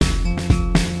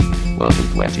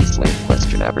Anti-slave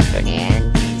question everything.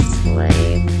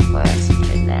 Anti-slave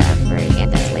question everything.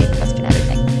 Anti-slave question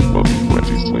everything. Welcome to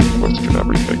Anti-slave question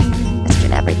everything.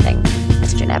 Question everything.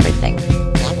 Question everything.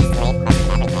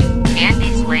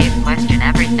 Anti-slave question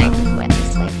everything.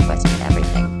 Anti-slave question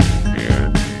everything.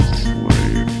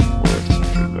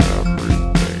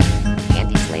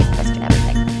 Anti-slave question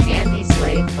everything.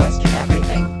 Anti-slave question everything. Anti-slave question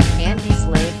everything.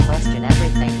 Anti-slave question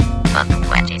everything. Welcome to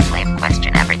Anti-slave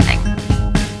question everything.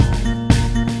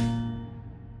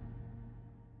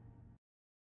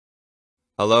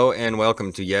 Hello and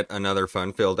welcome to yet another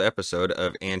fun-filled episode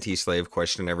of Anti-Slave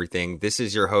Question Everything. This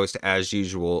is your host, as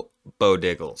usual, Bo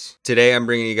Diggles. Today I'm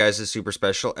bringing you guys a super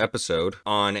special episode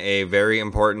on a very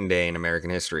important day in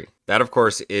American history. That, of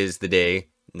course, is the day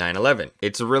 9/11.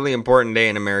 It's a really important day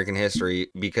in American history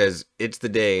because it's the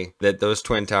day that those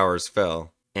Twin Towers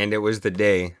fell. And it was the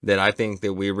day that I think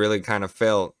that we really kind of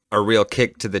felt a real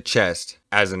kick to the chest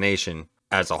as a nation.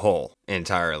 As a whole,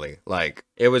 entirely. Like,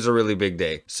 it was a really big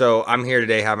day. So I'm here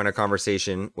today having a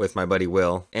conversation with my buddy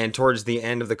Will, and towards the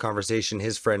end of the conversation,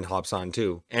 his friend hops on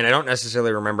too. And I don't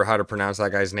necessarily remember how to pronounce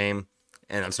that guy's name,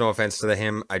 and that's no offense to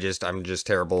him. I'm just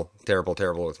terrible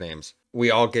with names.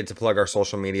 We all get to plug our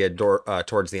social media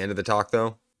towards the end of the talk,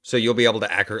 though. So you'll be able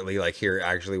to accurately hear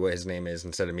actually what his name is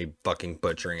instead of me fucking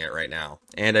butchering it right now.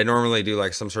 And I normally do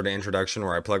some sort of introduction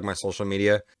where I plug my social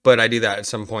media, but I do that at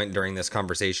some point during this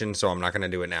conversation, so I'm not going to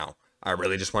do it now. I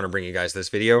really just want to bring you guys this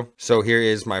video. So here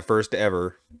is my first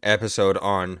ever episode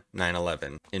on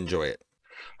 9/11. Enjoy it.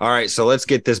 All right, so let's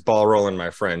get this ball rolling, my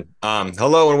friend.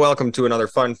 Hello and welcome to another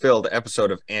fun-filled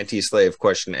episode of Anti-Slave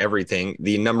Question Everything,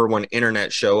 the #1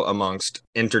 internet show amongst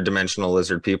interdimensional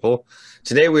lizard people.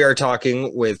 Today we are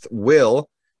talking with Will,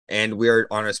 and we are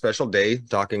on a special day,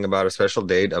 talking about a special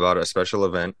date, about a special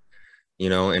event,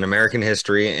 in American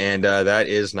history, and that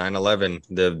is 9/11.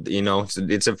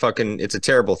 It's a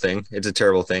terrible thing. It's a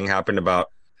terrible thing. Happened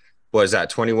about, what is that,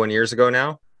 21 years ago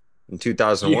now? In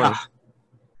 2001. Yeah.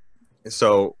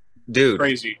 So, dude,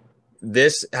 Crazy.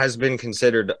 This has been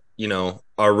considered,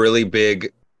 a really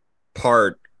big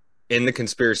part in the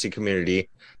conspiracy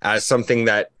community as something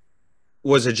that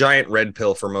was a giant red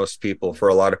pill for most people, for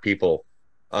a lot of people.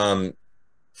 From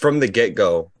the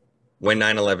get-go, when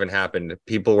 9/11 happened,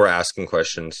 people were asking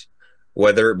questions,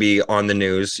 whether it be on the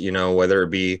news, whether it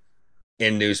be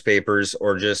in newspapers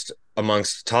or just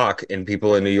amongst talk in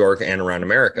people in New York and around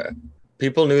America.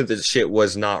 People knew that shit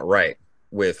was not right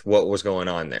with what was going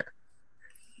on there.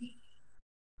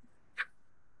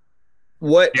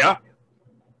 What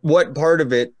part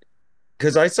of it?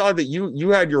 Because I saw that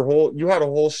you had a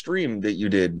whole stream that you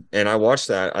did, and I watched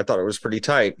that. I thought it was pretty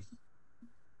tight.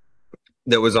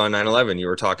 That was on 9/11. You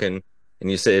were talking, and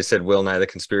it said Will Nye the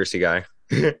conspiracy guy.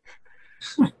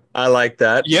 I like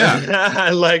that. Yeah, I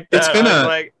like that. It's been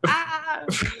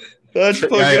that's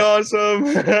fucking awesome.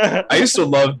 I used to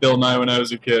love Bill Nye when I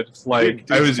was a kid.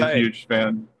 I was a huge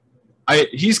fan.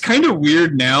 He's kind of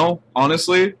weird now,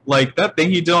 honestly. That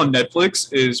thing he did on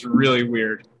Netflix is really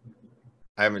weird.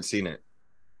 I haven't seen it.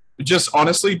 Just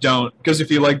honestly don't, because if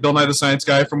you like Bill Nye the Science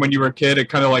Guy from when you were a kid, it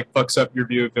kind of fucks up your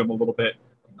view of him a little bit.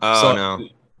 Oh, no.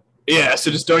 Yeah,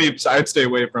 so just don't even. I'd stay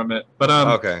away from it. But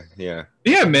okay, yeah.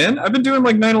 Yeah, man, I've been doing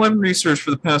 9/11 research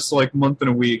for the past month and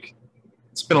a week.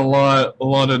 It's been a lot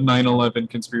of 9/11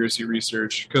 conspiracy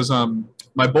research because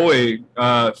my boy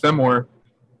Femor,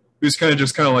 who's kind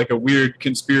of like a weird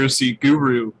conspiracy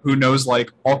guru who knows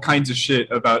all kinds of shit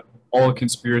about all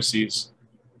conspiracies,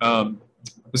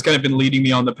 has kind of been leading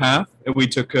me on the path, and we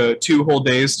took 2 whole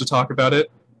days to talk about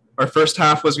it. Our first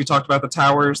half was we talked about the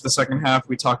towers. The second half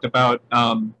we talked about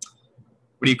the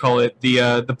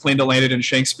plane that landed in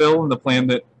Shanksville and the plane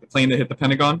that hit the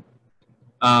Pentagon.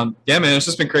 Yeah, man, it's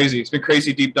just been crazy. It's been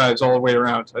crazy deep dives all the way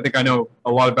around. I think I know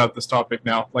a lot about this topic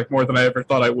now, more than I ever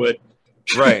thought I would.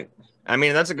 Right. I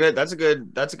mean, that's a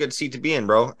good seat to be in,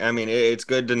 bro. I mean, it's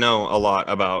good to know a lot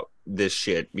about this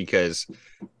shit because,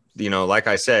 like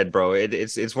I said, bro,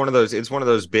 it's one of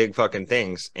those big fucking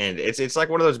things, and it's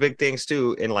one of those big things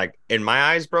too. In my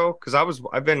eyes, bro, because I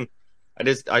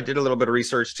did a little bit of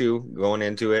research too going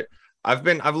into it. I've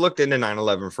looked into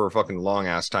 9/11 for a fucking long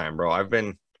ass time, bro.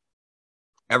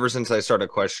 Ever since I started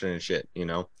questioning shit,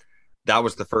 that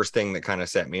was the first thing that kind of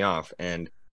set me off. And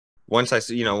once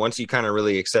you kind of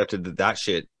really accepted that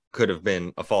shit could have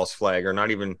been a false flag or not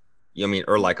even,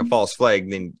 or a false flag,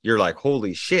 then you're like,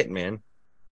 holy shit, man,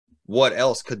 what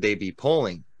else could they be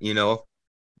pulling?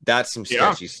 That's some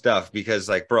sketchy stuff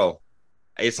because bro,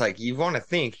 it's you want to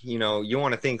think,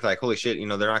 holy shit,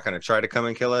 they're not going to try to come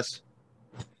and kill us.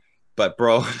 But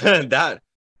bro, that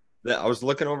I was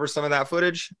looking over some of that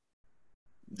footage.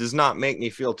 Does not make me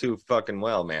feel too fucking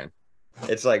well, man.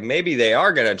 It's like maybe they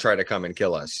are gonna try to come and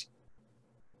kill us.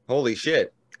 Holy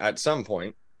shit! At some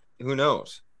point, who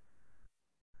knows?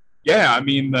 Yeah, I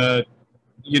mean,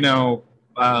 you know,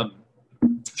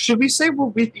 should we say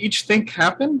what we each think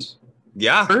happened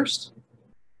Yeah. first?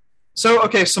 So,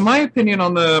 okay, so my take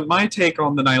on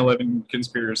the 9/11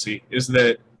 conspiracy is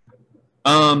that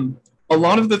a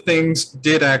lot of the things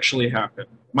did actually happen.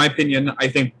 My opinion, I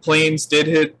think planes did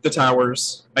hit the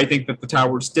towers. I think that the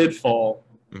towers did fall.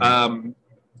 Mhm.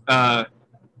 Uh,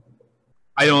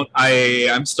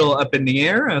 I'm still up in the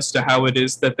air as to how it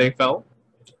is that they fell.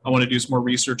 I want to do some more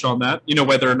research on that. You know,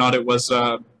 whether or not it was,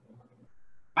 I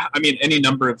mean, any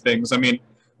number of things. I mean,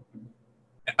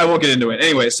 I won't get into it.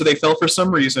 Anyway, so they fell for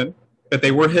some reason, but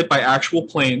they were hit by actual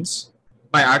planes,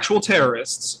 by actual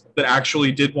terrorists that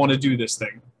actually did want to do this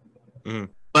thing. Mhm.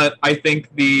 But I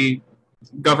think the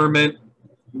government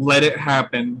let it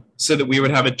happen so that we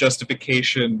would have a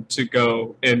justification to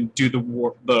go and do the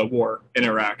war in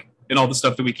Iraq and all the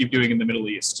stuff that we keep doing in the Middle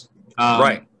East.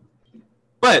 Right.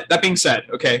 But that being said,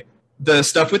 okay, the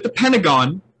stuff with the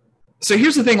Pentagon. So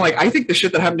here's the thing: like, I think the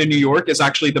shit that happened in New York is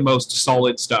actually the most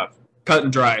solid stuff, cut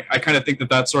and dry. I kind of think that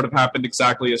that sort of happened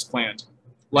exactly as planned.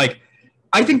 Like,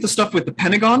 I think the stuff with the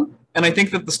Pentagon, and I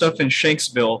think that the stuff in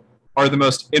Shanksville are the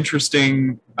most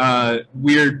interesting,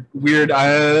 weird.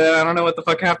 I don't know what the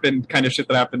fuck happened, kind of shit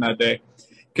that happened that day.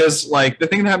 Because like the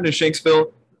thing that happened in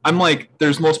Shanksville, I'm like,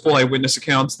 there's multiple eyewitness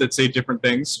accounts that say different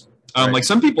things. Right. Like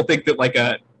some people think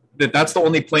that that's the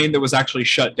only plane that was actually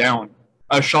shot down.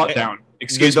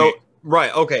 Excuse me.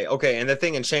 Right. Okay. And the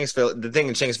thing in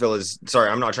Shanksville is, sorry,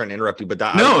 I'm not trying to interrupt you, but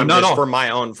that No, I'm not just all. for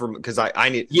my own, because I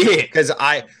need, Yeah. because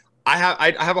I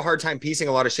have a hard time piecing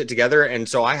a lot of shit together, and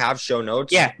so I have show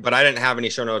notes. Yeah. But I didn't have any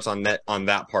show notes on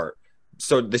that part.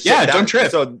 So the shit, Yeah, don't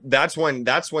trip. So that's when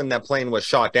that plane was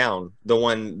shot down. The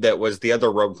one that was the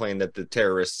other rogue plane that the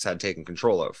terrorists had taken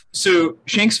control of. So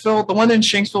Shanksville, the one in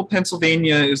Shanksville,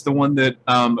 Pennsylvania, is the one that,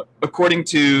 according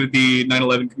to the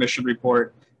 9/11 Commission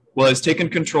report, was taken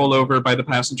control over by the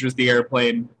passengers of the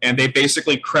airplane, and they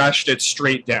basically crashed it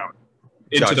straight down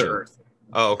into Gotcha. the earth.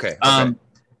 Oh, okay.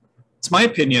 It's my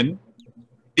opinion,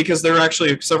 because there are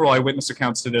actually several eyewitness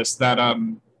accounts to this, that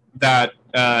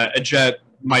a jet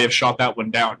might have shot that one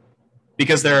down,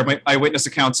 because there are eyewitness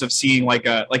accounts of seeing like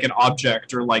an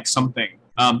object or like something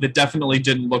that definitely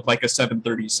didn't look like a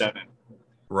 737.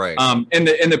 Right. And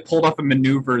it pulled off a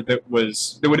maneuver that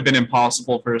would have been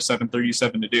impossible for a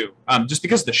 737 to do, just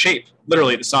because of the shape,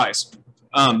 literally the size.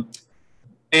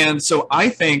 And so I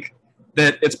think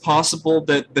that it's possible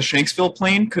that the Shanksville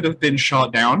plane could have been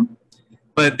shot down,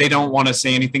 but they don't want to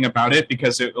say anything about it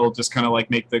because it will just kind of like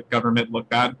make the government look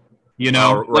bad, you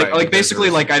know? Oh, right, like basically,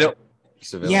 like I don't.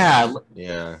 Civilians.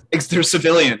 Yeah. They're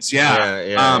civilians. Yeah.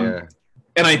 Yeah.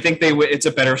 And I think it's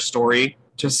a better story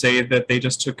to say that they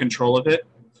just took control of it.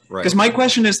 Right. Because my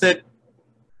question is that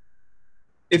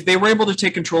if they were able to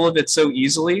take control of it so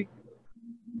easily,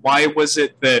 why was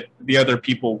it that the other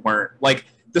people weren't? Like,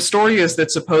 the story is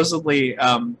that supposedly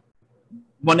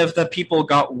one of the people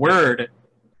got word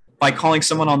by calling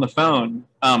someone on the phone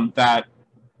that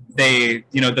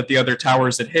that the other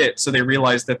towers had hit, so they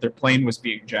realized that their plane was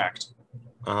being jacked.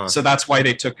 Uh-huh. So that's why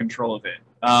they took control of it.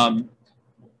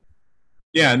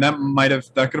 Yeah, and that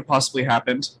could have possibly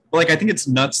happened. But like, I think it's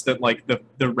nuts that like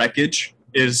the wreckage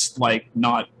is like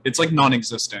it's like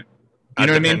non-existent. You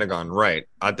know what I mean? Pentagon, right?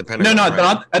 At the Pentagon. No, right.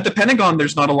 but at the Pentagon,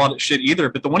 there's not a lot of shit either.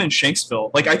 But the one in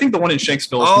Shanksville, like I think the one in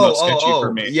Shanksville is the most sketchy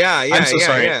for me. Yeah. I'm so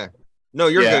sorry. Yeah. No,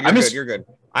 you're good. You're good.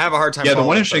 I have a hard time. Yeah, the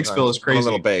one in following Shanksville is crazy. I'm a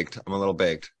little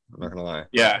baked. I'm not gonna lie.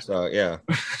 Yeah. So yeah.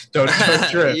 don't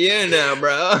trip. You know,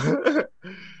 bro.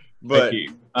 But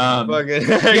fucking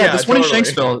this one in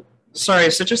Shanksville.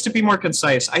 Sorry, so just to be more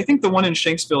concise, I think the one in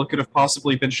Shanksville could have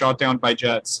possibly been shot down by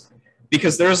jets,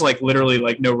 because there's like literally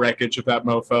like no wreckage of that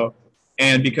mofo,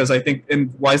 and because I think,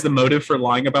 and why is the motive for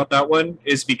lying about that one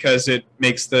is because it's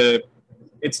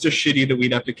just shitty that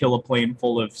we'd have to kill a plane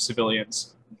full of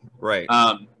civilians. Right.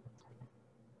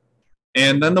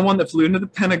 And then the one that flew into the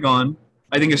Pentagon,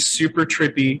 I think is super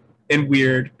trippy and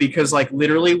weird, because like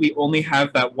literally we only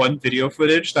have that one video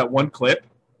footage, that one clip,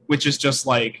 which is just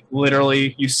like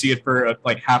literally you see it for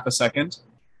like half a second.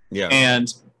 Yeah.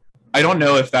 And I don't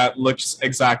know if that looks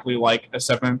exactly like a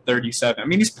 737. I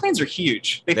mean, these planes are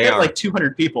huge. They fit like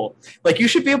 200 people. Like, you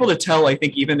should be able to tell, I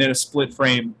think, even in a split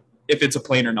frame, if it's a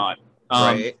plane or not.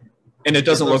 Right. And it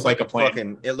doesn't look like a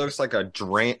plane. It looks like a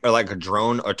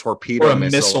drone, a torpedo, or a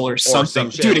missile or something.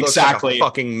 Dude, exactly. Like a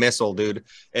fucking missile, dude.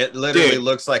 It literally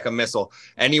looks like a missile.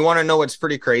 And you want to know what's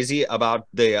pretty crazy about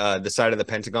the side of the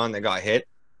Pentagon that got hit,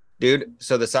 dude?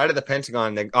 So the side of the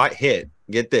Pentagon that got hit,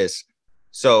 get this.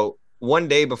 So one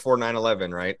day before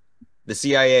 9/11, right? The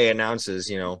CIA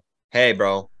announces, hey,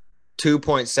 bro,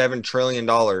 $2.7 trillion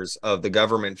of the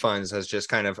government funds has just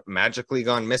kind of magically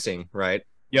gone missing, right?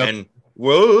 Yep. And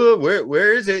whoa,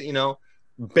 where is it?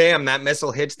 Bam, that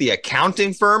missile hits the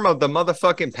accounting firm of the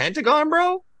motherfucking Pentagon,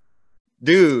 bro.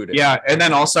 Dude. Yeah, and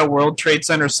then also World Trade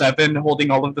Center 7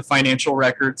 holding all of the financial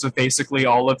records of basically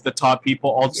all of the top people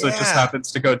also just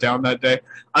happens to go down that day.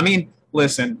 I mean,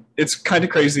 listen, it's kind of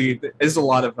crazy. There's a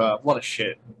lot of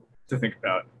shit to think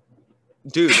about.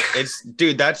 Dude,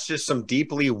 that's just some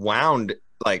deeply wound,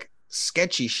 like,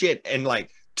 sketchy shit. And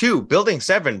like, Building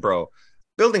 7, bro.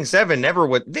 Building 7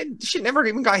 shit never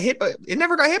even got hit, but it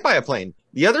never got hit by a plane.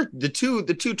 The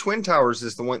two twin towers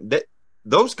is the one that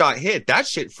those got hit. That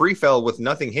shit free fell with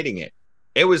nothing hitting it.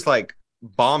 It was like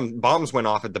bombs went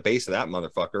off at the base of that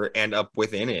motherfucker and up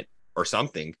within it or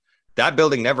something. That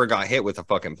building never got hit with a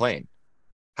fucking plane.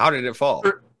 How did it fall?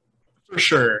 For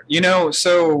sure.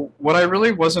 So what I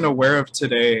really wasn't aware of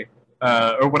today,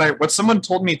 or what someone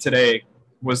told me today,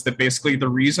 was that basically the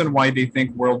reason why they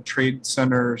think World Trade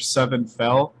Center 7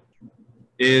 fell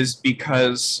is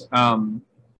because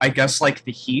I guess like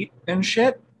the heat and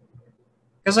shit.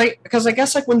 Because I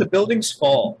guess like when the buildings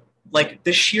fall, like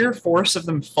the sheer force of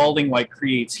them falling like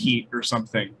creates heat or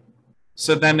something.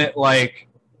 So then it like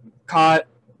caught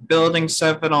Building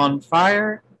 7 on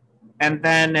fire, and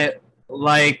then it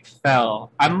like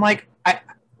fell. I'm like,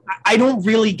 I don't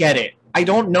really get it. I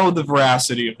don't know the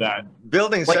veracity of that.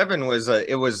 Building 7 was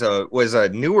a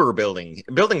newer building.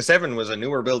 Building 7 was a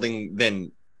newer building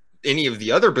than any of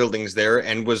the other buildings there,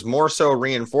 and was more so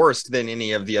reinforced than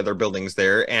any of the other buildings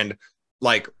there. And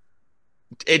like,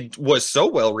 it was so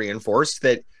well reinforced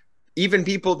that even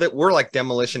people that were like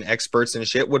demolition experts and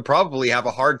shit would probably have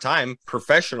a hard time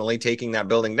professionally taking that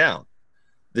building down.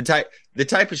 The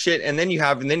type of shit, and then you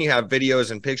have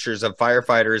videos and pictures of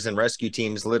firefighters and rescue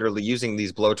teams literally using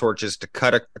these blowtorches to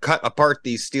cut apart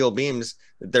these steel beams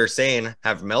that they're saying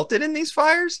have melted in these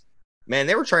fires. Man,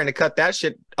 they were trying to cut that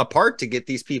shit apart to get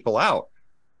these people out.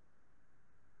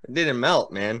 It didn't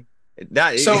melt, man.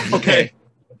 Okay.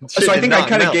 So I think I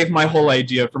kind of gave my whole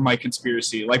idea for my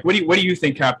conspiracy. Like, what do you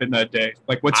think happened that day?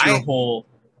 Like, what's your whole...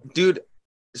 Dude,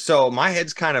 so my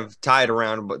head's kind of tied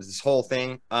around this whole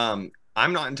thing.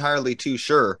 I'm not entirely too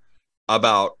sure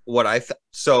about what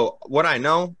so what I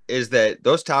know is that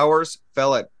those towers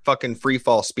fell at fucking free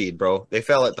fall speed, bro. They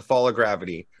fell at the fall of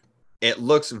gravity. It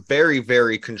looks very,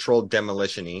 very controlled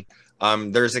demolition-y.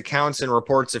 There's accounts and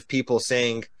reports of people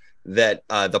saying that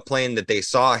the plane that they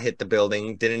saw hit the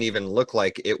building didn't even look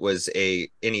like it was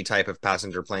any type of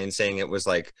passenger plane, saying it was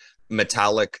like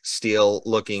metallic steel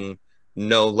looking,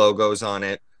 no logos on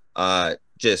it,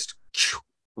 just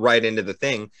right into the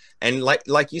thing. And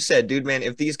like you said, dude, man,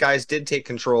 if these guys did take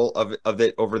control of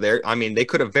it over there, I mean, they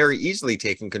could have very easily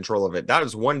taken control of it. That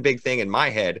is one big thing in my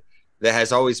head that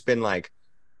has always been like,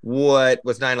 what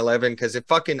was 9/11? Because if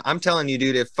fucking, I'm telling you,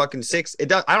 dude, if fucking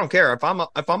I don't care if I'm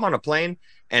on a plane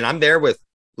and I'm there with,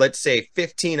 let's say,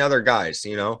 15 other guys,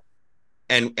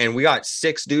 and we got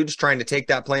 6 dudes trying to take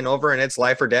that plane over, and it's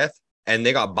life or death, and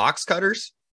they got box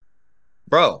cutters,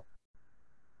 bro.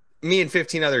 Me and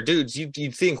 15 other dudes,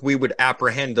 you'd think we would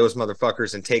apprehend those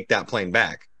motherfuckers and take that plane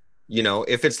back.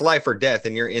 If it's life or death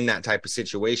and you're in that type of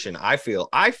situation, I feel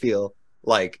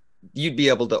like you'd be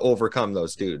able to overcome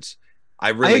those dudes. I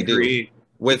really do.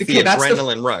 With the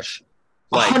adrenaline rush.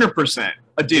 100%.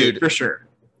 Dude, for sure.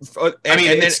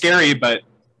 It's scary, but...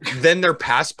 Then their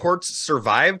passports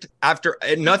survived after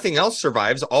nothing else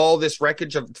survives. All this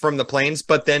wreckage from the planes,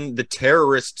 but then the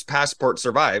terrorists' passport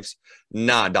survives.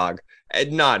 Nah, dog.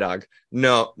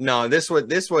 No. This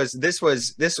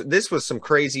was some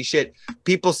crazy shit.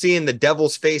 People seeing the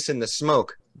devil's face in the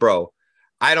smoke, bro.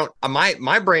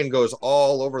 My brain goes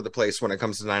all over the place when it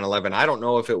comes to 9/11. I don't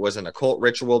know if it was an occult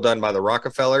ritual done by the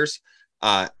Rockefellers,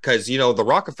 because the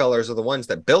Rockefellers are the ones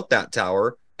that built that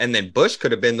tower, and then Bush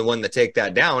could have been the one to take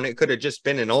that down. It could have just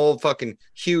been an old fucking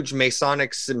huge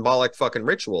Masonic symbolic fucking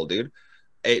ritual, dude.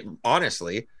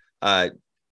 Honestly,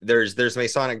 there's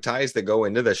Masonic ties that go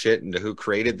into the shit, into who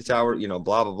created the tower, blah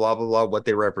blah blah blah blah, what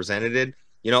they represented,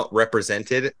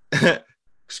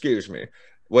 excuse me,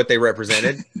 what they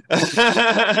represented.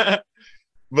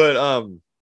 But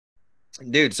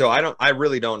dude, so I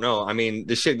really don't know. I mean,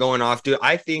 the shit going off, dude.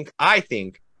 I think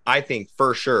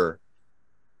for sure,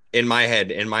 in my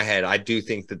head, I do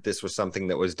think that this was something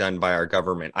that was done by our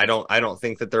government. I don't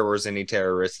think that there was any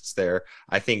terrorists there.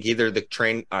 I think either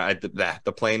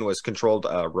the plane was controlled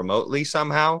remotely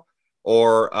somehow,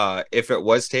 or if it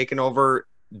was taken over,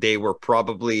 they were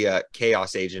probably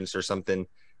chaos agents or something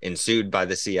ensued by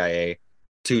the CIA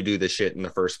to do the shit in the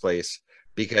first place.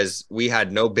 because we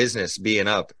had no business being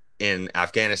up in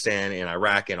Afghanistan and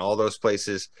Iraq and all those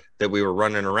places that we were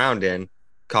running around in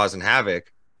causing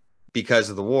havoc because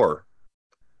of the war.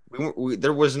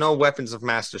 There was no weapons of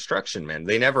mass destruction, man.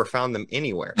 They never found them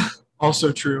anywhere.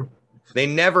 Also true. They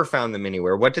never found them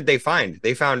anywhere. What did they find?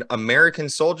 They found American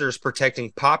soldiers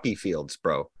protecting poppy fields,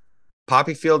 bro.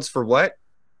 Poppy fields for what?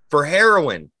 For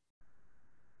heroin.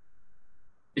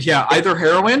 Yeah, either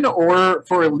heroin or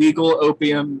for illegal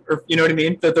opium, or you know what I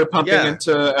mean, that they're pumping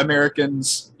into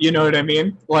Americans. You know what I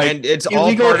mean? Like, and it's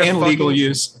illegal all part and of legal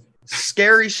use.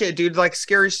 Scary shit, dude. Like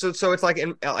scary. So it's like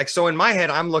in my head,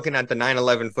 I'm looking at the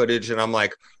 9/11 footage and I'm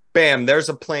like, bam, there's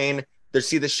a plane. They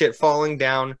see the shit falling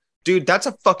down. Dude, that's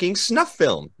a fucking snuff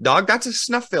film, dog. That's a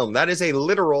snuff film. That is a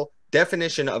literal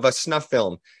definition of a snuff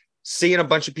film. Seeing a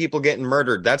bunch of people getting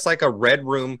murdered. That's like a Red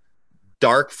Room,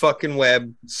 dark fucking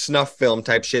web snuff film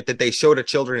type shit that they show to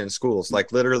children in schools.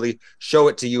 Like literally show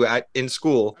it to you in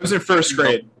school. I was in first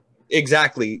grade.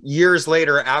 Exactly. Years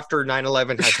later, after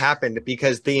 9/11 has happened,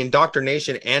 because the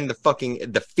indoctrination and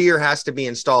the fear has to be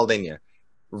installed in you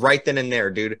right then and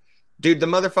there, dude. Dude, the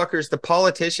motherfuckers, the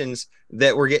politicians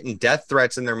that were getting death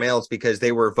threats in their mails because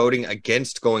they were voting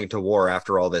against going to war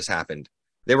after all this happened.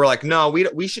 They were like, no,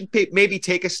 we should maybe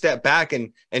take a step back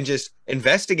and just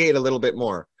investigate a little bit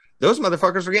more. Those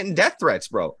motherfuckers were getting death threats,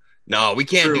 bro. No, we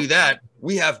can't do that.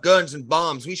 We have guns and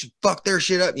bombs. We should fuck their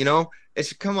shit up, you know?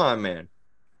 Come on, man.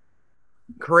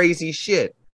 Crazy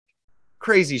shit.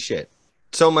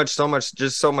 So much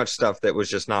stuff that was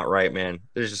just not right, man.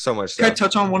 There's just so much stuff. Can I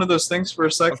touch on one of those things for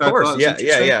a sec? Of course,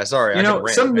 yeah. Sorry, I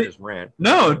just rant.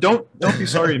 No, don't be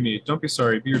sorry to me. Don't be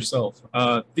sorry. Be yourself.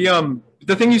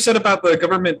 The thing you said about the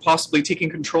government possibly taking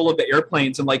control of the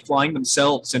airplanes and like flying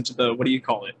themselves into the, what do you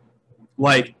call it?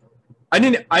 Like,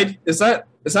 is that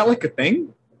like a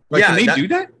thing? Like, can they do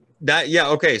that?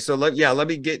 Okay. So let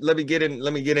me get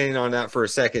in on that for a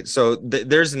second. So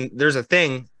there's a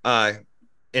thing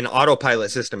an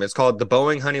autopilot system. It's called the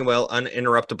Boeing Honeywell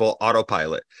Uninterruptible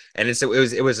Autopilot, and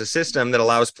it was a system that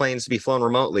allows planes to be flown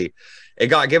remotely. It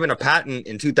got given a patent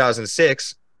in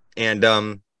 2006,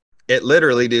 and it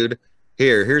literally, dude.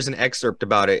 Here's an excerpt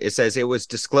about it. It says it was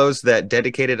disclosed that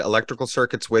dedicated electrical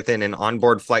circuits within an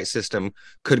onboard flight system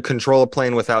could control a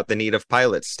plane without the need of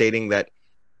pilots, stating that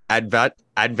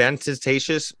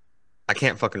advantageous, I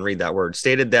can't fucking read that word,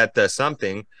 stated that the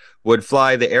something would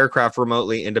fly the aircraft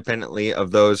remotely independently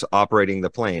of those operating the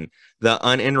plane. The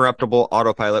uninterruptible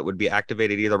autopilot would be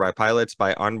activated either by pilots,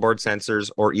 by onboard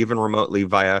sensors, or even remotely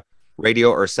via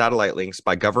radio or satellite links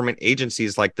by government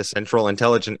agencies like the Central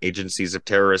Intelligence Agencies if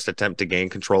terrorists attempt to gain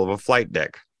control of a flight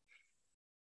deck.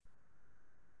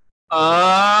 Yeah,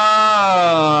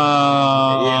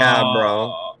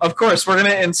 bro. Of course, we're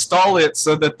gonna install it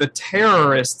so that the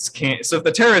terrorists can't. So if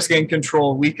the terrorists gain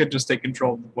control, we could just take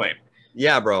control of the plane.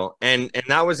 Yeah, bro. And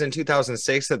that was in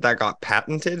 2006 that got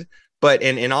patented. But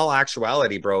in all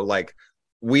actuality, bro, like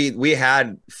we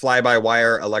had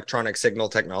fly-by-wire electronic signal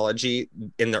technology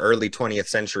in the early 20th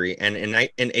century, and in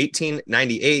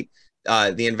 1898.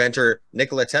 The inventor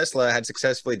Nikola Tesla had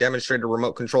successfully demonstrated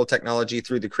remote control technology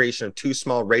through the creation of 2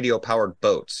 small radio-powered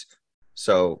boats.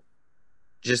 So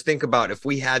just think about if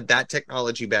we had that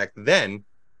technology back then,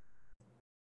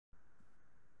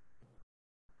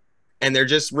 and they're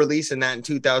just releasing that in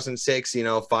 2006, you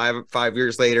know, five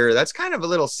years later. That's kind of a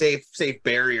little safe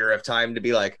barrier of time to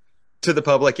be like to the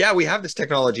public, yeah, we have this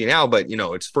technology now, but you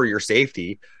know, it's for your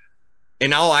safety.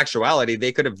 In all actuality,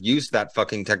 they could have used that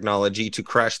fucking technology to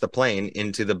crash the plane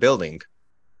into the building.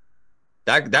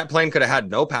 That plane could have had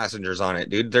no passengers on it,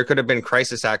 dude. There could have been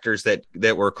crisis actors that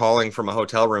were calling from a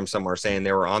hotel room somewhere saying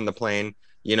they were on the plane.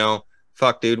 You know,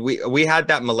 fuck, dude. We had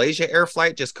that Malaysia air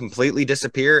flight just completely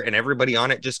disappear, and everybody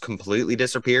on it just completely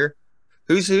disappear.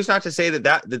 Who's not to say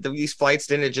that these flights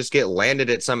didn't just get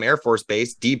landed at some Air Force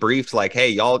base, debriefed like, hey,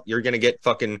 y'all, you're gonna get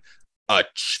fucking a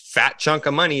fat chunk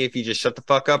of money if you just shut the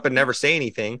fuck up and never say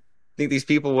anything. Think these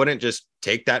people wouldn't just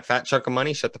take that fat chunk of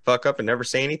money, shut the fuck up, and never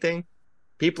say anything?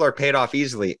 People are paid off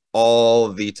easily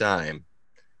all the time.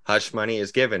 Hush money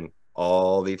is given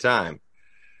all the time.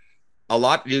 A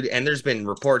lot, dude, and there's been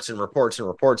reports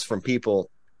from people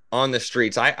on the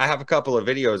streets. I have a couple of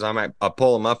videos. I'll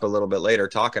pull them up a little bit later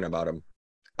talking about them.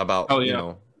 You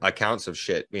know, accounts of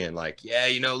shit being like, yeah,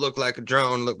 you know, look like a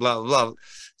drone, look blah, blah, blah.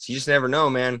 So you just never know,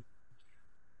 man.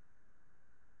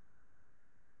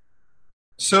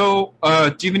 So, do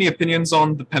you have any opinions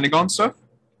on the Pentagon stuff?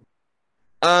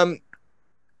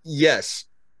 Yes,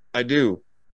 I do.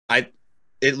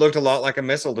 It looked a lot like a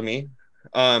missile to me.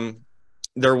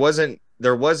 There wasn't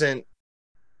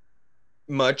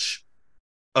much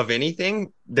of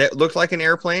anything that looked like an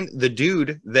airplane. The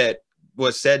dude that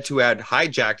was said to have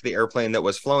hijacked the airplane that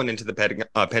was flown into the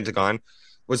Pentagon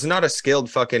was not a skilled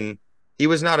fucking. He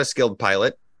was not a skilled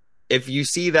pilot. If you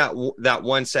see that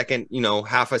 1 second,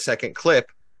 half a second clip,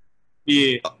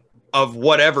 of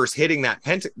whatever's hitting that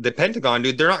the Pentagon,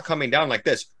 dude, they're not coming down like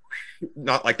this,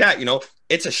 not like that.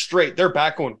 It's a straight. They're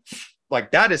back going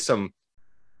like that. Is some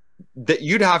that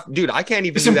you'd have, dude. I can't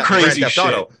even do that in Grand Theft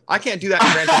Auto. I can't do that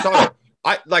in Grand Theft Auto.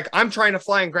 I'm trying to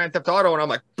fly in Grand Theft Auto and I'm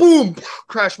like, boom,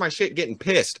 crash my shit, getting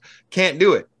pissed. Can't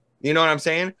do it. You know what I'm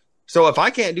saying? So if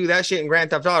I can't do that shit in Grand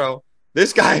Theft Auto,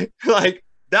 this guy, like,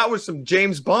 that was some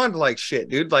James Bond like shit,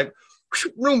 dude. Like,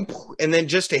 and then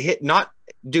just to hit, not,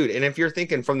 dude. And if you're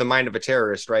thinking from the mind of a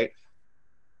terrorist, right?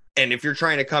 And if you're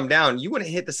trying to come down, you wouldn't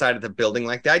hit the side of the building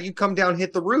like that. You'd come down,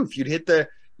 hit the roof. You'd hit the,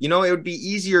 it would be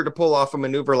easier to pull off a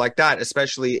maneuver like that,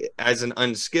 especially as an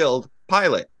unskilled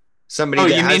pilot. Somebody. Oh,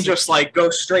 you mean just like go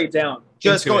straight down?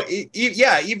 Just go,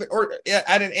 yeah, even or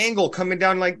at an angle coming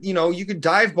down, like, you could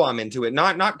dive bomb into it,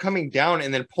 not coming down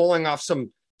and then pulling off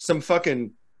some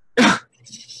fucking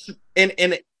in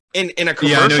a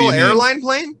commercial airline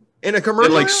plane, in a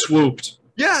commercial, it like swooped.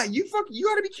 Yeah, you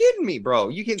gotta be kidding me, bro.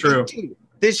 You can. True. Dude,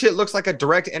 this shit looks like a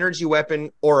direct energy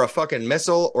weapon or a fucking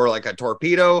missile or like a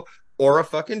torpedo or a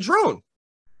fucking drone.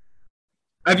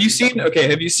 Have you seen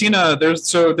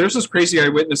there's this crazy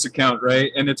eyewitness account,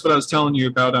 right? And it's what I was telling you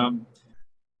about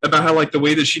how, like, the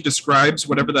way that she describes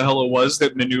whatever the hell it was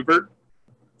that maneuvered.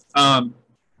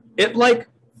 It like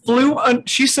flew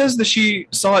she says that she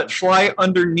saw it fly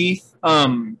underneath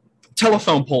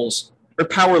telephone poles or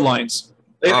power lines.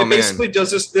 It basically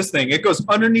does this thing. It goes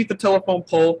underneath the telephone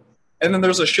pole, and then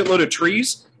there's a shitload of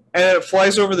trees, and it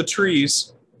flies over the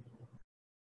trees.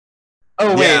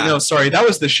 Oh, wait, no, sorry. That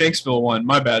was the Shanksville one.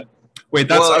 My bad.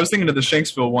 Wait, I was thinking of the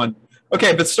Shanksville one.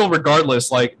 Okay, but still,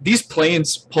 regardless, like, these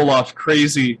planes pull off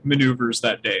crazy maneuvers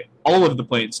that day. All of the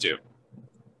planes do.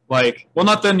 Like, well,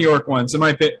 not the New York ones. In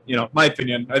my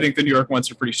opinion, I think the New York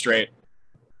ones are pretty straight.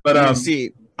 But you can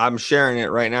see, I'm sharing it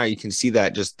right now. You can see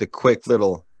that, just the quick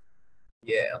little.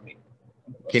 Yeah.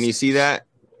 Can you see that?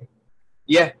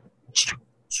 Yeah.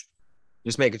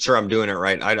 Just making sure I'm doing it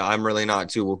right. I'm really not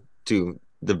too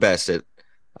the best at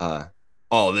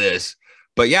all this,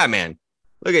 but yeah, man,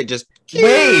 look at just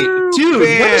wait, dude,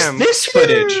 bam, what is this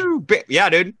footage? Yeah,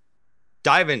 dude,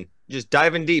 just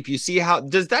diving deep. You see how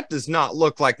does not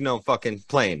look like no fucking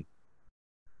plane,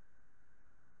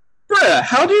 bruh.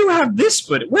 How do you have this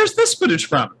footage? Where's this footage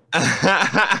from?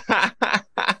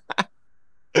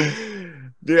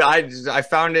 Dude, I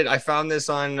found it. I found this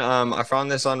on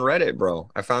Reddit,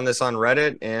 bro. I found this on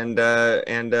Reddit, and I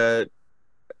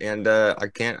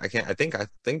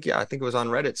think it was on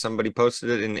Reddit. Somebody posted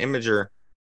it in Imager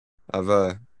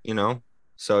of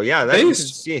so yeah, that you can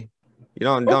see.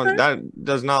 Don't that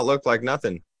does not look like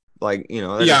nothing. Like,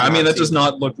 yeah, I mean, that does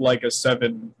not look like a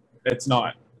 7. It's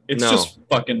not. It's just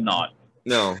fucking not.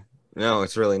 No,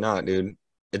 it's really not, dude.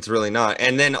 It's really not.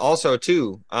 And then also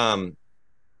too,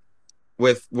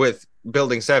 with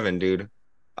Building 7, dude,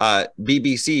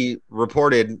 BBC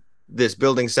reported this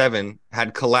Building 7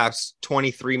 had collapsed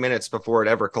 23 minutes before it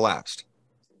ever collapsed.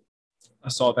 I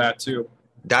saw that too.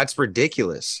 That's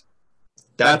ridiculous.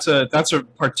 That's a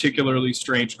particularly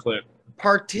strange clip.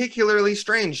 Particularly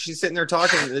strange. She's sitting there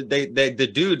talking.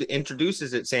 The dude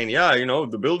introduces it saying, yeah,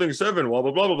 the Building 7, blah,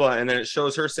 blah, blah, blah, blah. And then it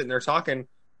shows her sitting there talking.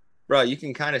 Bro, you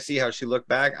can kind of see how she looked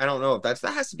back. I don't know if that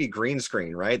has to be green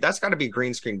screen, right? That's got to be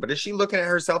green screen. But is she looking at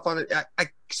herself on it? I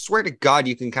swear to God,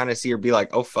 you can kind of see her be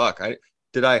like, oh, fuck. Or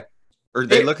are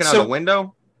they looking out the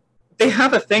window? They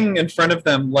have a thing in front of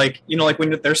them, like, like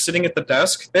when they're sitting at the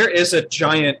desk, there is a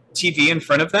giant TV in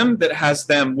front of them that has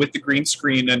them with the green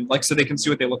screen, and like, so they can see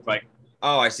what they look like.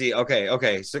 Oh, I see. Okay.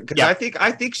 So, cause yeah.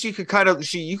 I think she could kind of,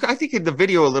 I think in the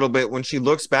video a little bit, when she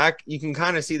looks back, you can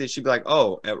kind of see that she'd be like,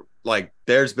 oh, like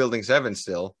there's Building 7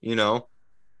 still,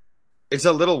 it's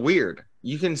a little weird.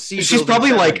 You can see she's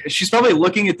probably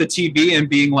looking at the TV and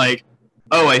being like,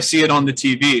 oh, I see it on the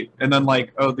TV. And then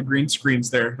like, oh, the green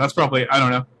screen's there. That's probably, I don't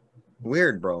know.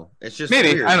 Weird, bro. It's just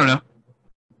maybe weird. I don't know.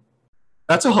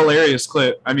 That's a hilarious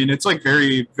clip. I mean, it's like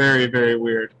very, very, very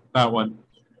weird, that one.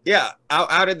 Yeah,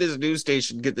 how did this news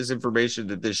station get this information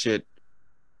that this shit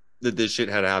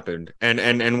had happened?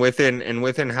 And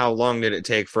within how long did it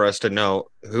take for us to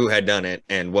know who had done it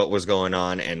and what was going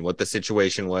on and what the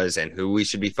situation was and who we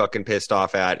should be fucking pissed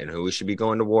off at and who we should be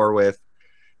going to war with?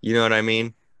 You know what I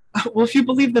mean? Well, if you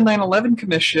believe the 9/11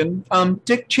 Commission,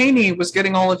 Dick Cheney was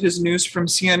getting all of his news from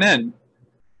CNN.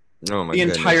 Oh my! The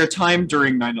entire time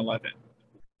during 9/11.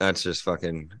 That's just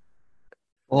fucking.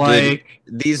 Like,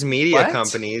 dude, these media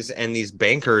companies and these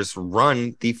bankers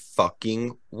run the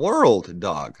fucking world,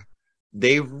 dog.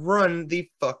 They run the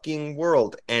fucking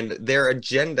world, and their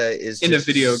agenda is In a just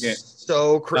video game.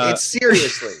 so it's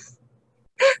seriously.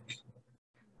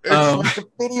 It's like a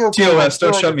video game. TOS,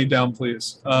 don't shut me down,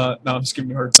 please. No, I'm just giving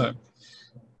you a hard time.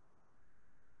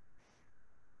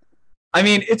 I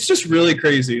mean, it's just really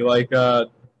crazy. Like, I'm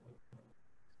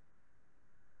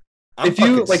if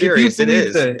you serious,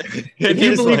 believe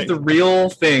the real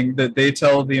thing that they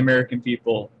tell the American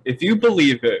people, if you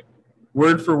believe it,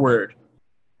 word for word,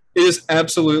 it is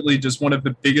absolutely just one of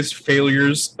the biggest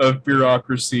failures of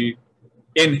bureaucracy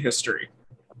in history.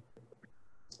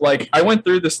 Like, I went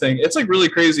through this thing. It's like really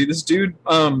crazy. This dude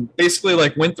basically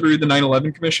like went through the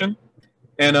 9/11 Commission,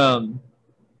 and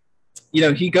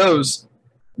he goes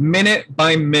minute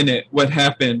by minute what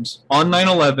happened on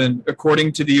 9/11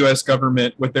 according to the U.S.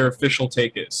 government, what their official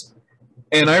take is.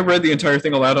 And I read the entire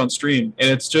thing aloud on stream, and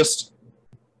it's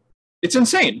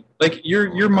insane. Like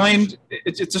your mind,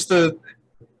 it's just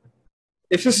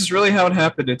if this is really how it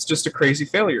happened, it's just a crazy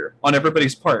failure on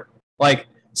everybody's part. Like,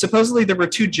 supposedly there were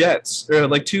two jets, or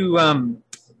like two, what do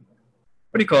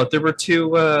you call it? There were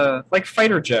two, like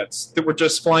fighter jets that were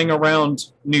just flying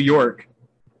around New York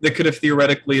that could have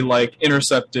theoretically like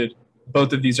intercepted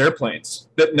both of these airplanes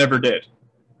that never did.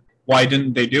 Why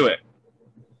didn't they do it?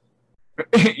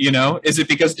 Is it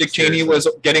because Dick Cheney was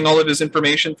getting all of his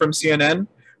information from CNN?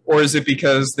 Or is it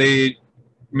because they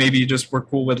maybe just were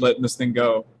cool with letting this thing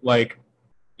go? Like,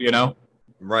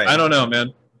 right. I don't know,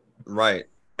 man. Right.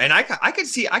 And I could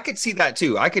see that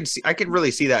too. I could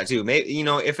really see that too. Maybe,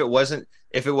 if it wasn't,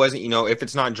 if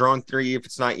it's not drone 3, if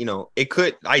it's not,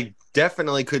 I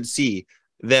definitely could see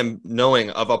them knowing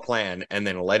of a plan and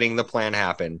then letting the plan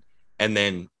happen and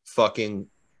then fucking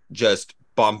just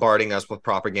bombarding us with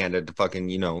propaganda to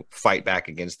fucking, fight back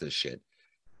against this shit.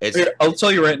 I'll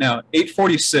tell you right now,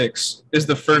 846 is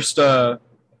the first, what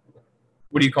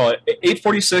do you call it?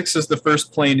 846 is the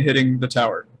first plane hitting the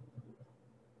tower.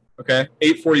 Okay?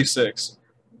 846.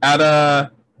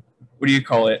 At, what do you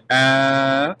call it?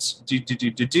 At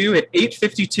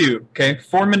 8:52, okay?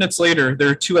 4 minutes later, there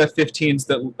are two F-15s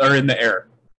that are in the air.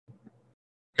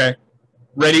 Okay?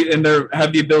 Ready, and they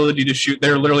have the ability to shoot.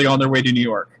 They're literally on their way to New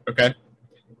York, okay?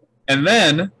 And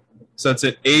then, so that's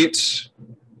at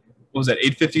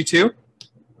 8:52?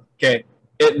 Okay.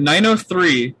 At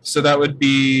 9:03, so that would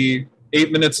be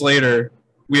 8 minutes later,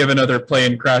 we have another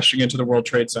plane crashing into the World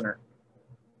Trade Center.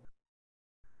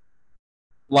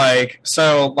 Like,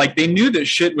 they knew that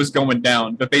shit was going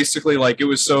down, but basically, like, it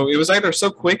was either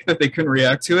so quick that they couldn't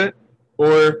react to it,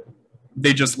 or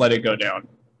they just let it go down.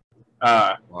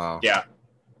 Wow. Yeah.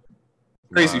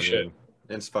 Crazy shit. Dude.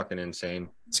 It's fucking insane.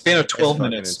 Span of 12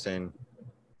 minutes. Insane.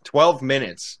 12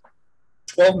 minutes.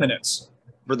 12 minutes.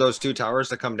 For those two towers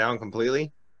to come down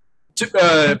completely?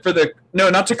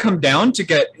 Not to come down, to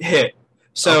get hit.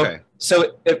 So, okay.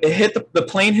 So it hit the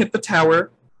plane hit the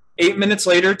tower. 8 minutes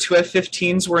later, two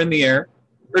F-15s were in the air.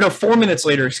 Or no, 4 minutes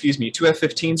later, excuse me, two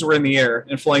F-15s were in the air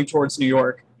and flying towards New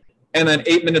York. And then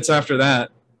 8 minutes after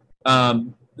that,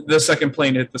 the second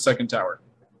plane hit the second tower.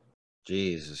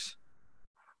 Jesus.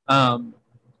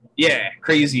 Yeah,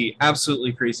 crazy,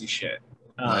 absolutely crazy shit.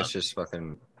 That's just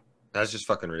fucking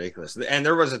ridiculous. And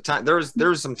there was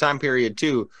some time period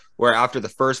too where after the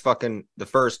first plane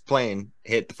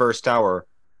hit the first tower,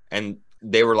 and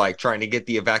they were like trying to get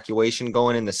the evacuation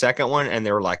going in the second one, and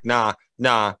they were like, nah,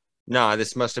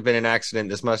 this must have been an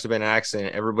accident.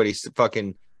 Everybody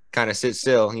fucking kind of sit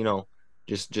still,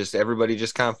 just everybody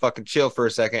just kind of fucking chill for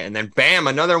a second, and then bam,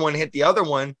 another one hit the other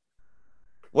one.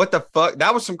 What the fuck?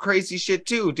 That was some crazy shit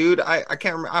too, dude. I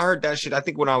can't remember. I heard that shit, I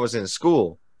think, when I was in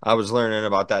school. I was learning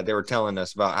about that. They were telling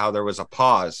us about how there was a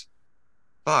pause.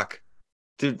 Fuck.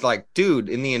 Dude,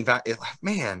 in the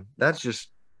man, that's just,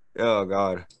 oh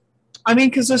God. I mean,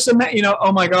 because this,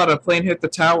 oh my God, a plane hit the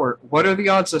tower. What are the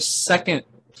odds a second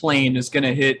plane is going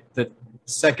to hit the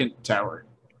second tower?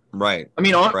 Right. I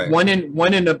mean, right. one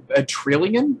in a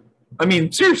trillion? I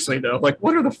mean, seriously though, like,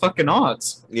 what are the fucking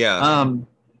odds? Yeah.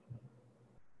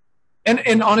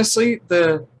 And honestly,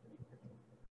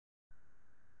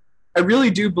 I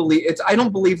really do believe I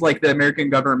don't believe like the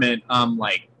American government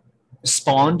like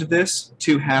spawned this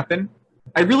to happen.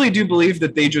 I really do believe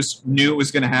that they just knew it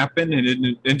was going to happen and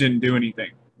it didn't do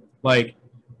anything. Like,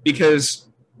 because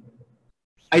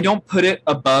I don't put it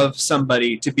above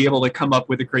somebody to be able to come up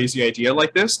with a crazy idea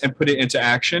like this and put it into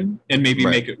action and maybe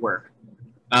make it work.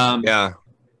 Yeah.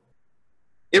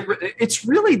 It's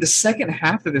really the second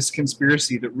half of this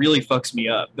conspiracy that really fucks me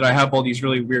up, that I have all these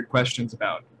really weird questions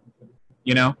about,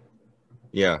 Yeah.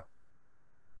 Yeah.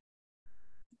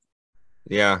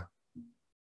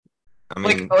 I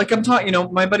mean, like I'm talking,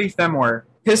 my buddy Themor,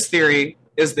 his theory,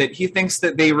 is that he thinks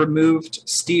that they removed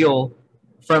steel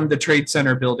from the Trade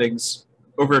Center buildings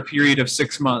over a period of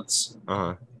 6 months.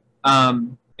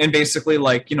 And basically,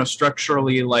 like, you know,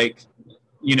 structurally, like,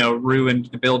 you know, ruined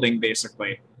the building,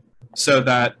 basically. So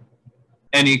that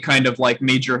any kind of, like,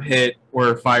 major hit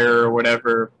or fire or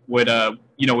whatever would,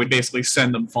 you know, would basically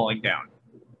send them falling down.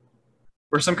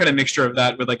 Or some kind of mixture of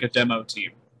that with, like, a demo team,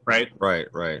 right? Right.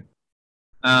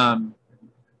 And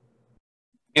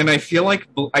I feel like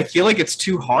it's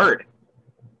too hard.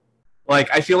 Like,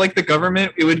 I feel like the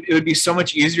government, it would be so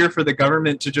much easier for the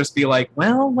government to just be like,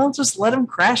 well, we'll just let them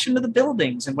crash into the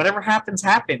buildings and whatever happens,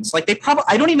 happens. Like,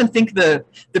 I don't even think the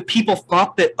people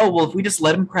thought that, oh, well, if we just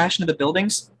let them crash into the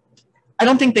buildings, I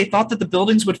don't think they thought that the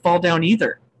buildings would fall down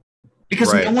either.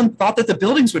 Because no one thought that the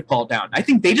buildings would fall down. I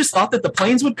think they just thought that the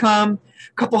planes would come,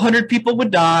 a couple hundred people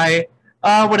would die,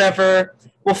 whatever.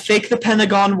 We'll fake the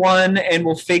Pentagon one, and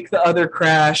we'll fake the other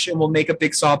crash, and we'll make a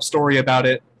big sob story about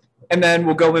it. And then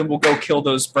we'll go kill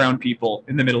those brown people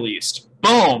in the Middle East.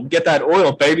 Boom! Get that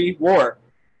oil, baby. War.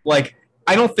 Like,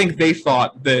 I don't think they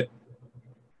thought that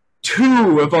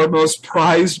 2 of our most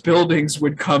prized buildings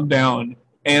would come down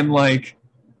and, like,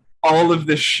 all of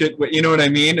this shit, you know what I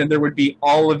mean? And there would be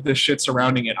all of this shit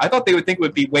surrounding it. I thought they would think it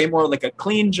would be way more like a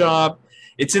clean job.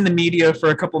 It's in the media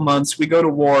for a couple months. We go to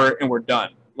war and we're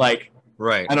done. Like,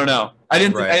 right. I don't know. I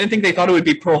didn't think they thought it would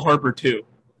be Pearl Harbor too.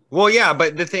 Well, yeah,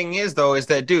 but the thing is, though, is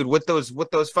that, dude, with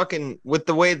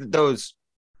the way that those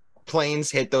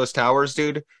planes hit those towers,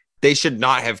 dude, they should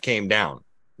not have came down.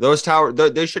 Those towers,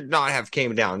 they should not have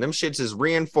came down. Them shits is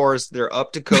reinforced. They're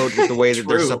up to code with the way that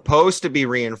they're supposed to be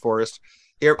reinforced.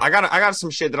 Here, I got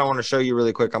some shit that I want to show you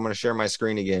really quick. I'm going to share my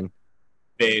screen again.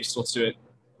 Base, let's do it.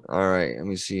 All right, let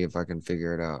me see if I can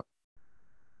figure it out.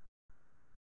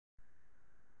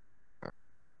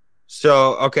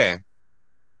 So, okay.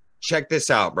 Check this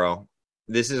out, bro.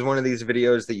 This is one of these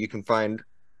videos that you can find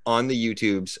on the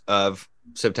YouTubes of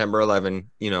September 11,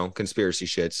 you know, conspiracy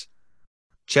shits.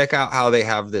 Check out how they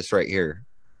have this right here.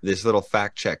 This little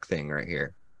fact check thing right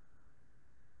here.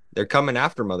 They're coming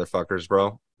after motherfuckers,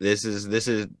 bro. This is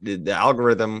the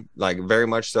algorithm, like, very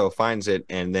much so finds it,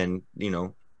 and then, you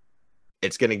know,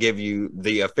 it's going to give you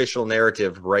the official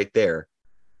narrative right there.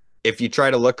 If you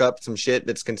try to look up some shit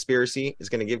that's conspiracy, it's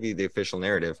going to give you the official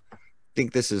narrative. I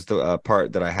think this is the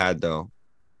part that I had, though.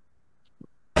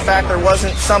 In fact, there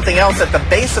wasn't something else at the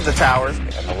base of the towers.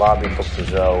 And the lobby looked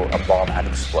as though a bomb had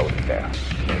exploded there.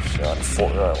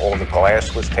 All the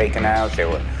glass was taken out. There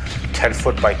were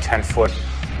 10-foot by 10-foot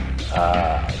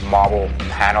marble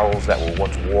panels that were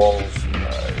once walls.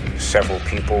 Several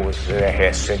people with their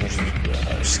hair singed,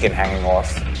 skin hanging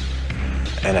off.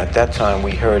 And at that time,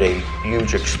 we heard a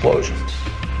huge explosion.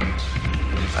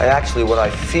 What I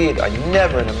feared, I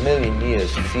never in a million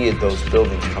years feared those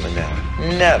buildings coming down.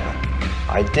 Never.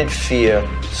 I did fear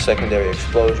secondary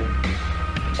explosion,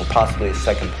 or possibly a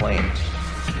second plane.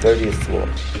 30th floor.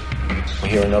 We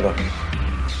hear another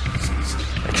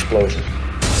explosion.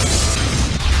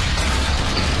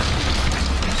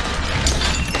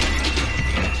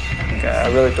 I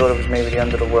really thought it was maybe the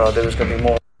end of the world. There was going to be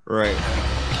more. Right.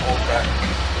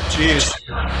 Jeez.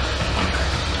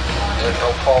 There's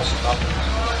no pulse, nothing.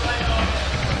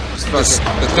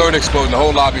 The third explosion, the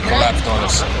whole lobby collapsed on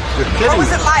us. What was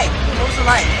it like? What was it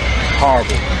like?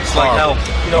 Horrible. It's like hell.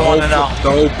 You don't want to know.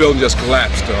 The whole building just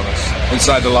collapsed on us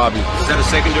inside the lobby. Was that a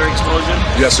secondary explosion?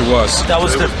 Yes, it was. That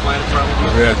was the planet,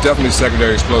 probably. Yeah, definitely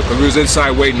secondary explosion. Because we was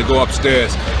inside waiting to go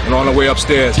upstairs, and on the way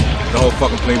upstairs, the whole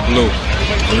fucking plane blew,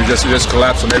 and we just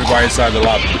collapsed on everybody inside the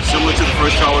lobby. Similar to the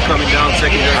first tower coming down,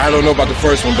 secondary. I don't know about the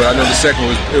first one, but I know the second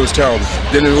was terrible.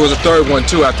 Then there was a third one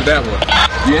too after that one.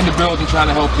 You're in the building trying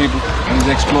to help people, and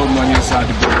it's exploding on the inside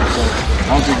the building. So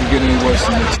I don't think we get any worse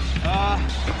than this.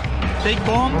 big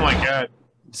bomb. Oh my god.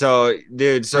 So,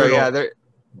 dude, so Brutal.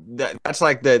 yeah, that's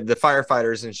like the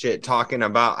firefighters and shit talking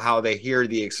about how they hear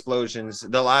the explosions.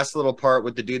 The last little part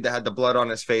with the dude that had the blood on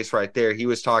his face right there, he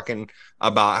was talking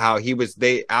about how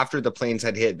after the planes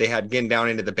had hit, they had getting down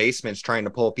into the basements trying to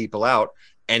pull people out,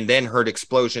 and then heard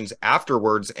explosions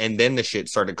afterwards, and then the shit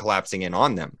started collapsing in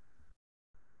on them.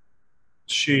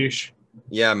 Sheesh.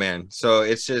 Yeah, man. So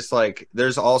it's just like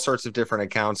there's all sorts of different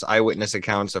accounts, eyewitness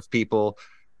accounts of people.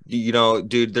 You know,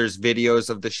 dude, there's videos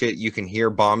of the shit. You can hear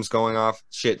bombs going off.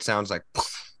 Shit sounds like,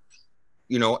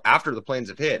 you know, after the planes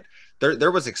have hit.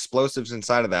 There was explosives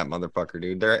inside of that motherfucker,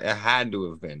 dude. It had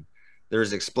to have been.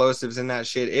 There's explosives in that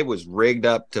shit. It was rigged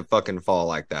up to fucking fall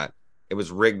like that. It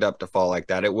was rigged up to fall like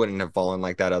that. It wouldn't have fallen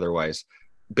like that otherwise.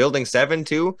 Building 7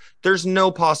 too, there's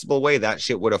no possible way that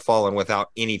shit would have fallen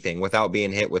without anything, without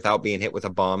being hit with a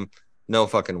bomb. No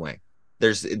fucking way.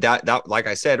 There's that like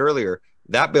I said earlier,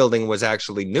 that building was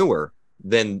actually newer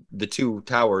than the 2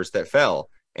 towers that fell.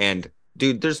 And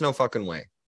dude, there's no fucking way.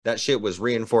 That shit was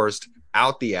reinforced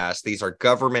out the ass. These are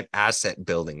government asset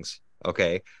buildings.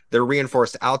 Okay. They're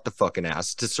reinforced out the fucking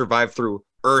ass to survive through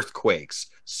earthquakes,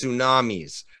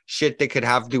 tsunamis, shit that could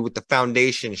have to do with the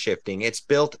foundation shifting. It's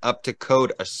built up to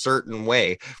code a certain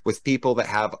way with people that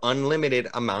have unlimited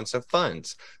amounts of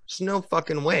funds. There's no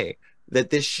fucking way that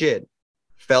this shit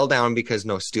fell down because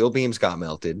no steel beams got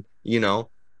melted. You know,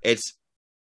 it's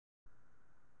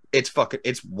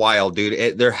wild,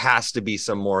 dude. There has to be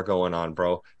some more going on,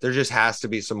 bro. There just has to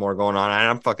be some more going on.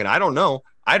 And I don't know.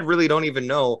 I really don't even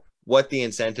know what the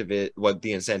incentive is, what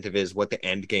the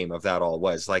end game of that all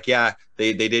was. Like, yeah,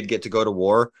 they did get to go to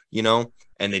war, you know,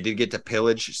 and they did get to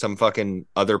pillage some fucking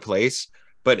other place.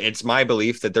 But it's my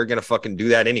belief that they're gonna fucking do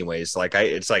that anyways. Like,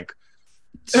 it's like,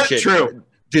 shit. True.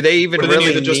 Do they even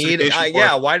really need?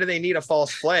 Yeah, why do they need a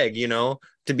false flag, you know,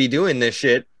 to be doing this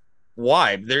shit?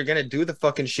 Why? They're gonna do the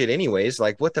fucking shit anyways.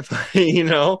 Like, what the fuck, you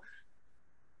know?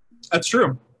 That's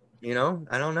true. You know,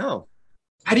 I don't know.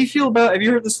 How do you feel about? Have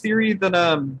you heard this theory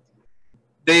that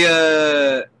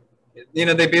they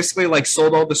they basically like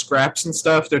sold all the scraps and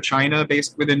stuff to China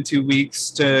basically within 2 weeks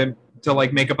to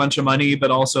like make a bunch of money,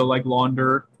 but also like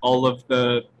launder all of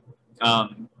the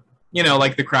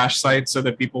like the crash sites so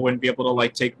that people wouldn't be able to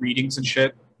like take readings and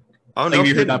shit. Oh, like, no, have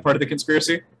you heard that part of the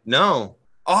conspiracy? No.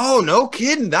 Oh, no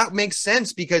kidding. That makes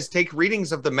sense because take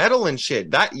readings of the metal and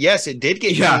shit. That, yes, it did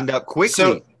get cleaned up quickly.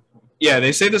 So, yeah,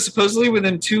 they say that supposedly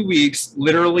within 2 weeks,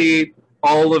 literally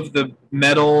all of the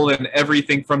metal and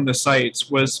everything from the sites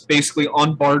was basically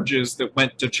on barges that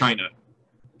went to China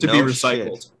to be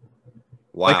recycled. Shit.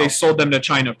 Wow. Like they sold them to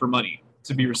China for money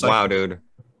to be recycled. Wow, dude.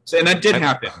 So, and that did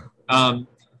happen.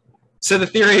 So the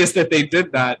theory is that they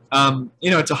did that,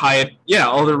 to hide,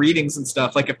 all the readings and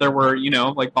stuff. Like if there were,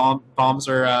 like bombs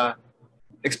or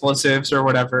explosives or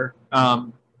whatever.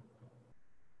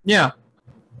 Yeah.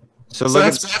 So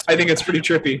look, I think it's pretty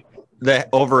trippy. The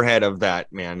overhead of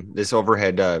that, man. This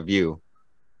overhead view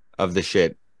of the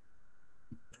shit.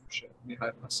 Shit, let me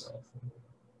hide myself.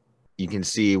 You can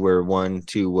see where 1,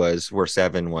 2 was, where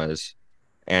 7 was,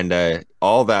 and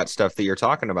all that stuff that you're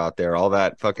talking about there. All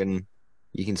that fucking.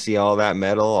 You can see all that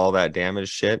metal, all that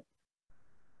damaged shit.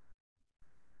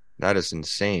 That is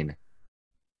insane.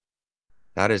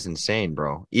 That is insane,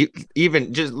 bro.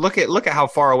 Even just look at how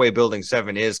far away Building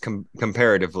 7 is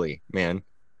comparatively, man.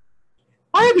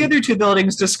 Why are the other 2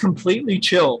 buildings just completely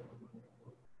chill?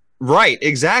 Right,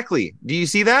 exactly. Do you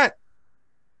see that?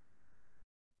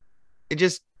 It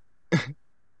just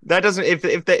that doesn't.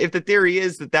 If the theory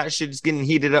is that shit's getting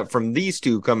heated up from these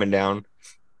 2 coming down.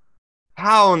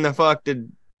 How in the fuck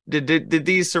did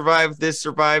these survive? This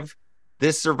survived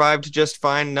just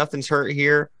fine. Nothing's hurt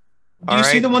here. Do you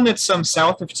see the one that's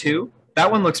south of 2?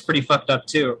 That one looks pretty fucked up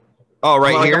too. Oh,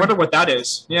 right here. I wonder what that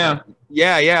is. Yeah.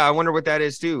 Yeah. I wonder what that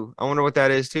is too. Like,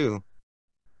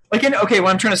 what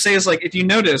I'm trying to say is like if you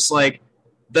notice like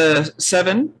the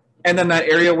 7 and then that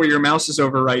area where your mouse is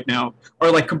over right now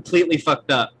are like completely fucked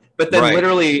up. But then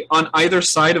literally on either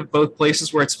side of both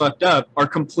places where it's fucked up are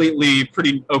completely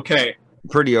pretty okay.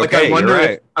 Pretty okay.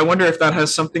 Like, I wonder if that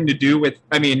has something to do with.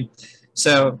 I mean,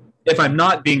 so if I'm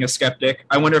not being a skeptic,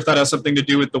 I wonder if that has something to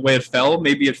do with the way it fell.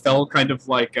 Maybe it fell kind of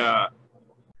like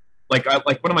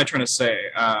what am I trying to say?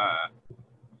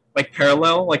 Like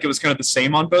parallel, like it was kind of the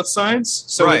same on both sides.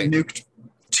 So it nuked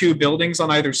 2 buildings on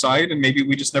either side, and maybe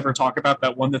we just never talk about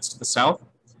that one that's to the south.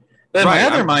 Then my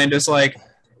other mind is like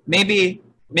maybe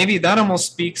that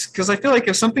almost speaks because I feel like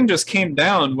if something just came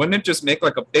down, wouldn't it just make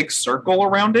like a big circle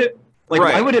around it? Like,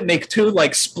 why would it make 2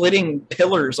 like splitting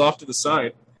pillars off to the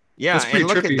side? Yeah, and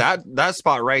look at that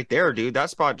spot right there, dude. That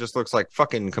spot just looks like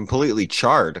fucking completely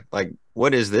charred. Like,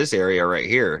 what is this area right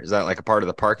here? Is that like a part of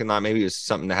the parking lot? Maybe it was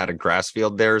something that had a grass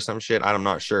field there or some shit. I'm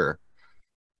not sure.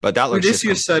 But that looks.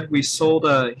 Odysseus said we sold.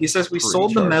 He says we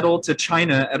sold the metal to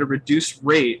China at a reduced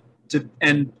rate,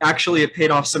 and actually it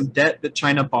paid off some debt that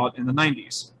China bought in the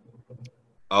 90s.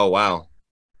 Oh wow!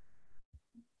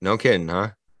 No kidding,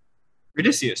 huh?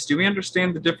 Odysseus, do we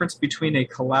understand the difference between a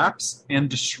collapse and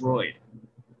destroyed?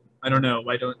 I don't know.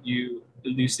 Why don't you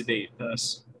elucidate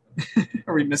us?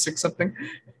 Are we missing something?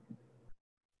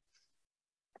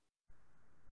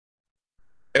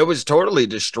 It was totally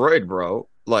destroyed, bro.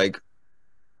 Like,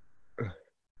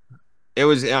 it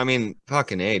was, I mean,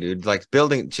 fucking A, dude. Like,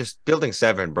 building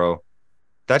 7, bro.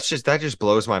 That just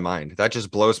blows my mind. That just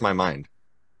blows my mind.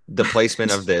 The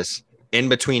placement of this in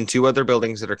between 2 other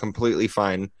buildings that are completely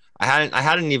fine. I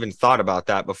hadn't even thought about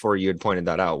that before you had pointed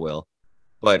that out, Will.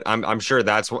 But I'm sure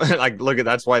that's what, like, look at,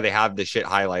 that's why they have the shit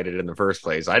highlighted in the first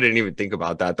place. I didn't even think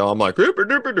about that though. I'm like, I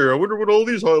wonder what all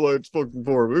these highlights fucking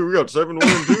for. We got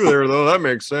 7-1-2 there though. That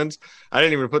makes sense. I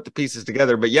didn't even put the pieces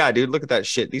together. But yeah, dude, look at that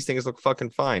shit. These things look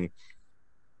fucking fine.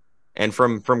 And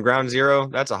from ground zero,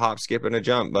 that's a hop, skip, and a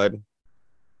jump, bud. It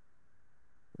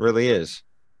really is.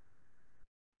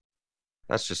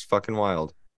 That's just fucking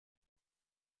wild.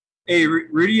 Hey,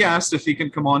 Rudy asked if he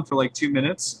can come on for like 2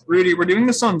 minutes. Rudy, we're doing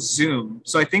this on Zoom,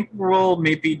 so I think we'll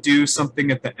maybe do something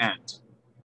at the end,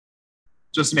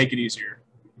 just to make it easier.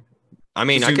 I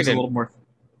mean, I Zoom's can. a little more.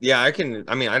 Yeah, I can.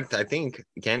 I mean, I think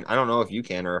can. I don't know if you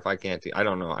can or if I can't. I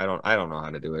don't know. I don't know how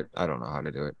to do it. I don't know how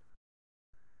to do it.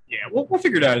 Yeah, we'll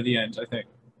figure it out at the end, I think.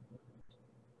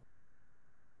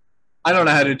 I don't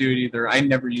know how to do it either. I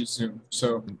never use Zoom,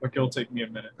 so like it'll take me a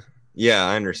minute. Yeah,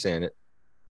 I understand it.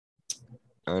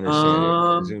 I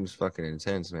understand it. Zoom's fucking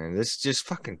intense, man. This is just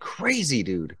fucking crazy,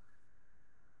 dude.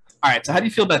 All right, so how do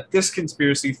you feel about this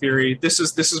conspiracy theory? This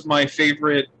is my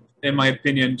favorite, in my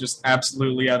opinion, just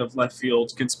absolutely out of left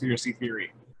field conspiracy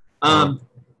theory.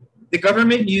 The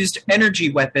government used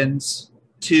energy weapons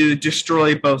to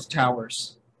destroy both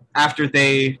towers after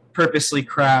they purposely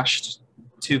crashed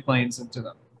 2 planes into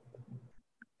them.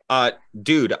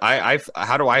 Dude,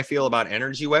 how do I feel about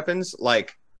energy weapons?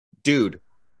 Like, dude,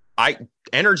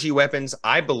 energy weapons,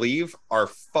 I believe, are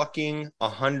fucking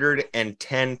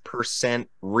 110%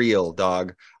 real,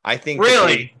 dog. I think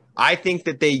really. I think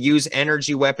that they use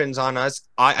energy weapons on us.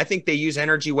 I think they use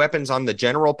energy weapons on the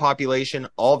general population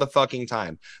all the fucking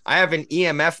time. I have an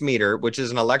EMF meter, which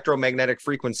is an electromagnetic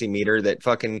frequency meter that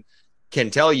fucking can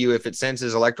tell you if it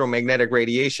senses electromagnetic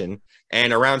radiation.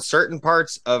 And around certain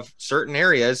parts of certain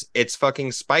areas, it's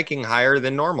fucking spiking higher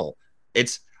than normal. And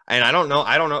I don't know.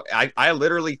 I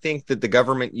literally think that the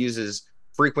government uses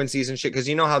frequencies and shit, because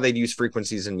you know how they'd use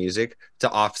frequencies in music to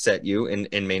offset you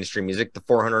in mainstream music, the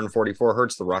 444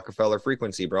 hertz, the Rockefeller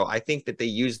frequency, bro. I think that they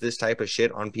use this type of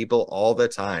shit on people all the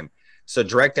time. So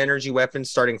direct energy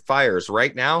weapons starting fires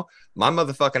right now, my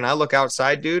motherfucking, I look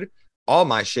outside, dude, all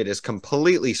my shit is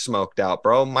completely smoked out,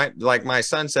 bro. My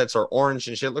sunsets are orange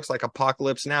and shit. Looks like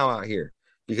apocalypse now out here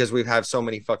because we've had so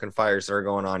many fucking fires that are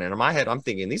going on. And in my head, I'm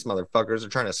thinking these motherfuckers are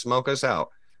trying to smoke us out.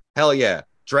 Hell yeah.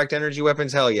 Direct energy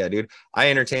weapons, hell yeah, dude.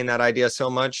 I entertain that idea so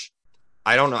much.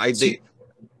 I don't know.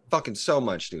 Fucking so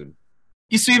much, dude.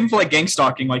 You see, even for like gang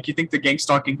stalking, like you think the gang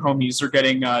stalking homies are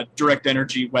getting direct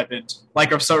energy weapons,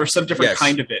 like of some different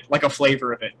kind of it, like a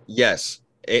flavor of it. Yes,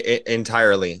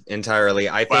 entirely.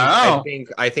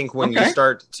 I think when you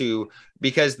start to,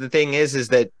 because the thing is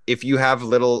that if you have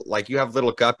little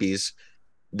guppies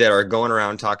that are going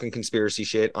around talking conspiracy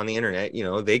shit on the internet, you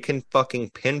know, they can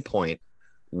fucking pinpoint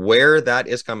where that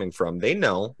is coming from. They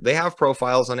know, they have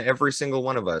profiles on every single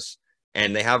one of us,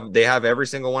 and they have every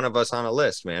single one of us on a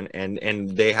list, man, and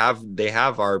they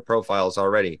have our profiles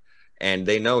already, and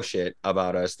they know shit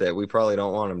about us that we probably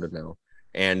don't want them to know,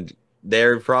 and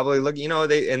they're probably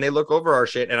they look over our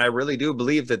shit, and I really do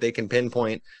believe that they can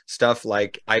pinpoint stuff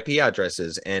like IP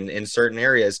addresses and in certain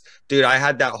areas. Dude, I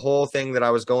had that whole thing that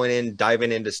I was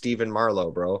diving into Stephen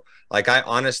Marlowe, bro. Like, I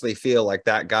honestly feel like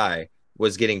that guy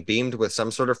was getting beamed with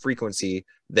some sort of frequency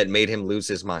that made him lose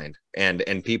his mind.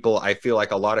 And people, I feel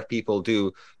like a lot of people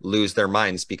do lose their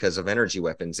minds because of energy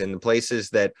weapons. In the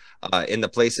places that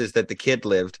the kid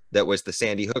lived, that was the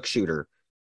Sandy Hook shooter,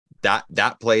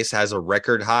 that place has a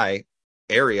record high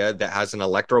area that has an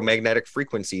electromagnetic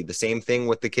frequency. The same thing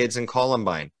with the kids in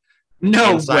Columbine.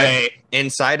 No way.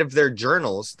 Inside of their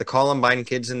journals, the Columbine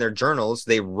kids in their journals,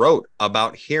 they wrote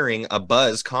about hearing a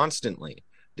buzz constantly,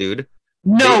 dude.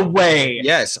 No way.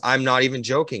 Yes, I'm not even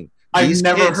joking. I've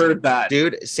never heard that.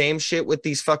 Dude, same shit with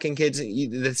these fucking kids.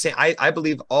 I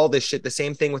believe all this shit. The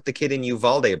same thing with the kid in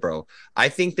Uvalde, bro. I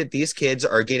think that these kids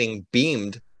are getting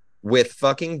beamed with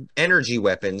fucking energy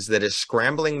weapons that is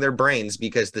scrambling their brains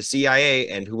because the CIA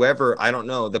and whoever, I don't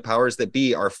know, the powers that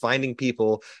be are finding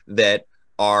people that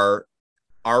are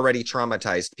already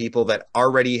traumatized, people that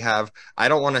already have, I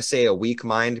don't want to say a weak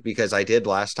mind, because I did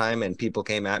last time and people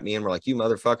came at me and were like, you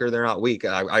motherfucker, they're not weak.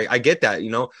 I get that, you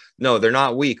know, no, they're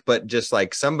not weak, but just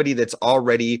like somebody that's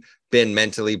already been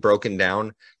mentally broken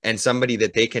down and somebody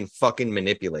that they can fucking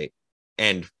manipulate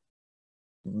and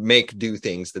make do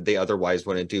things that they otherwise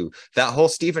wouldn't do. That whole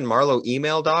Stephen Marlowe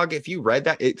email, dog, if you read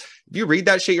that, if you read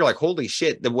that shit, you're like, holy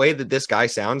shit, the way that this guy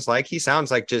sounds like, he sounds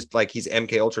like just like he's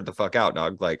MK Ultra the fuck out,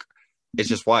 dog. Like, it's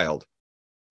just wild.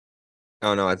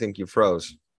 Oh no, I think you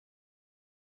froze.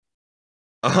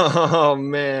 Oh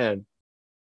man.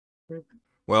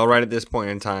 Well, right at this point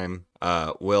in time,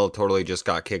 Will totally just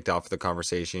got kicked off the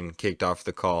conversation, kicked off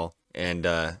the call. and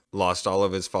lost all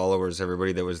of his followers,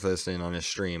 everybody that was listening on his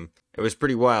stream. It was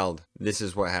pretty wild. This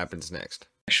is what happens next.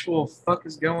 Actual fuck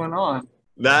is going on?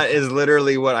 That is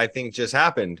literally what I think just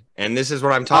happened, and this is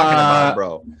what I'm talking about,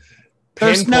 bro.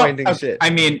 There's Pinpointing shit. I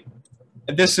mean,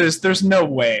 there's no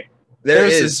way.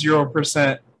 There's a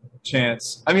 0%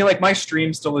 chance. I mean, like, my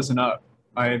stream still isn't up.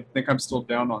 I think I'm still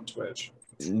down on Twitch.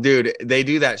 Dude, they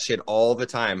do that shit all the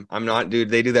time. I'm not, dude.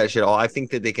 They do that shit all. I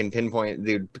think that they can pinpoint,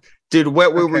 dude.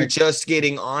 What we were just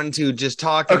getting onto, just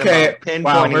talking about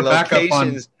pinpointing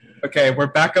locations. We're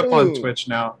back up on Twitch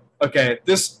now. Okay,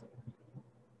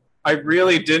 I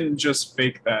really didn't just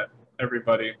fake that,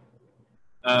 everybody.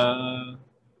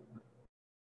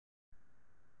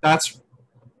 That's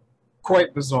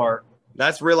quite bizarre.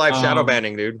 That's real life shadow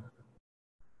banning, dude.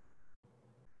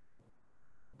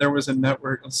 There was a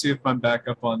network. Let's see if I'm back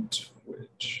up on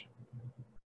Twitch.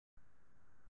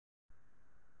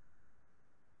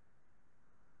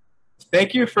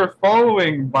 Thank you for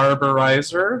following,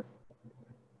 Barbarizer.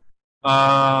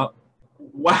 Wow,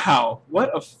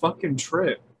 what a fucking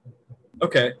trip.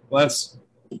 Okay,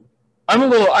 I'm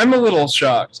a little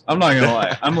shocked. I'm not gonna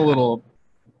lie.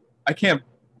 I can't.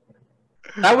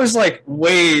 That was like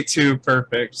way too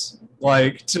perfect.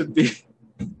 Like to be.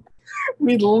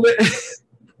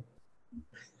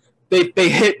 They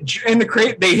hit in the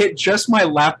crate. They hit just my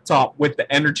laptop with the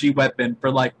energy weapon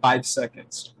for like 5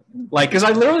 seconds. Like, because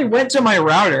I literally went to my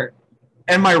router,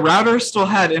 and my router still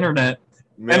had internet,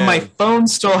 and my phone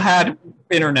still had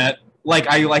internet. Like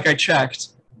I checked,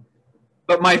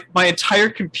 but my entire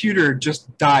computer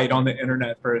just died on the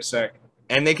internet for a sec.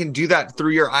 And they can do that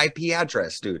through your IP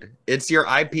address, dude. It's your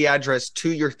IP address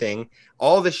to your thing.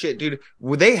 All the shit, dude.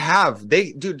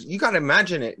 Dude, you gotta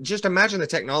imagine it. Just imagine the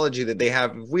technology that they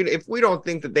have. If we don't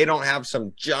think that they don't have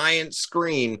some giant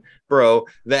screen, bro,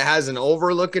 that has an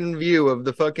overlooking view of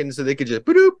the fucking, so they could just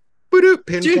pinpoint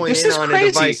in on the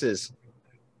devices.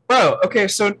 Bro, okay,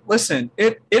 so listen,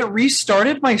 it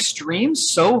restarted my stream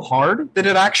so hard that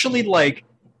it actually like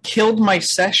killed my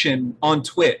session on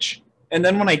Twitch. And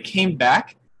then when I came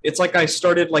back, it's like I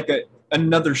started like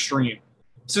another stream.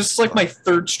 So it's like my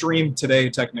third stream today,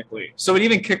 technically. So it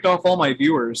even kicked off all my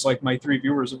viewers, like my 3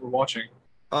 viewers that were watching.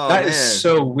 Oh, that is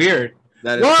so weird.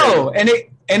 That is crazy.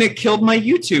 And it killed my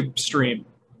YouTube stream.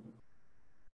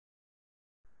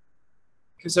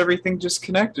 Because everything just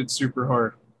connected super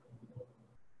hard.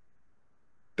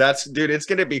 Dude, it's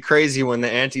gonna be crazy when the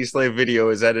anti-slave video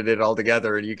is edited all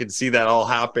together and you can see that all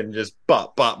happen just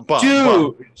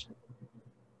Dude!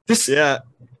 Yeah.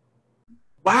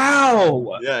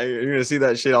 Wow. Yeah, you're gonna see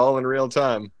that shit all in real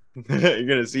time. You're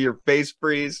gonna see your face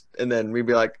freeze, and then we'd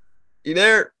be like, "You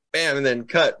there?" Bam, and then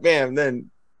cut. Bam, then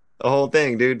the whole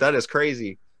thing, dude. That is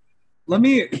crazy. Let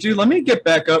me get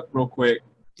back up real quick.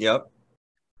 Yep.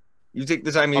 You take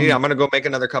the time you need. I'm gonna go make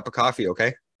another cup of coffee.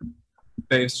 Okay.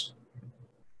 Base.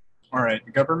 All right.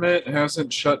 The government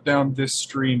hasn't shut down this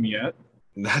stream yet.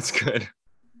 That's good.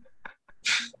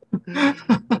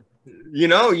 You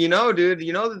know, dude,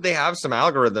 you know that they have some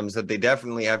algorithms that they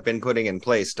definitely have been putting in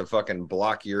place to fucking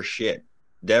block your shit.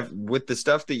 With the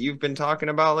stuff that you've been talking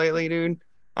about lately, dude,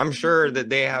 I'm sure that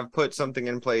they have put something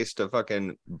in place to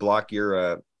fucking block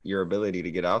your ability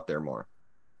to get out there more.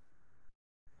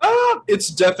 It's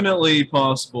definitely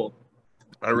possible.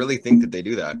 I really think that they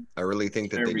do that. I really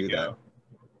think that they do that.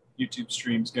 YouTube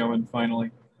stream's going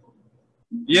finally.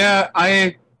 Yeah,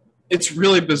 it's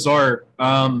really bizarre.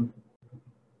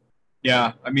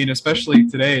 Yeah, I mean, especially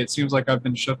today, it seems like I've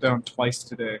been shut down twice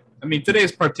today. I mean, today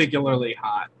is particularly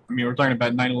hot. I mean, we're talking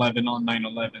about 9/11 on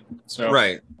 9/11. So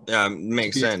right, yeah,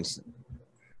 makes sense.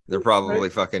 They're probably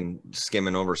fucking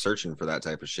skimming over, searching for that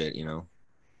type of shit. You know,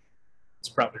 that's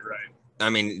probably right.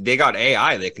 I mean, they got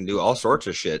AI; they can do all sorts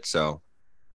of shit. So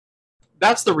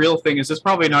that's the real thing. Is it's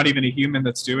probably not even a human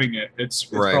that's doing it. It's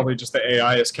probably just the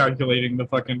AI is calculating the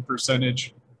fucking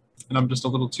percentage, and I'm just a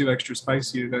little too extra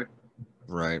spicy today.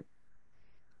 Right.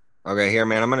 Okay, here,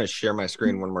 man. I'm gonna share my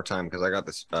screen one more time because I got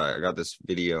this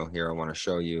video here. I want to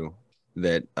show you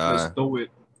that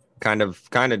kind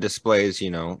of displays, you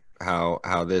know,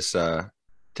 how this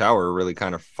tower really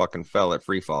kind of fucking fell at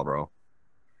free fall, bro.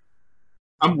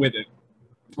 I'm with it.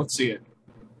 Let's see it.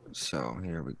 So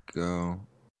here we go.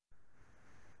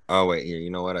 Oh wait, here. You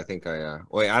know what? I think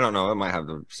wait. I don't know. It might have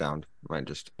the sound. It might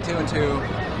just 2 and 2, 1.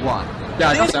 Yeah,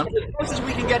 I got sound. As close as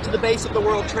we can get to the base of the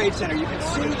World Trade Center. You can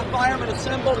see the firemen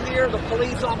assembled here, the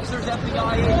police officers,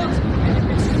 FBI agents, and you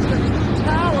can see the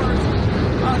towers.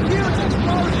 A huge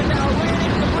explosion now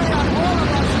raining debris on all of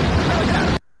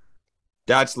us.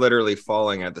 That's literally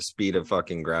falling at the speed of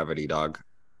fucking gravity, dog.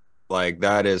 Like,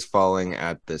 that is falling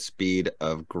at the speed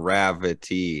of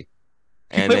gravity.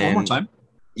 And play it then one more time.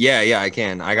 Yeah, I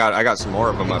can. I got some more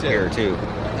of them up here too.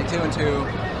 And 2 and 2,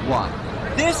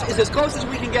 1. This is as close as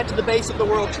we can get to the base of the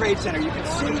World Trade Center. You can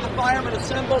see the firemen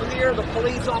assembled here, the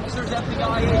police officers,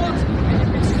 FBI agents, and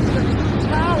you can see the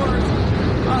towers.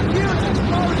 A huge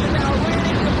explosion now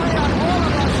raining debris on all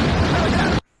of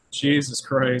us. Jesus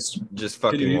Christ. Just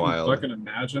Can you fucking even wild. fucking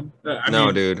imagine? I No,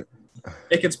 mean, dude.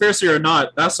 a conspiracy or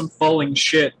not, that's some falling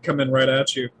shit coming right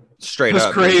at you. Straight That's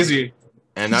up. crazy. Dude.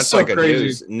 And that's So like a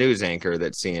crazy. news anchor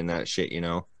that's seeing that shit, you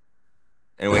know.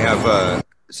 And we have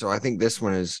so I think this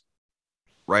one is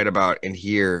right about in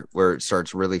here where it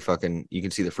starts really fucking, you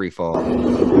can see the free fall.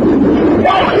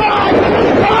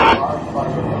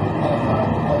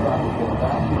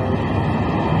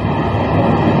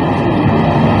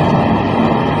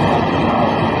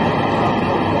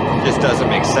 Just doesn't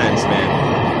make sense,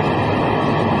 man.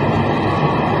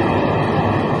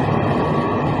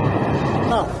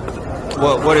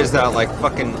 What is that, like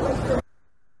fucking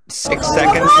 6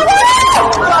 seconds?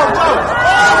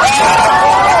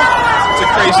 It's a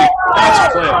crazy. That's a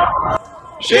clip.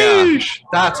 Sheesh. Yeah.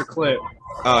 That's a clip.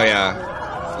 Oh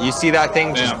yeah. You see that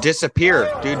thing just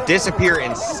disappear, dude. Disappear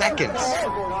in seconds.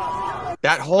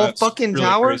 That whole That's fucking really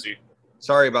tower. crazy.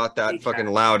 Sorry about that fucking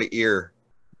loud ear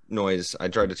noise. I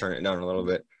tried to turn it down a little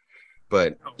bit.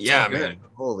 But yeah, man.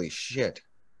 Holy shit.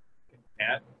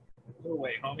 Cat. Go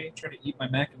away, homie. Trying to eat my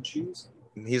mac and cheese.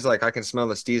 He's like, I can smell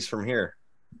the steez from here.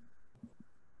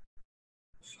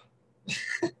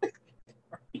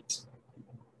 Right.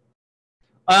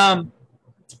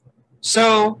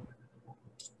 So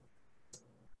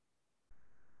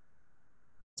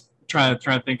trying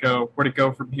to think of where to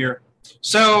go from here.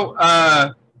 So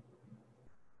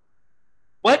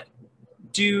what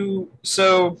do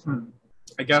so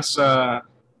I guess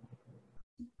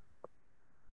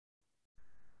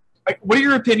what are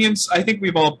your opinions? I think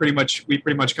we pretty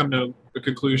much come to a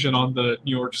conclusion on the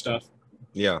New York stuff.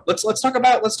 Yeah. Let's talk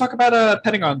about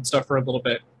Pentagon stuff for a little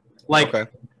bit. Like,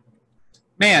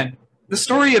 man, the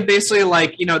story of basically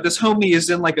like, you know, this homie is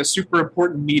in like a super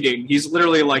important meeting. He's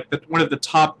literally like one of the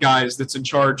top guys that's in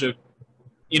charge of,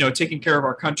 you know, taking care of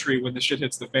our country when the shit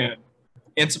hits the fan.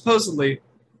 And supposedly,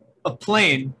 a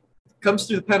plane comes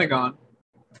through the Pentagon,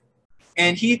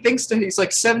 and he's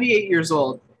like 78 years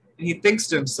old. And he thinks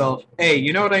to himself, hey,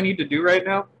 you know what I need to do right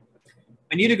now?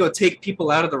 I need to go take people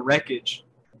out of the wreckage.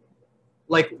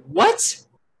 Like, what?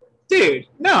 Dude,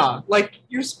 no. Like,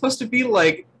 you're supposed to be,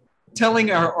 like,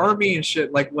 telling our army and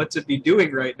shit, like, what to be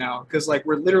doing right now. Because, like,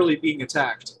 we're literally being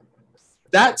attacked.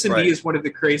 That, to me, is one of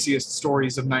the craziest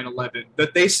stories of 9/11.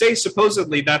 That they say,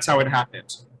 supposedly, that's how it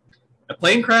happened. A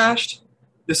plane crashed.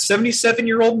 This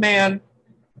 77-year-old man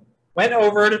went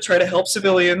over to try to help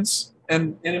civilians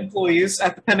and employees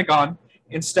at the Pentagon,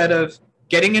 instead of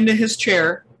getting into his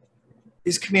chair,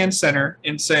 his command center,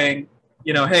 and saying,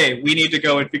 you know, hey, we need to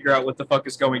go and figure out what the fuck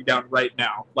is going down right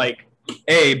now. Like,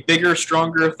 hey, bigger,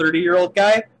 stronger 30-year-old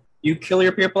guy, you kill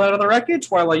your people out of the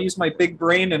wreckage while I use my big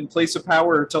brain and place of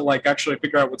power to, like, actually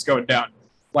figure out what's going down.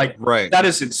 Like, that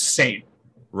is insane.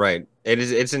 Right.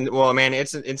 It's in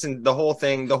the whole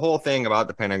thing. The whole thing about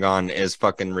the Pentagon is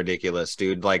fucking ridiculous,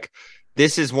 dude. Like,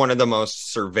 this is one of the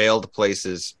most surveilled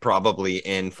places probably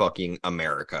in fucking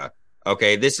America.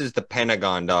 Okay, this is the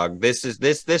Pentagon, dog.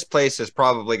 This place has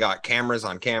probably got cameras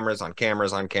on cameras on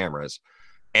cameras on cameras.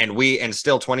 And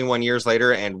still 21 years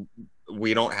later, and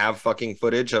we don't have fucking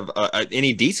footage of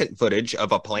any decent footage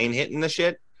of a plane hitting the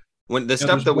shit. When the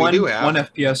stuff that we do have, one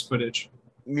FPS footage.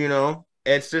 You know,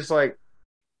 it's just like,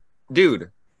 dude,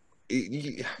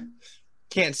 you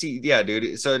can't see. Yeah,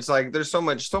 dude. So it's like there's so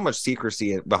much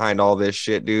secrecy behind all this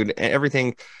shit, dude. And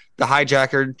everything. The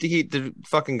hijacker, the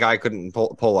fucking guy couldn't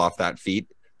pull off that feat.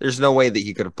 There's no way that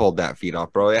he could have pulled that feat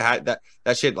off, bro. It had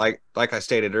that shit, like I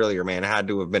stated earlier, man. It had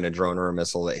to have been a drone or a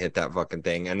missile that hit that fucking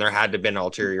thing, and there had to have been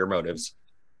ulterior motives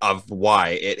of why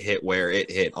it hit where it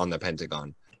hit on the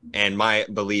Pentagon. And my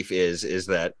belief is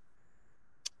that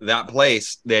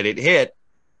place that it hit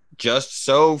just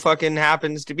so fucking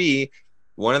happens to be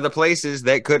one of the places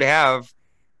that could have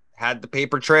had the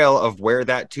paper trail of where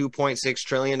that $2.6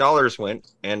 trillion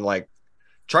went. And like,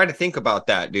 try to think about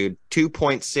that, dude.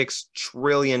 $2.6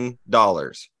 trillion.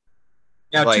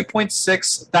 Yeah, like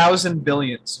 2.6 thousand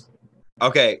billions.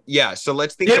 Okay, yeah. So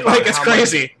let's think about like it's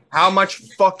crazy. How much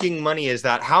fucking money is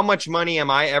that? How much money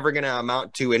am I ever going to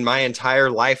amount to in my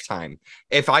entire lifetime?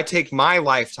 If I take my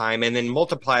lifetime and then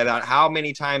multiply that, how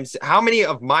many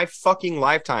of my fucking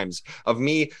lifetimes of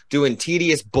me doing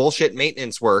tedious bullshit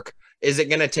maintenance work is it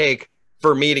going to take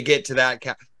for me to get to that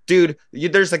dude?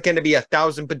 There's like going to be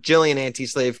 1,000 bajillion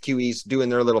anti-slave QEs doing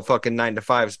their little fucking 9 to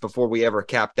 5s before we ever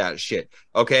cap that shit.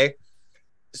 Okay.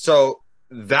 So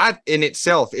that in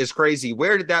itself is crazy.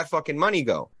 Where did that fucking money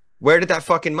go? Where did that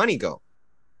fucking money go?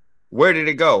 Where did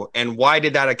it go? And why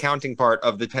did that accounting part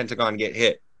of the Pentagon get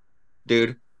hit?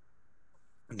 Dude,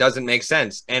 doesn't make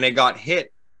sense. And it got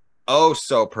hit oh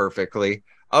so perfectly.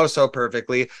 Oh so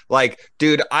perfectly. Like,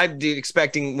 dude, I'm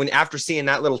expecting when after seeing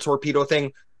that little torpedo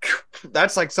thing,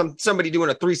 that's like somebody doing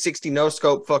a 360 no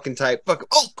scope fucking type. Fucking,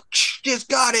 oh, just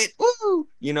got it. Woo!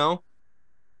 You know?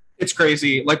 It's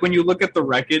crazy. Like when you look at the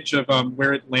wreckage of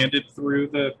where it landed through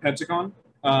the Pentagon,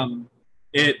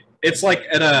 it's like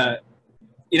at a,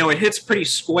 it hits pretty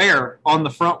square on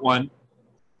the front one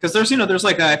because there's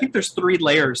like I think there's 3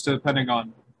 layers to the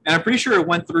Pentagon, and I'm pretty sure it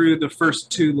went through the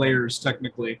first 2 layers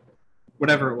technically,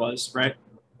 whatever it was, right?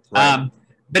 But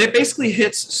it basically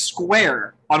hits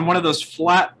square on one of those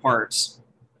flat parts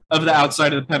of the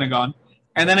outside of the Pentagon,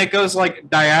 and then it goes like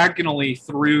diagonally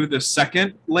through the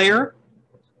second layer.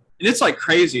 And it's like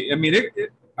crazy. I mean,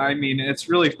 it's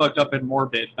really fucked up and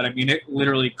morbid, but I mean, it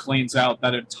literally cleans out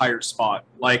that entire spot.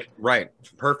 Like, right,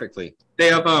 perfectly. They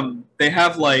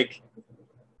have like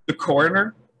the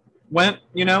coroner went,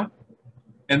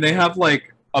 and they have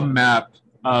like a map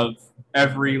of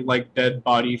every like dead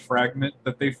body fragment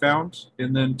that they found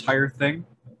in the entire thing,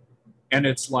 and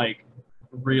it's like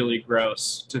really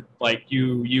gross. To like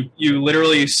you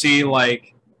literally see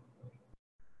like,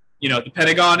 the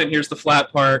Pentagon, and here's the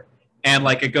flat part. And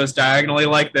like it goes diagonally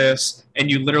like this, and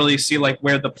you literally see like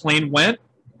where the plane went.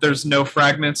 There's no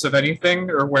fragments of anything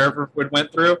or wherever it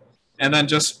went through, and then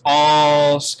just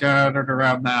all scattered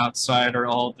around the outside are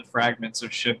all the fragments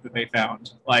of shit that they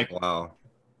found. Like, wow,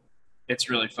 it's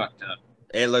really fucked up.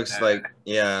 It looks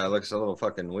it looks a little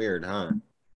fucking weird, huh?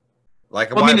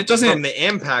 Like, well, I mean, it doesn't from the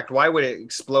impact. Why would it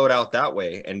explode out that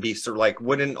way and be sort of like?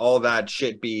 Wouldn't all that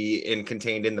shit be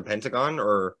contained in the Pentagon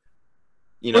or?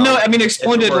 Well, no, I mean,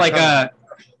 exploded like let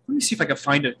me see if I can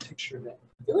find a picture of it.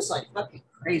 It was like fucking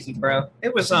crazy, bro.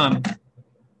 It was and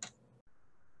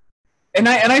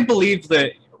I believe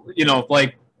that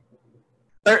like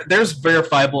there's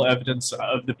verifiable evidence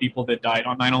of the people that died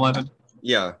on 9/11.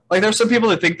 Yeah, like there's some people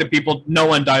that think that no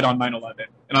one died on 9/11,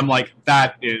 and I'm like,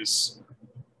 there's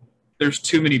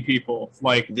too many people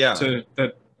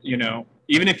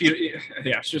Even if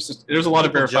it's just there's a lot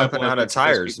of verifiable jumping out of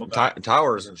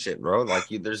towers and shit, bro. Like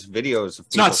there's videos of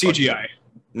it's not CGI.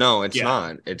 No, it's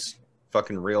not. It's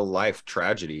fucking real life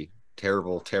tragedy.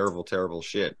 Terrible, terrible, terrible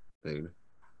shit, dude.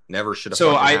 Never should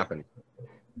have happened.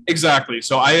 Exactly.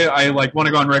 So I like want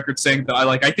to go on record saying that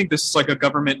I think this is like a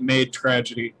government made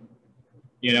tragedy.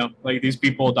 Like these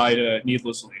people died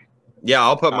needlessly. Yeah,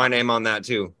 I'll put my name on that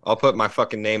too. I'll put my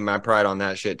fucking name, my pride on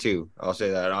that shit too. I'll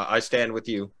say that. I stand with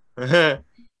you.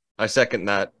 I second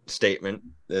that statement.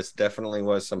 This definitely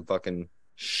was some fucking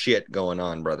shit going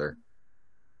on, brother.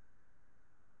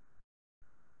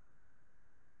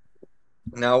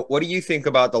 Now, what do you think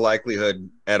about the likelihood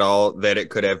at all that it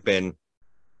could have been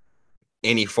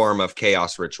any form of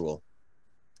chaos ritual,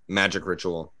 magic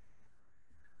ritual,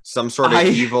 some sort of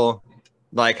evil?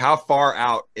 Like, how far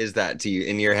out is that to you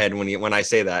in your head when I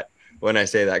say that? When I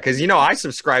say that, because I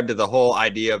subscribe to the whole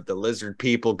idea of the lizard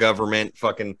people government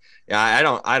fucking. I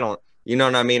don't. You know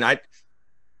what I mean? I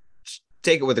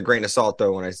take it with a grain of salt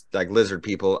though. When I like lizard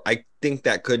people, I think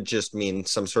that could just mean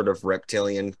some sort of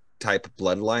reptilian type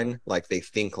bloodline. Like they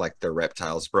think like they're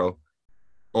reptiles, bro.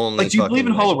 Only. Like, do you believe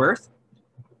in Hollow Earth?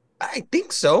 I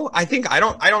think so. I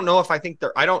don't know if I think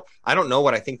they're. I don't know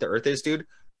what I think the Earth is, dude.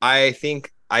 I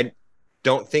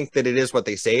don't think that it is what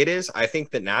they say it is. I think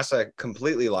that NASA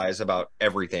completely lies about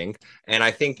everything. And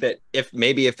I think that if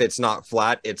it's not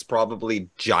flat, it's probably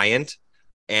giant.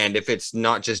 And if it's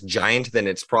not just giant, then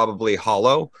it's probably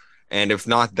hollow. And if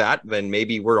not that, then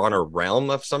maybe we're on a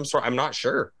realm of some sort. I'm not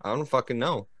sure. I don't fucking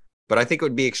know. But I think it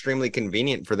would be extremely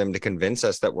convenient for them to convince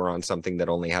us that we're on something that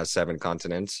only has 7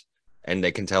 continents. And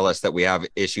they can tell us that we have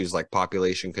issues like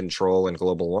population control and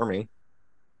global warming.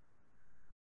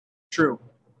 True.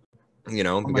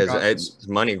 Because it's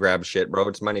money grab shit, bro.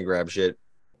 It's money grab shit.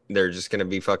 They're just going to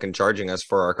be fucking charging us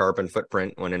for our carbon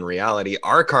footprint when in reality,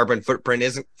 our carbon footprint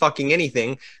isn't fucking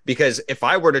anything. Because if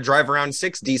I were to drive around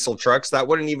 6 diesel trucks, that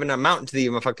wouldn't even amount to the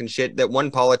fucking shit that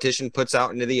one politician puts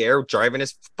out into the air driving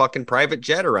his fucking private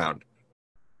jet around.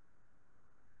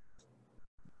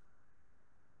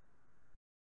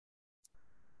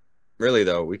 Really,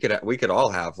 though, we could all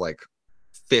have like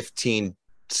 15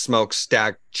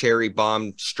 smokestack cherry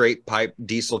bomb straight pipe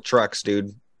diesel trucks,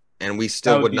 dude, and we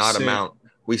still would not amount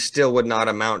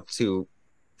to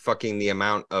fucking the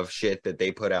amount of shit that they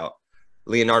put out.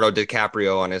 Leonardo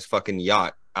DiCaprio on his fucking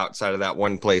yacht outside of that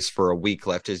one place for a week,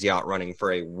 left his yacht running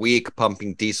for a week,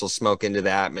 pumping diesel smoke into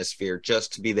the atmosphere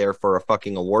just to be there for a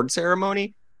fucking award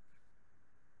ceremony.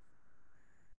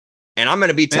 And I'm going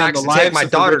to be taxed to take my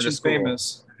daughter to school.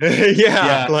 Famous.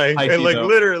 yeah, like though.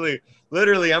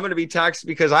 literally, I'm going to be taxed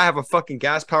because I have a fucking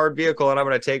gas-powered vehicle and I'm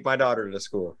going to take my daughter to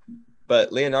school.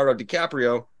 But Leonardo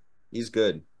DiCaprio, he's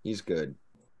good. He's good.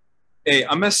 Hey,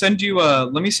 I'm gonna send you.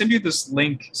 Let me send you this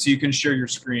link so you can share your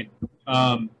screen. Yep.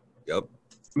 I'm gonna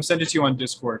send it to you on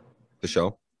Discord. The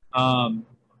show. And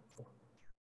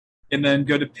then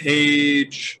go to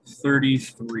page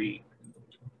 33.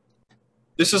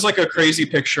 This is like a crazy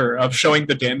picture of showing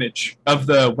the damage of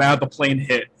the plane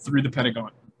hit through the Pentagon.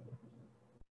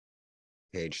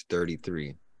 Page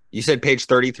 33. You said page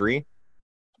 33?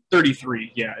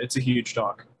 33, yeah, it's a huge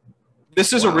doc.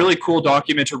 This is a really cool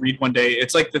document to read one day.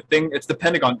 It's like it's the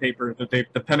Pentagon paper,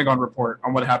 the Pentagon report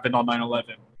on what happened on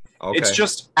 9/11. Okay. It's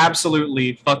just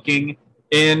absolutely fucking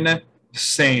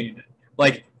insane.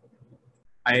 Like,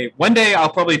 one day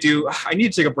I'll probably I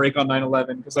need to take a break on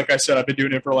 9/11 because, like I said, I've been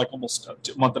doing it for like almost a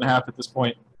month and a half at this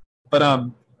point.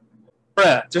 But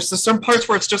just there's some parts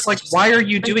where it's just like, why are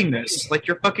you doing this? Like,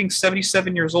 you're fucking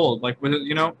 77 years old. Like,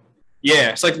 you know?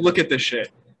 Yeah, it's like, look at this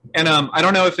shit. And I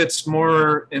don't know if it's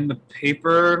more in the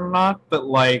paper or not, but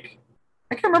like,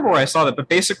 I can't remember where I saw that, but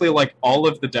basically like all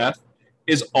of the death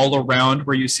is all around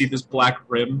where you see this black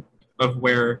rim of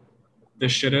where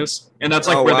this shit is. And that's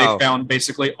like where they found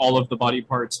basically all of the body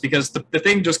parts, because the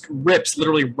thing just rips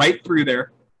literally right through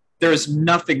there. There is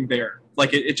nothing there.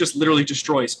 Like it just literally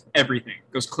destroys everything,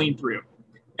 goes clean through.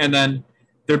 And then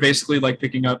they're basically like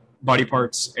picking up body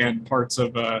parts and parts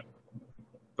of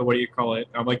what do you call it?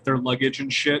 Like their luggage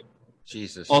and shit.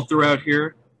 Jesus. All throughout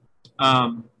here.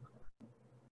 So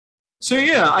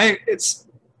yeah, I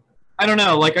don't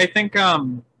know. Like I think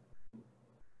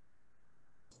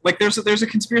like there's a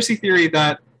conspiracy theory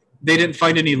that they didn't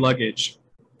find any luggage.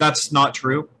 That's not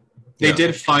true. They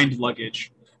did find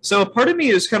luggage. So part of me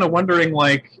is kind of wondering,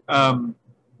 like,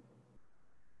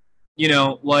 you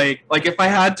know, like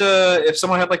if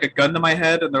someone had like a gun to my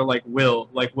head and they're like, Will,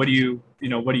 like, what do you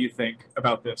think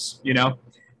about this? You know,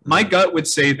 my gut would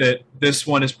say that this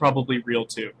one is probably real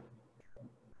too.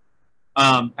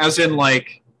 As in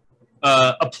like,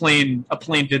 a plane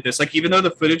did this. Like, even though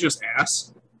the footage was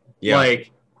ass,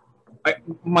 like,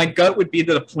 my gut would be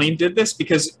that a plane did this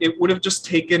because it would have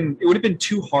been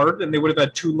too hard and they would have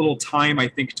had too little time, I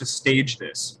think, to stage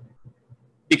this.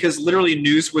 Because literally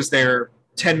news was there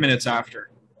 10 minutes after.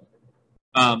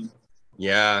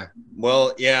 Yeah.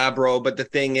 Well, yeah, bro. But the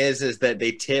thing is that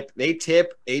they tip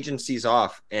agencies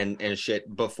off and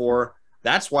shit before.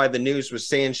 That's why the news was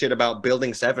saying shit about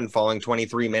Building 7 falling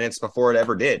 23 minutes before it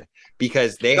ever did.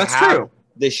 Because they have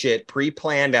this shit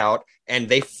pre-planned out and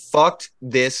they fucked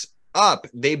this up.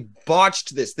 They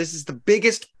botched this. This is the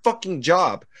biggest fucking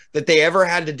job that they ever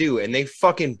had to do, and they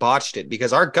fucking botched it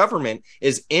because our government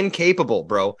is incapable,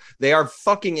 bro. They are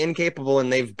fucking incapable,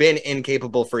 and they've been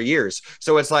incapable for years.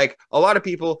 So it's like a lot of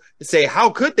people say, how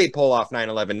could they pull off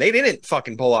 9/11? They didn't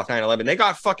fucking pull off 9/11. They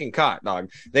got fucking caught, dog.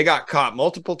 They got caught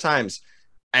multiple times.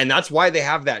 And that's why they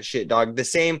have that shit, dog. The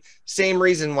same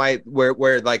reason why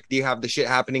where like you have the shit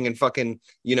happening in fucking,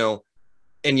 you know,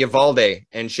 in Uvalde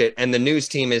and shit, and the news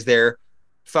team is there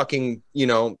fucking, you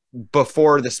know,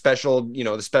 before the special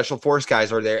force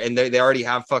guys are there, and they already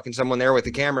have fucking someone there with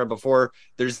the camera before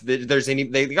they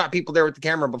got people there with the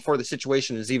camera before the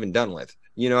situation is even done with.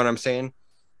 You know what I'm saying?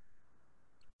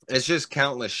 It's just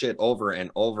countless shit over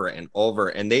and over and over,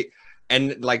 and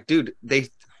like, dude, they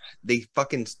did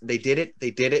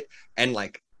it, and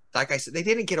like I said, they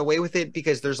didn't get away with it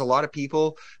because there's a lot of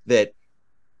people that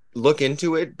look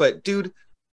into it, but dude,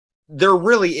 there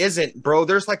really isn't, bro.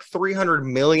 There's like 300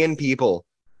 million people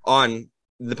on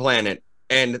the planet,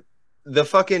 and the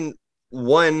fucking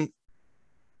one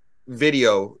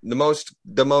video, the most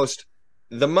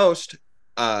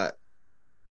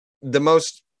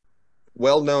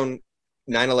well-known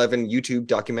 9/11 YouTube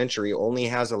documentary only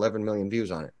has 11 million views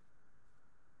on it.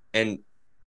 And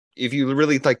if you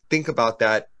really like think about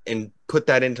that and put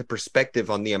that into perspective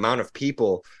on the amount of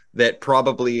people that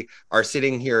probably are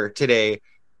sitting here today,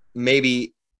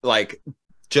 maybe like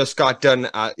just got done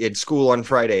at school on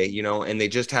Friday, you know, and they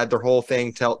just had their whole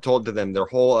thing told to them, their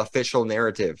whole official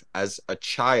narrative as a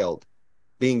child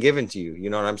being given to you. You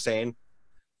know what I'm saying?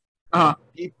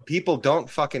 People don't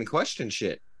fucking question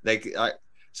shit. Like a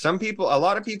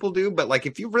lot of people do, but like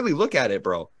if you really look at it,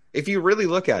 bro,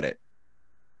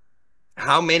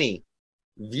 how many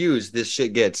views this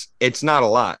shit gets, it's not a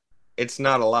lot.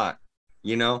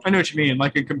 You know? I know what you mean,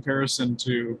 like in comparison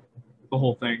to the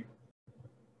whole thing.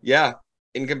 Yeah.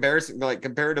 in comparison, like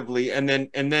comparatively, and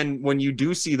then when you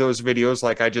do see those videos,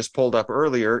 like I just pulled up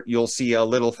earlier, you'll see a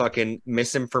little fucking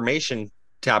misinformation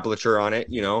tablature on it,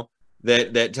 you know,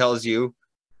 that tells you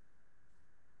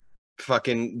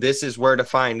fucking this is where to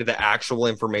find the actual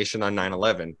information on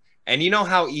 9/11. And you know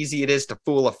how easy it is to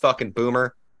fool a fucking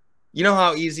boomer? You know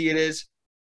how easy it is?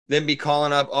 Then be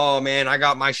calling up, oh man, I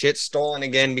got my shit stolen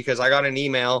again because I got an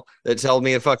email that told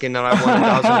me fucking that I won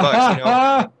 $1,000, you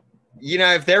know? You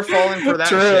know, if they're falling for that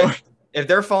shit, if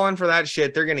they're falling for that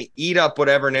shit, they're gonna eat up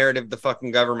whatever narrative the fucking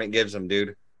government gives them,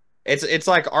 dude. It's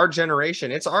like our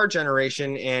generation. It's our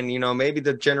generation, and you know, maybe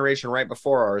the generation right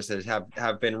before ours that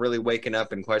have been really waking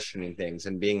up and questioning things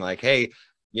and being like, hey,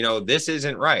 you know, this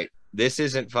isn't right. This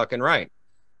isn't fucking right.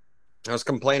 I was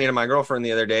complaining to my girlfriend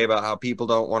the other day about how people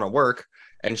don't want to work,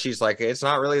 and she's like, it's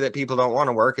not really that people don't want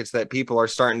to work, it's that people are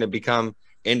starting to become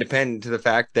independent to the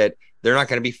fact that they're not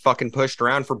going to be fucking pushed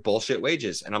around for bullshit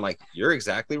wages. And I'm like, you're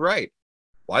exactly right.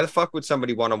 Why the fuck would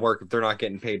somebody want to work if they're not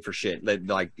getting paid for shit?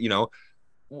 Like, you know,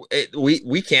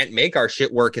 we can't make our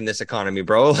shit work in this economy,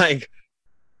 bro. Like,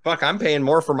 fuck, I'm paying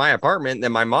more for my apartment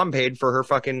than my mom paid for her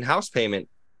fucking house payment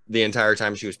the entire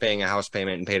time she was paying a house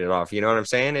payment and paid it off. You know what I'm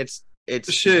saying? It's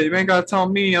shit. You ain't gotta tell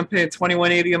me I'm paying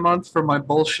 $21.80 a month for my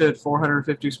bullshit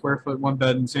 450 square foot one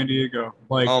bed in San Diego.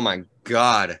 Like, oh my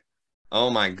god, yeah.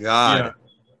 Oh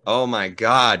my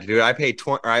god, dude! I pay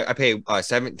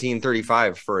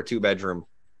 $17.35 for a 2-bedroom,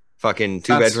 fucking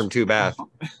 2-bedroom 2-bath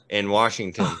in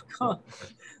Washington. Yeah.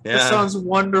 That sounds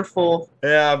wonderful.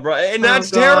 Yeah, bro, and that's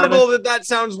terrible. That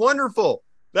sounds wonderful.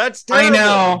 That's terrible. I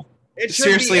know. It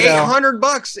should be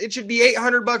 $800. It should be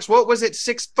 $800. What was it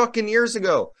 6 fucking years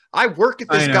ago? I work at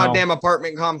this goddamn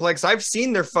apartment complex. I've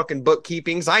seen their fucking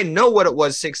bookkeepings. I know what it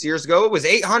was 6 years ago. It was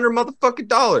 $800 motherfucking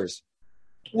dollars.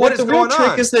 What is the real going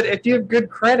trick on? is that if you have good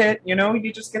credit, you know,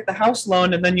 you just get the house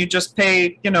loan and then you just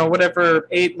pay, you know, whatever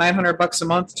 $800-900 a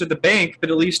month to the bank, but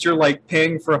at least you're like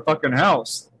paying for a fucking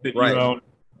house that you own.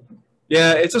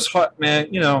 Yeah, it's just hot, man.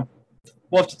 You know,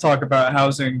 we'll have to talk about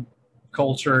housing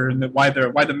culture and why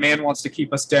the man wants to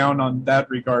keep us down on that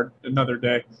regard another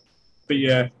day. But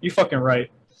yeah, you fucking right.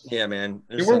 Yeah, man.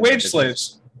 We're wage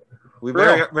slaves. We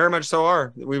very much so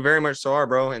are. We very much so are,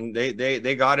 bro. And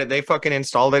they got it. They fucking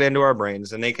installed it into our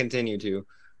brains, and they continue to,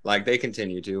 like, they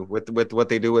continue to with what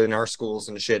they do in our schools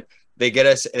and shit. They get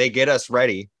us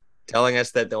ready, telling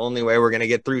us that the only way we're gonna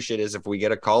get through shit is if we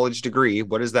get a college degree.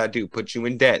 What does that do? Put you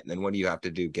in debt. And then what do you have to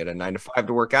do? Get a 9-to-5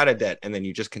 to work out of debt, and then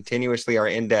you just continuously are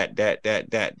in debt,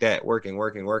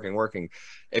 working.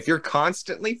 If you're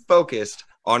constantly focused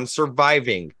on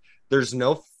surviving, there's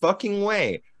no fucking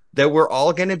way that we're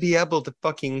all going to be able to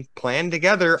fucking plan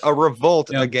together a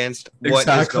revolt against what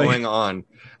is going on.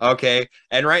 Okay.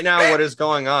 And right now, what is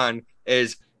going on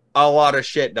is a lot of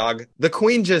shit, dog. The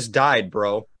queen just died,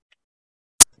 bro.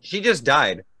 She just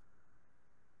died.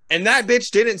 And that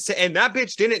bitch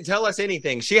didn't tell us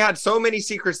anything. She had so many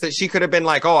secrets that she could have been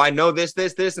like, oh, I know this,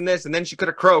 and this. And then she could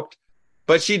have croaked,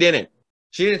 but she didn't.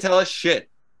 She didn't tell us shit.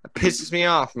 It pisses me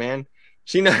off, man.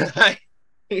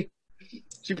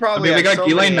 She probably. I mean, we got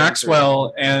Ghislaine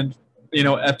Maxwell and, you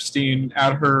know, Epstein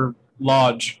at her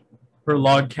lodge, her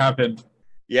log cabin.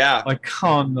 Yeah. Like,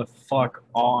 come the fuck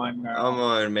on now. Come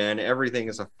on, man. Everything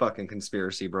is a fucking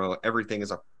conspiracy, bro. Everything is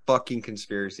a fucking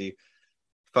conspiracy.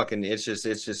 Fucking, it's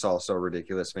just all so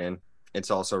ridiculous, man.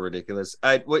 It's all so ridiculous.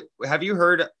 What have you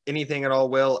heard anything at all,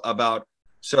 Will, about?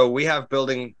 So we have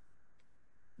the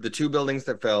 2 buildings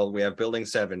that fell. We have building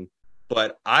 7.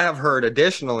 But I have heard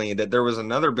additionally that there was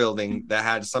another building that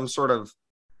had some sort of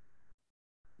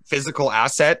physical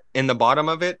asset in the bottom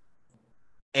of it.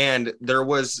 And there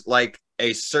was like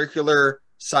a circular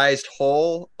sized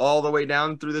hole all the way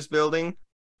down through this building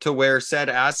to where said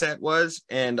asset was.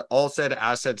 And all said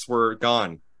assets were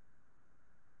gone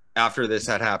after this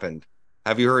had happened.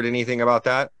 Have you heard anything about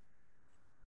that?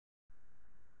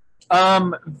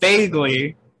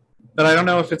 Vaguely. But I don't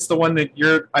know if it's the one that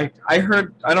you're. I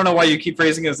heard. I don't know why you keep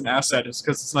phrasing it as an asset. It's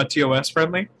because it's not TOS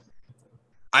friendly.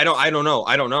 I don't know.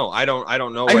 I don't know. I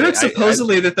heard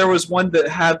supposedly that there was one that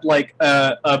had like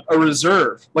a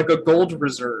reserve, like a gold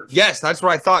reserve. Yes, that's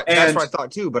what I thought. That's what I thought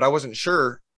too. But I wasn't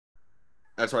sure.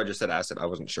 That's why I just said asset. I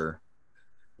wasn't sure.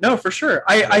 No, for sure.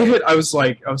 I was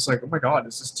like, oh my god,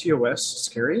 is this TOS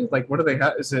scary? Like, what do they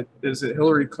have? Is it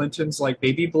Hillary Clinton's like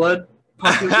baby blood?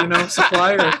 You know,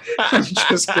 supply. Or, I'm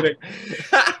just kidding.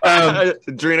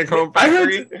 Adrenochrome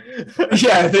factory.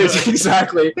 Yeah,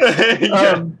 exactly.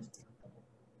 I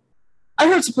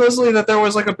heard supposedly that there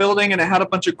was like a building and it had a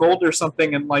bunch of gold or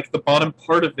something in like the bottom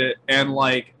part of it, and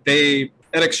like they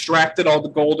had extracted all the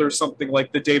gold or something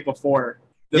like the day before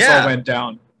this all went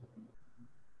down.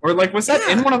 Or like, was that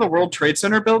in one of the World Trade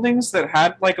Center buildings that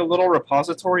had like a little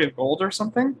repository of gold or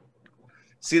something?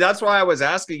 See, that's why I was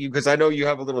asking you, because I know you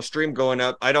have a little stream going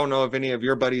up. I don't know if any of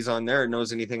your buddies on there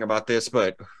knows anything about this,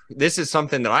 but this is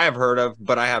something that I have heard of,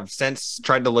 but I have since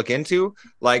tried to look into.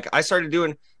 Like I started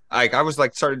doing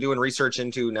research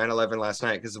into 9/11 last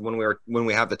night, because when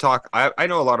we have the talk, I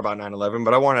know a lot about 9/11,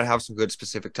 but I want to have some good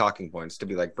specific talking points to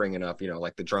be like bringing up,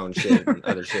 like the drone shit and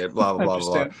other shit, blah blah blah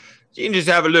blah. You can just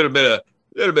have a little bit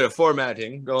of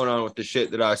formatting going on with the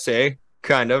shit that I say,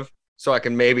 kind of. So I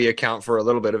can maybe account for a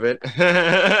little bit of it.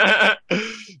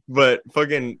 But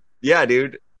fucking, yeah,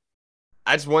 dude.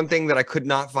 That's one thing that I could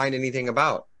not find anything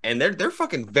about. And they're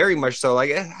fucking very much so.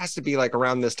 Like, it has to be like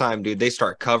around this time, dude. They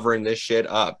start covering this shit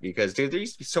up. Because, dude, there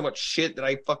used to be so much shit that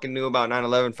I fucking knew about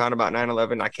 9/11, found about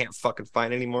 9/11, I can't fucking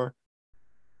find anymore.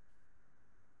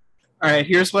 All right,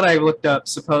 here's what I looked up,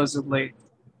 supposedly.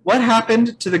 What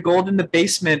happened to the gold in the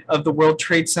basement of the World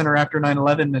Trade Center after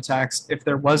 9/11 attacks, if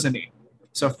there was any?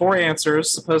 So 4 answers,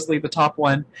 supposedly the top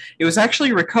one. It was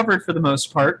actually recovered for the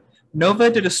most part. Nova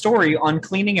did a story on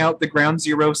cleaning out the Ground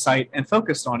Zero site and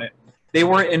focused on it. They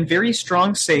were in very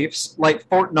strong safes, like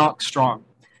Fort Knox strong.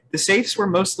 The safes were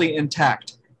mostly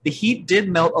intact. The heat did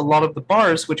melt a lot of the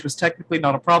bars, which was technically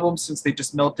not a problem since they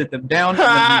just melted them down and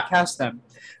then recast them.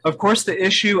 Of course, the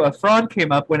issue of fraud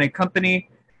came up when Company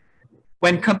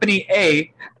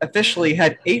A officially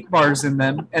had 8 bars in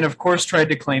them and of course tried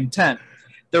to claim 10.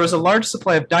 There was a large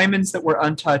supply of diamonds that were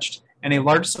untouched, and a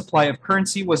large supply of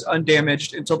currency was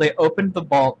undamaged until they opened the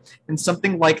vault, and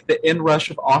something like the inrush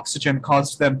of oxygen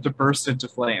caused them to burst into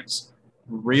flames.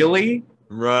 Really?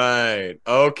 Right.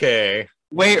 Okay.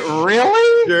 Wait,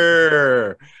 really?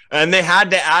 Sure. And they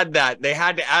had to add that.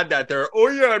 There. Oh,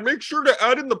 yeah, make sure to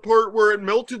add in the part where it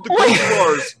melted the gold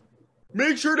bars.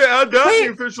 Make sure to add that in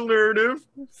the official narrative.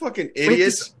 Fucking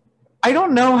idiots. I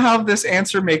don't know how this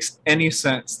answer makes any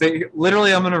sense. I'm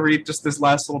going to read just this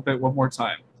last little bit one more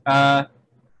time.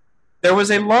 There was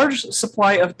a large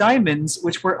supply of diamonds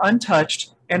which were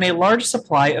untouched and a large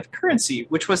supply of currency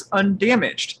which was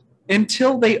undamaged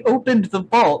until they opened the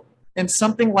vault and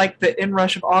something like the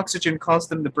inrush of oxygen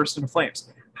caused them to burst into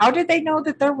flames. How did they know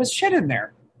that there was shit in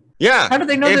there? Yeah. How did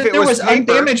they know that there was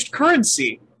undamaged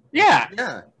currency? Yeah.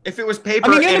 Yeah. If it was paper,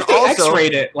 I mean, even if they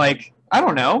X-rayed it, like, I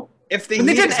don't know. If the heat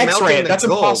they didn't X-ray it, that's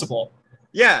impossible.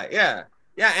 Yeah.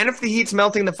 And if the heat's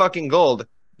melting the fucking gold,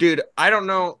 dude,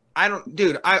 I've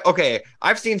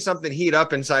seen something heat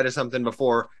up inside of something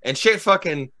before, and shit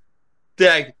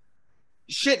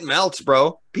melts,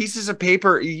 bro. Pieces of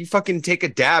paper, you fucking take a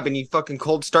dab and you fucking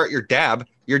cold start your dab.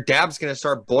 Your dab's gonna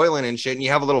start boiling and shit, and you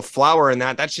have a little flour in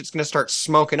that. That shit's gonna start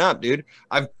smoking up, dude.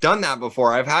 I've done that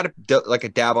before. I've had a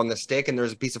dab on the stick, and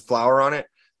there's a piece of flour on it.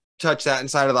 Touch that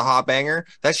inside of the hot banger,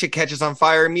 that shit catches on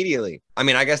fire immediately. I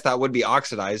mean, I guess that would be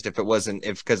oxidized if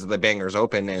because the banger's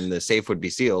open and the safe would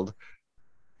be sealed.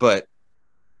 But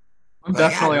I'm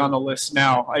definitely on the list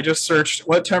now. I just searched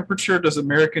what temperature does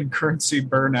American currency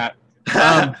burn at.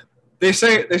 They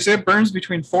say it burns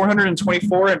between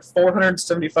 424 and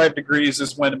 475 degrees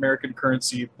is when American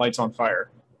currency lights on fire.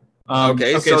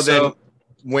 Okay, so then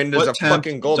when does a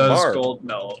fucking gold bar? Gold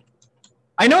melt?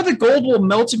 I know the gold will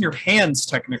melt in your hands,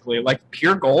 technically, like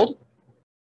pure gold.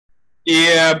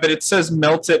 Yeah, but it says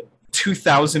melt at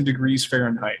 2,000 degrees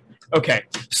Fahrenheit. Okay,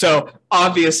 so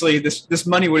obviously this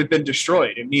money would have been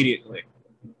destroyed immediately.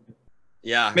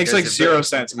 Yeah. Makes like zero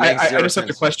sense. I just have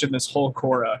to question this whole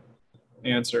Cora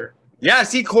answer. Yeah,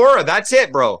 see, Cora, that's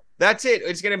it, bro. That's it.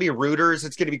 It's going to be Reuters.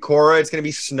 It's going to be Cora. It's going to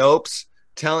be Snopes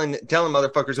telling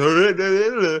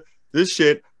motherfuckers, this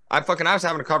shit. I was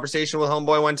having a conversation with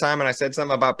homeboy one time, and I said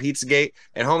something about Pizzagate,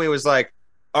 and homie was like,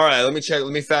 all right, let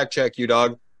me fact check you,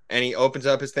 dog. And he opens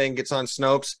up his thing, gets on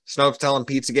Snopes. Snopes telling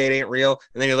Pizzagate ain't real,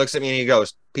 and then he looks at me and he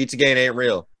goes, Pizzagate ain't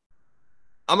real.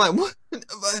 I'm like, what?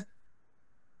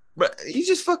 But you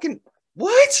just fucking,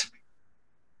 what?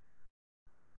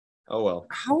 Oh, well.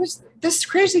 How is this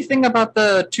crazy thing about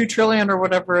the 2 trillion or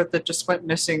whatever that just went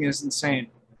missing is insane.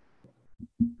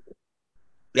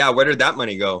 Yeah, where did that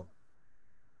money go?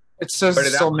 It says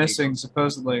it's still missing,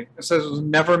 supposedly. It says it was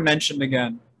never mentioned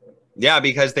again. Yeah,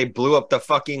 because they blew up the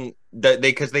fucking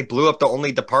they blew up the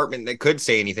only department that could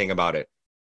say anything about it.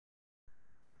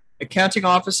 Accounting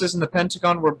offices in the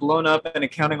Pentagon were blown up, and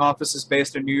accounting offices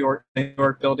based in New York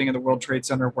building in the World Trade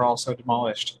Center were also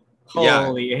demolished.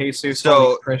 Holy Jesus,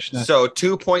 holy Krishna. So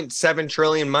 2.7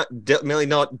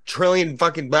 trillion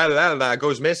fucking blah, blah, blah,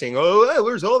 goes missing. Oh,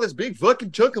 where's all this big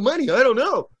fucking chunk of money? I don't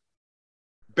know.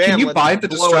 Bam, can you buy the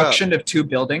destruction of 2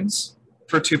 buildings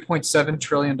for $2.7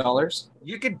 trillion?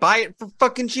 You could buy it for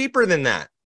fucking cheaper than that.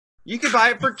 You could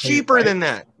buy it for cheaper than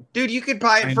that. Dude, you could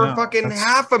buy it I for know, fucking that's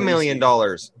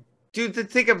 $500,000. Dude,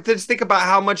 just think about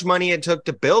how much money it took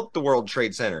to build the World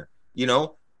Trade Center. You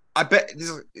know, I bet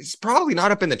it's probably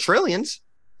not up in the trillions.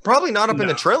 Probably not up in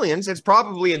the trillions. It's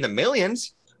probably in the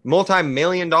millions.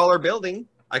 Multi-million-dollar building.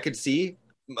 I could see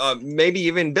maybe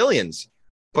even billions,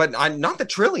 but not the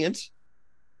trillions.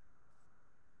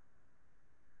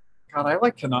 God, I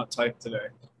cannot type today.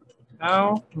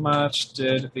 How much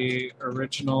did the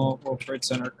original World Trade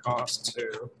Center cost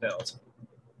to build?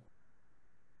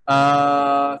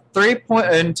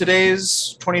 In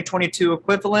today's 2022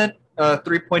 equivalent,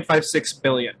 3.56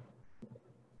 billion.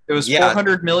 It was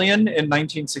 400 million in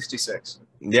 1966.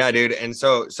 Yeah, dude. And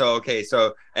so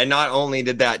and not only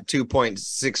did that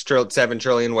 2.7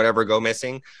 trillion whatever go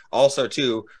missing, also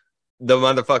too, the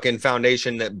motherfucking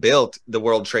foundation that built the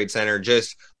World Trade Center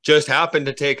just happened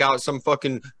to take out some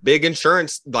fucking big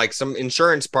insurance, like some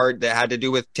insurance part that had to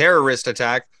do with terrorist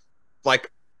attack,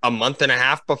 like a month and a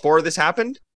half before this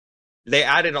happened. They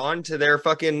added on to their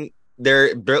fucking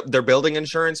their building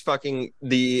insurance, fucking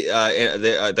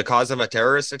the cause of a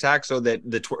terrorist attack, so that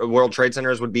the World Trade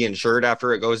Centers would be insured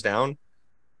after it goes down.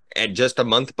 And just a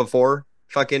month before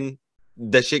fucking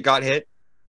the shit got hit.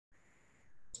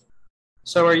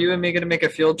 So are you and me going to make a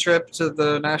field trip to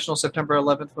the National September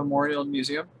 11th Memorial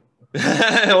Museum?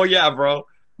 Oh yeah, bro.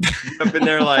 I've been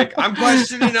there like, I'm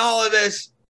questioning all of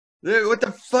this. What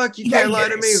the fuck? You can't lie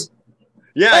to me.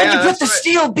 Yeah, you put the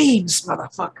steel beams,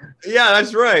 motherfucker. Yeah,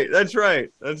 that's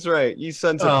right. You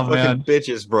sons of fucking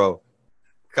bitches, bro.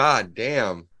 God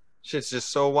damn. Shit's just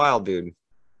so wild, dude.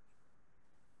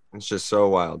 It's just so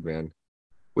wild, man.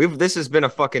 This has been a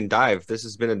fucking dive. This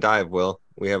has been a dive, Will.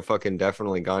 We have fucking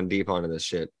definitely gone deep onto this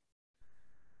shit.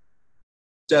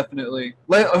 Definitely.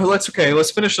 Let's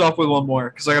finish it off with one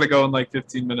more, because I gotta go in like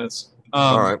 15 minutes.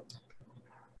 All right.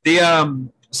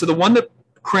 So the one that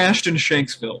crashed in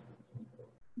Shanksville.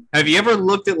 Have you ever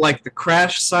looked at like the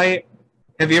crash site?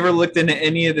 Have you ever looked into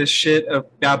any of this shit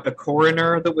about the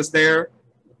coroner that was there?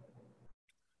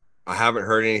 I haven't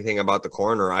heard anything about the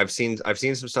coroner. I've seen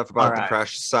some stuff about the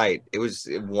crash site. It was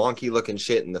wonky looking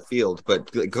shit in the field, but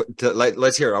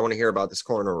let's hear. I want to hear about this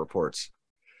coroner reports.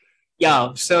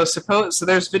 Yeah, so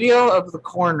there's video of the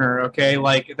coroner, okay?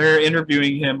 Like they're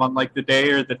interviewing him on like the day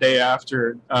or the day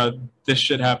after this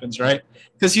shit happens, right?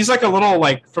 Because he's like a little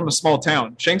like from a small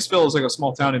town. Shanksville is like a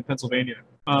small town in Pennsylvania.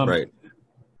 Right.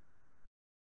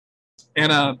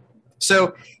 And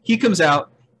so he comes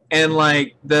out and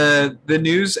like the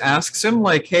news asks him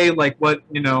like, hey, like what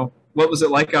was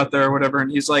it like out there or whatever? And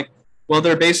he's like, well,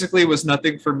 there basically was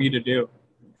nothing for me to do.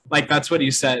 Like that's what he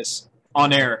says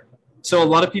on air. So a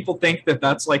lot of people think that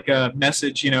that's like a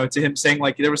message, to him saying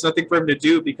like there was nothing for him to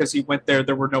do because he went there.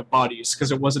 There were no bodies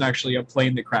because it wasn't actually a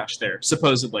plane that crashed there.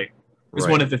 Supposedly, is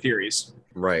one of the theories.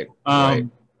 Right. And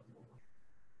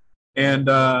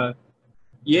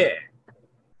yeah.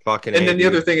 Fucking. And then the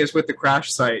other thing is with the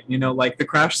crash site. Like the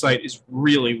crash site is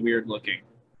really weird looking.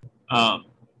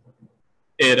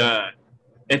 It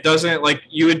doesn't like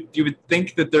you would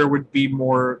think that there would be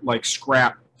more like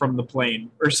scrap from the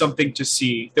plane or something to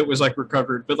see that was like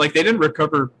recovered, but like they didn't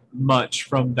recover much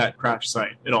from that crash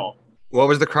site at all. What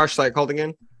was the crash site called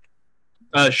again?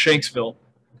 Shanksville.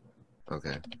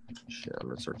 Okay. Shit, I'm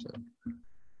gonna search that.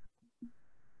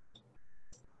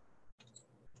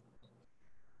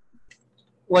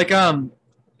 Like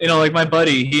like my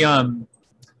buddy,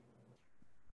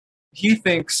 he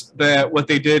thinks that what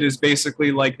they did is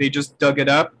basically like they just dug it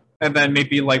up and then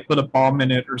maybe like put a bomb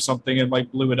in it or something and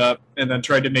like blew it up and then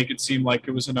tried to make it seem like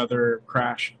it was another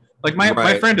crash. Like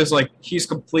my friend is like, he's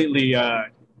completely,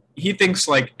 he thinks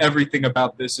like everything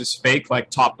about this is fake,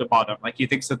 like top to bottom. Like he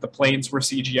thinks that the planes were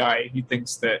CGI. He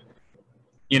thinks that,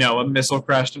 a missile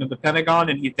crashed into the Pentagon,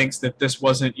 and he thinks that this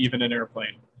wasn't even an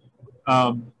airplane.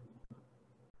 I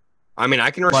mean, I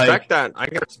can respect that. I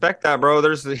can respect that, bro.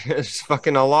 There's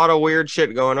fucking a lot of weird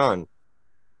shit going on.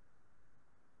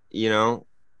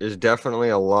 There's definitely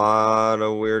a lot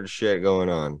of weird shit going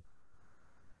on.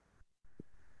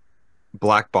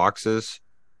 Black boxes,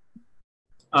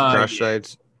 crash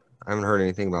sites. I haven't heard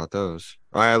anything about those.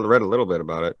 I read a little bit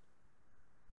about it.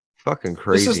 Fucking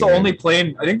crazy. This is the only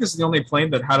plane. I think this is the only plane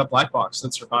that had a black box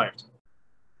that survived.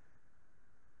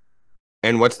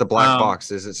 And what's the black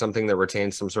box? Is it something that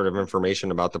retains some sort of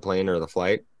information about the plane or the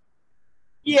flight?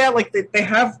 Yeah, like they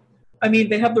have. I mean,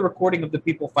 they have the recording of the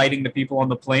people fighting the people on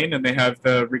the plane, and they have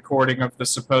the recording of the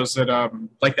supposed,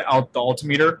 like the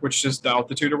altimeter, which is the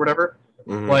altitude or whatever.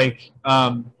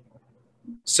 Mm-hmm.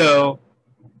 So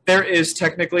there is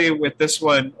technically with this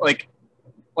one, like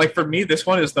for me, this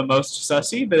one is the most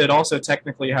sussy, but it also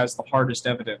technically has the hardest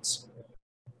evidence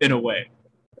in a way.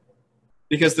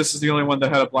 because this is the only one that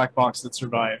had a black box that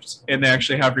survived, and they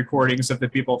actually have recordings of the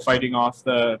people fighting off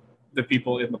the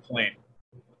people in the plane.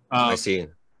 I see.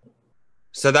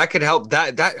 So that could help.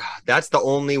 That's the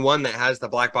only one that has the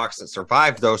black box that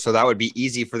survived, though. So that would be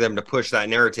easy for them to push that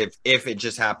narrative if it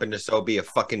just happened to so be a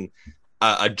fucking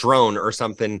a drone or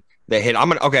something that hit. I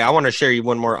want to share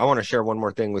one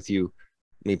more thing with you.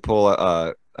 Let me pull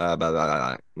let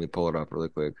me pull it up really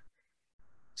quick.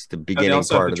 It's the beginning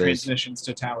also part have the of this. transmissions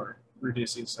to tower.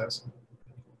 Rudici says.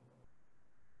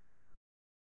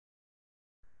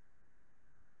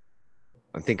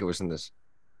 I think it was in this.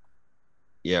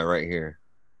 Yeah, right here.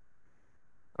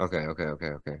 Okay. The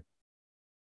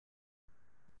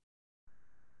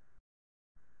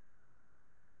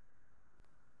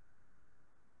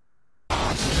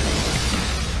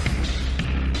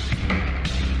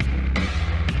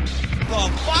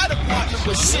fire department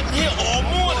was sitting here all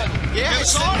morning. Yeah, they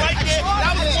sitting right there. And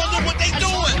I was wondering what they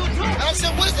doing. And I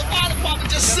said, what is the fire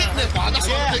department just sitting there for? That's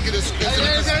what I'm thinking. Is it a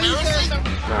conspiracy?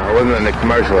 No, it wasn't in the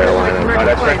commercial airline. No,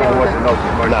 that second one wasn't no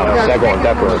commercial. No, the second one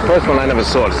definitely. The first one I never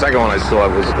saw. The second one I saw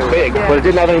was big, but it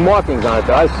didn't have any markings on it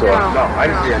that I saw. No,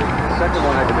 I didn't see any. The second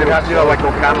one, it didn't have, like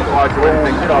no camouflage or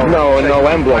anything. No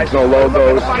emblems, no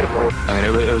logos. I mean,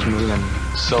 it was moving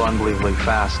so unbelievably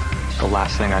fast. The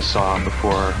last thing I saw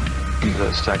before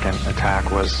the second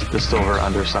attack was the silver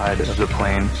underside of the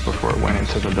plane before it went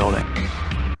into the building.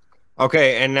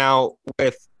 Okay, and now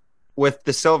with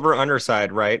the silver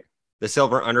underside, right? The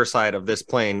silver underside of this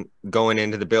plane going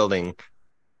into the building,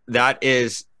 that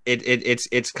is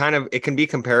it's kind of, it can be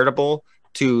comparable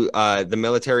to the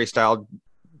military style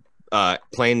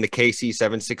plane, the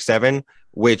KC-767,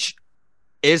 which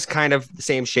is kind of the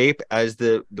same shape as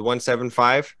the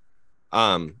 175.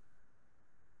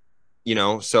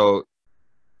 So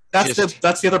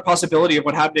that's the other possibility of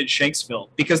what happened in Shanksville,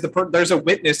 because there's a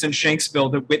witness in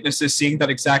Shanksville that witnesses seeing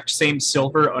that exact same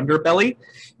silver underbelly,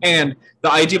 and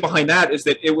the idea behind that is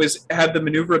that it had the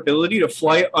maneuverability to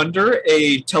fly under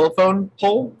a telephone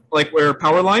pole, like where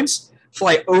power lines,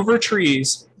 fly over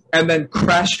trees, and then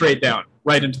crash straight down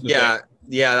right into the thing.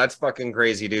 Yeah, that's fucking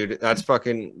crazy, dude. That's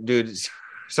fucking dude.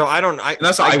 So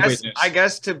that's I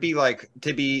guess to give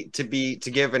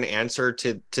an answer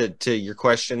to your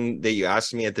question that you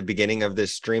asked me at the beginning of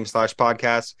this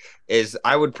stream/podcast is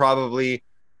I would probably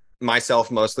myself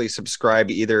mostly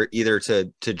subscribe either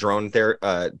to drone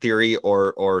theory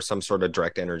or some sort of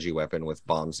direct energy weapon with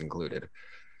bombs included.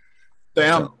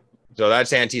 Damn. So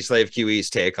that's anti-slave QE's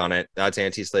take on it. That's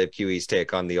anti-slave QE's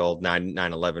take on the old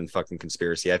 9/11 fucking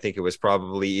conspiracy. I think it was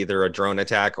probably either a drone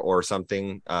attack or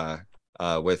something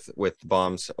with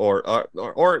bombs or I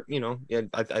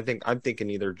think I'm thinking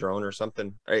either drone or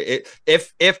something.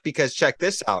 Because check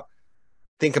this out.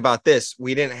 Think about this.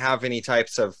 We didn't have any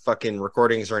types of fucking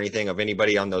recordings or anything of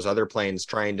anybody on those other planes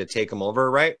trying to take them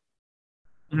over, right?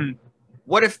 Mm-hmm.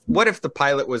 What if the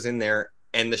pilot was in there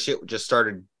and the shit just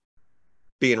started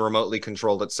being remotely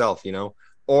controlled itself,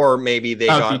 or maybe they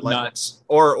got like nuts.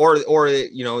 or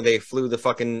they flew the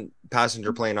fucking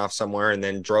passenger plane off somewhere and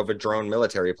then drove a drone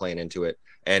military plane into it,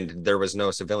 and there was no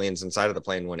civilians inside of the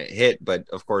plane when it hit, but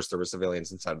of course there were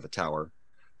civilians inside of the tower.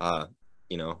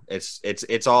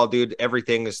 It's all, dude,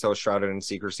 everything is so shrouded in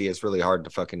secrecy. It's really hard to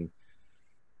get fucking,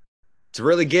 it's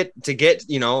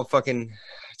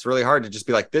really hard to just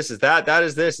be like, this is that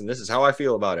is this, and this is how I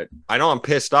feel about it. I know I'm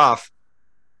pissed off.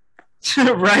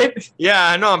 Right? Yeah,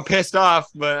 I know I'm pissed off,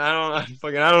 but I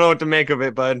don't know what to make of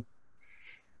it, bud.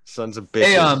 Sons of bitches.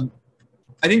 Hey,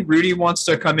 I think Rudy wants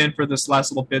to come in for this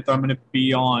last little bit that I'm going to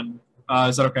be on.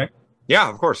 Is that okay? Yeah,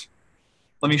 of course.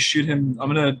 Let me shoot him.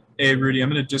 Hey, Rudy, I'm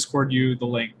going to Discord you the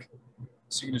link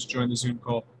so you can just join the Zoom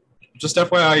call. Just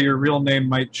FYI, your real name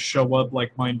might show up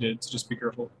like mine did, so just be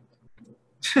careful.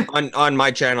 on my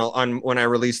channel, when I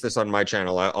release this on my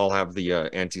channel, I'll have the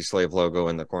anti-slave logo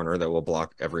in the corner that will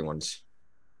block everyone's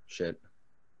shit.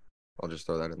 I'll just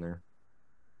throw that in there.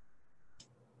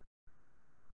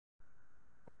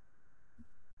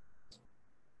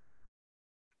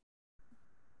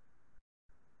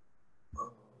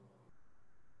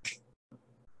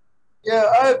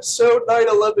 Yeah, I'm so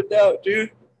 9/11 out,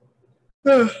 dude.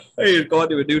 I need to go on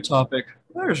to a new topic.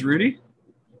 There's Rudy.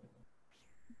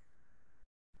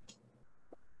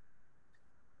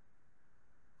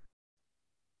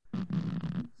 What's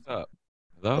up?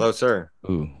 Hello? Hello, sir.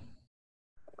 Ooh.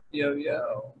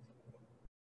 Yo.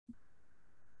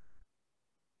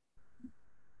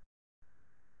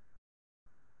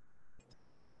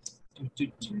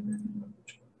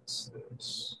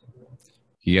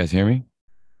 You guys hear me?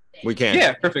 We can.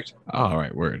 Yeah, perfect. All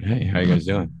right, word. Hey, how you guys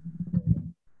doing?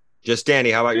 Just Danny.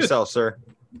 How about yourself, sir?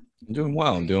 I'm doing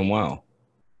well.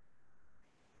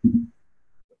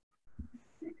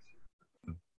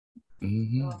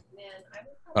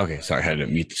 Okay, sorry, I had to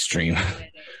mute the stream. I'm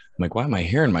like, why am I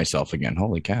hearing myself again?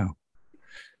 Holy cow.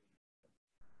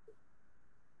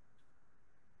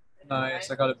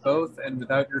 Nice. I got it both and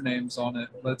without your names on it.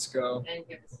 Let's go.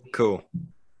 Cool.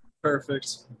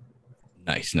 Perfect.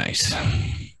 Nice.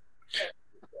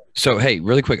 So, hey,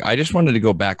 really quick, I just wanted to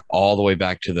go back all the way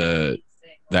back to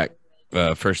that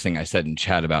first thing I said in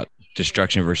chat about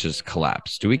destruction versus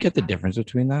collapse. Do we get the difference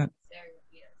between that?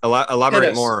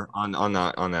 Elaborate more on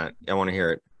that. I want to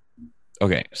hear it.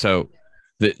 Okay, so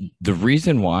the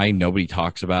reason why nobody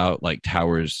talks about like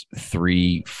towers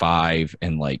 3, 5,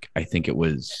 and like I think it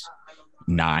was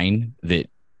 9 that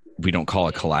we don't call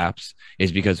a collapse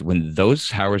is because when those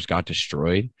towers got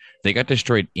destroyed, they got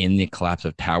destroyed in the collapse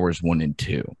of towers 1 and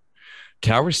 2.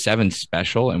 Tower 7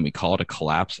 special, and we call it a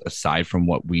collapse aside from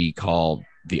what we call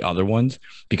the other ones,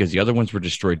 because the other ones were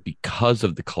destroyed because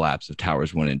of the collapse of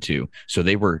towers 1 and 2. So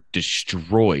they were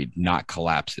destroyed, not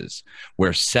collapses.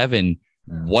 Where 7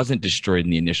 wasn't destroyed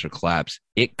in the initial collapse,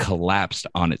 it collapsed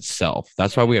on itself.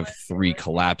 That's why we have 3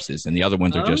 collapses, and the other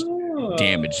ones are just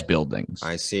damaged buildings.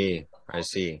 I see.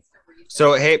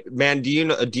 So, hey, man, do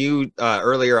you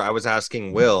earlier I was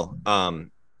asking Will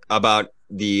about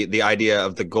the idea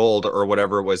of the gold or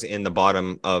whatever was in the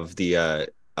bottom of the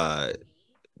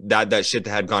that shit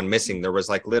that had gone missing. There was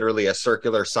like literally a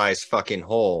circular size fucking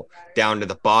hole down to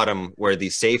the bottom where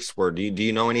these safes were. Do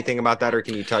you know anything about that, or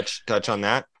can you touch on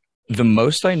that? The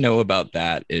most I know about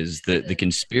that is that the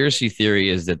conspiracy theory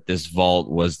is that this vault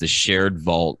was the shared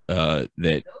vault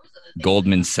that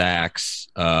Goldman Sachs,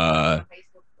 Wells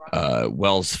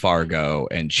Fargo,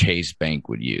 and Chase Bank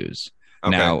would use.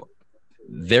 Okay. Now,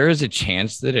 there is a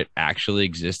chance that it actually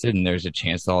existed, and there's a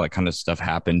chance that all that kind of stuff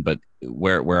happened. But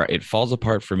where it falls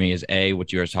apart for me is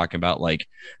what you were talking about, like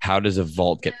how does a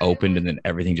vault get opened and then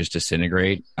everything just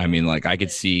disintegrate? I mean, like I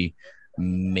could see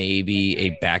maybe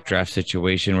a backdraft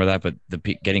situation where that, but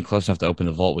getting close enough to open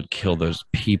the vault would kill those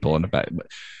people in the back. But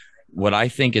what I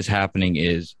think is happening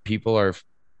is people are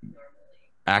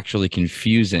actually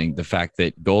confusing the fact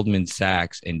that Goldman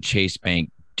Sachs and Chase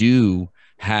Bank do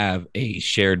have a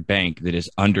shared bank that is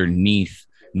underneath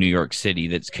New York City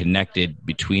that's connected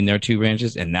between their 2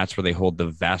 branches, and that's where they hold the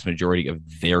vast majority of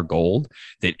their gold.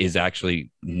 That is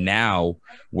actually now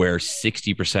where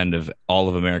 60% of all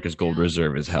of America's gold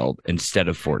reserve is held instead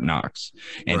of Fort Knox.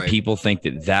 And right. People think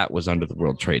that was under the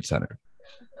World Trade Center.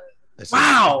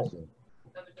 Wow.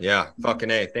 Yeah,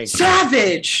 fucking A. Thank you.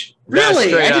 Savage.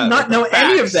 Really? I did not know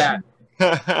any of that.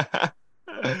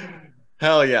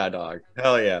 Hell yeah, dog.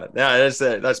 Hell yeah. Yeah,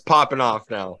 that's popping off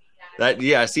now.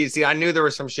 See, I knew there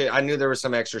was some shit. I knew there was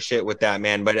some extra shit with that,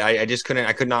 man, but I just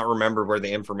I could not remember where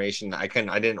the information, I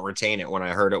didn't retain it when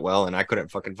I heard it well, and I couldn't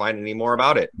fucking find any more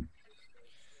about it.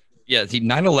 Yeah, see,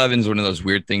 9/11 is one of those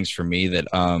weird things for me that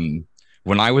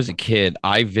when I was a kid,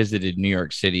 I visited New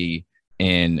York City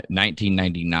in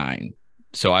 1999.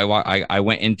 So I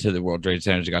went into the World Trade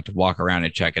Center and got to walk around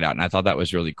and check it out, and I thought that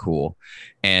was really cool.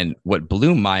 And what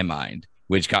blew my mind,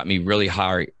 which got me really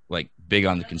high, like big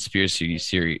on the conspiracy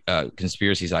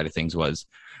side of things, was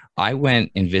I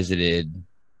went and visited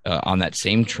on that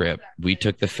same trip. We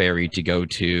took the ferry to go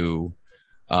to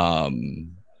the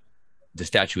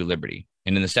Statue of Liberty,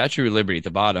 and in the Statue of Liberty at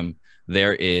the bottom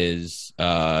there is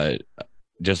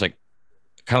just like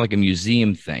kind of like a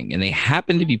museum thing, and they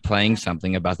happened to be playing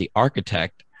something about the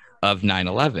architect of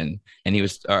 9/11, and he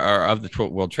was of the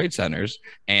World Trade Centers,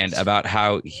 and about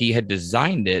how he had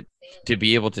designed it to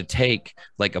be able to take,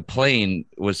 like a plane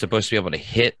was supposed to be able to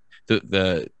hit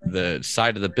the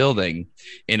side of the building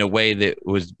in a way that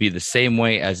would be the same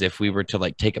way as if we were to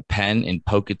like take a pen and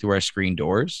poke it through our screen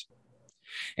doors.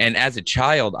 And as a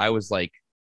child, I was like,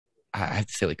 I have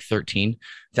to say like 13,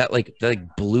 that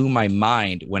blew my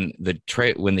mind when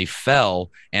when they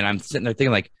fell. And I'm sitting there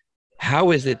thinking, like,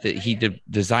 how is it that he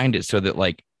designed it so that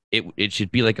like it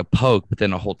should be like a poke, but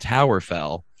then a whole tower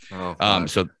fell.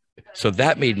 So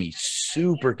that made me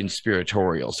super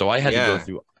conspiratorial. So I had to go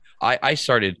through,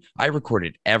 I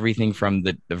recorded everything from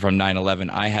 9/11.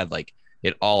 I had like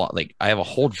it all, like I have a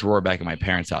whole drawer back in my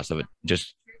parents' house of it,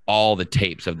 just all the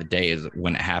tapes of the days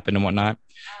when it happened and whatnot.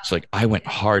 So like I went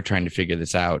hard trying to figure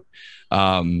this out.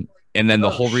 And then the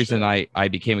whole reason I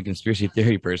became a conspiracy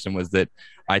theory person was that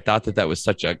I thought that was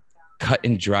such a cut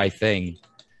and dry thing,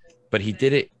 but he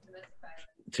did it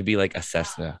to be like a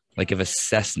Cessna. Like if a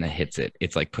Cessna hits it,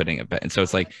 it's like putting a bet. And so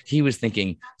it's like he was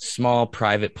thinking small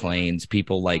private planes,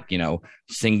 people like, you know,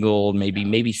 single, maybe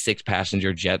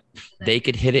 6-passenger jet, they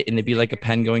could hit it and it'd be like a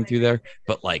pen going through there.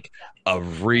 But like a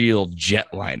real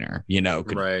jetliner, you know,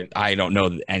 I don't know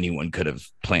that anyone could have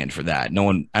planned for that. No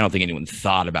one, I don't think anyone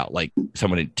thought about like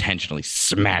someone intentionally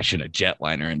smashing a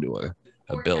jetliner into a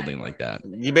building like that.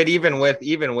 But even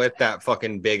with that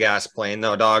fucking big ass plane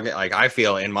though, dog, like I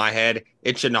feel in my head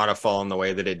it should not have fallen the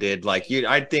way that it did. Like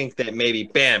I'd think that maybe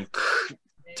bam,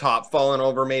 top falling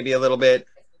over maybe a little bit,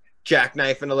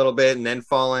 jackknifing a little bit, and then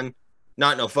falling.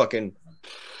 Not no fucking,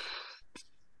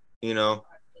 you know.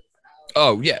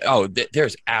 Oh yeah. Oh,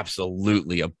 there's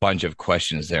absolutely a bunch of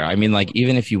questions there. I mean, like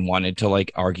even if you wanted to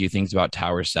like argue things about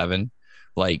Tower 7,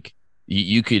 like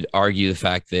you could argue the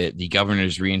fact that the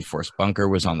governor's reinforced bunker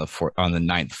was on the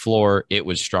 9th floor. It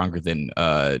was stronger than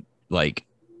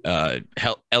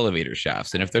elevator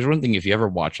shafts. And if there's one thing, if you ever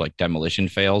watch like demolition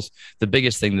fails, the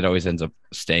biggest thing that always ends up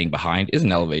staying behind is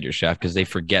an elevator shaft, because they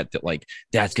forget that like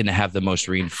that's going to have the most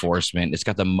reinforcement. It's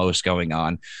got the most going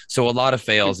on. So a lot of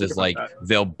fails is like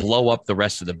they'll blow up the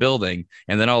rest of the building,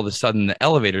 and then all of a sudden the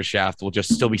elevator shaft will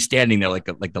just still be standing there like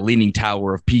the Leaning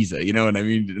Tower of Pisa. You know what I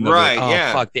mean? Right. Like, oh,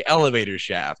 yeah. Fuck the elevator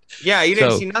shaft. Yeah. You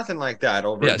didn't see nothing like that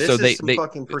over. Yeah, this so is some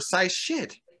fucking precise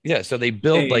shit. Yeah, so they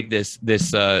build like this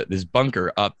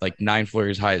bunker up like 9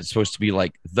 floors high. It's supposed to be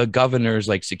like the governor's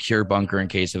like secure bunker in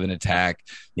case of an attack.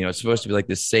 You know, it's supposed to be like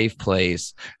this safe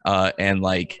place, and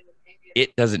like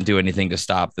it doesn't do anything to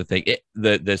stop the thing.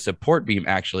 The support beam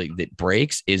actually that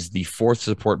breaks is the 4th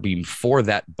support beam for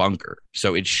that bunker,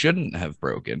 so it shouldn't have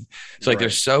broken. So like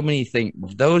there's so many things.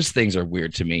 Those things are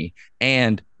weird to me.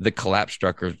 And the collapse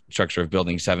structure of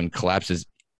Building 7 collapses.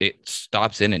 It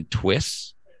stops in and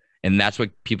twists. And that's what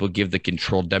people give the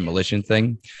controlled demolition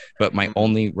thing. But my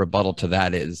only rebuttal to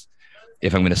that is,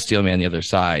 if I'm going to steel man the other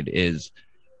side, is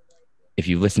if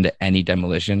you listen to any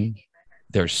demolition,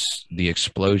 there's the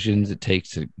explosions it takes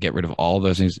to get rid of all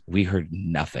those things. We heard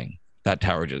nothing. That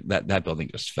tower, that building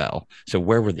just fell. So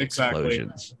where were the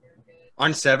explosions?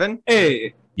 On 7?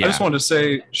 Hey, yeah. I just wanted to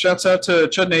say, shouts out to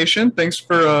Chud Nation. Thanks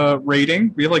for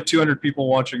rating. We have like 200 people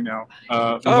watching now. We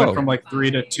went from like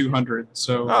 3 to 200.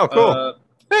 So, cool.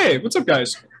 Hey, what's up,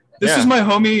 guys? This is my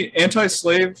homie,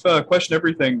 Anti-Slave Question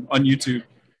Everything on YouTube.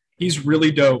 He's really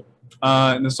dope.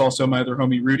 And this is also my other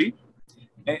homie, Rudy.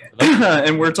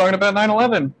 And we're talking about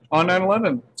 9/11, on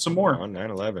 9/11, some more. On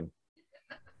 9/11.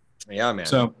 Yeah, man.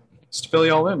 So, just to fill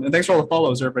you all in. And thanks for all the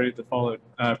follows, everybody that followed.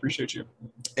 I appreciate you.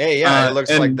 Hey, yeah, it looks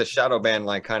like the shadow band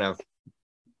like kind of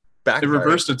backfired. It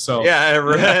reversed itself. Yeah,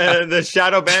 the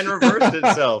shadow band reversed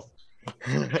itself.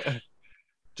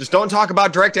 Just don't talk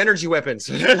about direct energy weapons.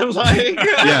 Yeah,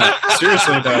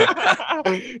 seriously though.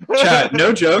 Chat,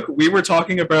 no joke. We were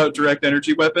talking about direct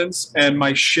energy weapons, and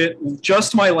my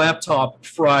laptop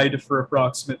fried for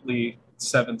approximately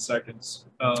 7 seconds.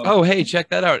 Oh, hey, check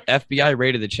that out. FBI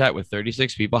rated the chat with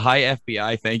 36 people. Hi,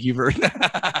 FBI. Thank you for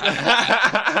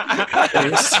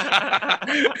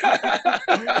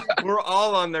We're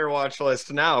all on their watch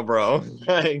list now, bro.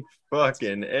 Like,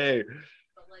 fucking A.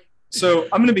 So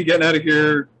I'm going to be getting out of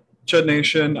here, Chud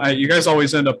Nation. You guys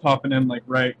always end up popping in like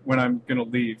right when I'm going to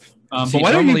leave. See, but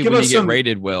why don't you give us get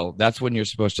rated, Will, that's when you're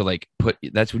supposed to like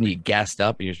that's when you get gassed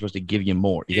up and you're supposed to give you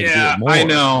more. You gotta give it more. I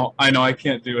know. I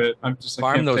can't do it. I'm just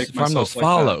farm those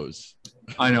follows.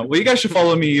 I know. Well, you guys should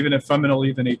follow me even if I'm going to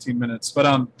leave in 18 minutes.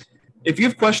 But if you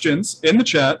have questions in the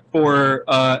chat for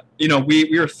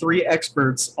we are 3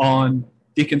 experts on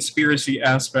the conspiracy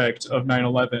aspect of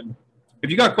 9/11. If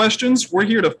you got questions, we're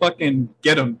here to fucking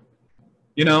get them.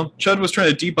 You know, Chud was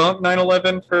trying to debunk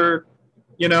 9/11 for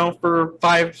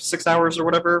 5-6 hours or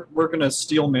whatever. We're gonna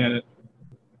steel man it.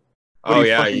 Oh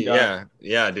yeah,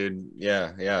 dude.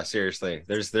 Yeah. Seriously,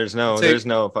 there's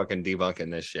no fucking debunking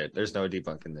this shit. There's no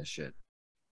debunking this shit.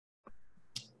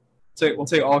 We'll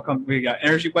take all. We got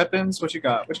energy weapons. What you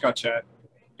got? Chat?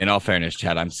 In all fairness,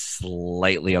 Chad, I'm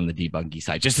slightly on the debunky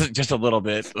side, just a little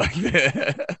bit. Like.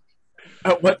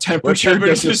 At what temperature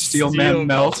does a steel man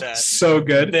melt? That? So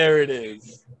good. There it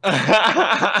is.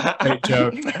 Great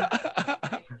joke.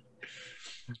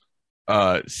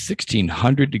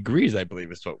 1600 degrees, I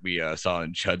believe, is what we saw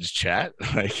in Chud's chat.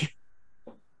 Like,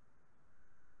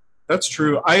 that's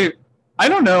true. I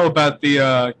don't know about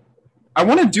the. I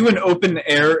want to do an open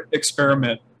air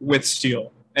experiment with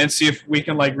steel and see if we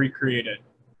can like recreate it.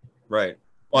 Right.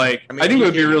 Like, I think it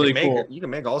would be really cool. You can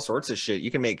make all sorts of shit.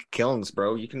 You can make kilns,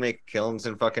 bro. You can make kilns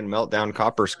and fucking melt down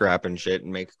copper scrap and shit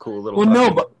and make a cool little. Well, no,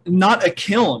 but not a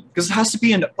kiln, because it has to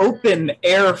be an open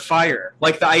air fire.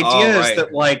 Like, the idea is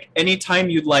that, like, anytime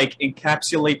you like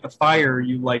encapsulate the fire,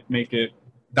 you like make it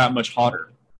that much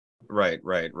hotter. Right.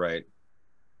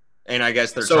 And I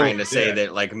guess they're trying to say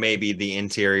that like maybe the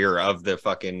interior of the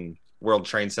fucking World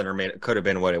Trade Center could have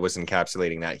been what it was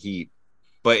encapsulating that heat,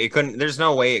 but it couldn't. There's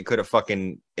no way it could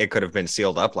have been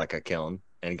sealed up like a kiln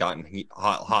and gotten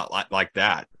hot like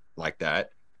that,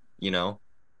 you know?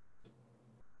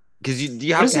 Because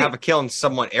you have to have a kiln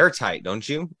somewhat airtight, don't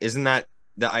you? Isn't that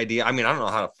the idea? I mean, I don't know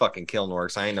how a fucking kiln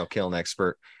works. I ain't no kiln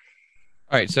expert.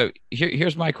 All right, so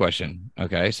here's my question.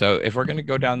 Okay, so if we're gonna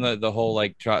go down the whole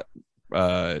like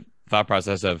thought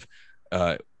process of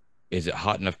is it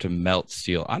hot enough to melt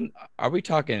steel? Are we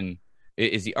talking?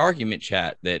 Is the argument,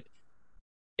 chat, that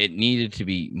it needed to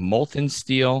be molten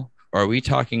steel, or are we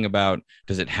talking about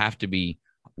does it have to be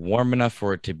warm enough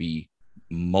for it to be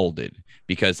molded?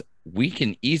 Because we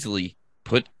can easily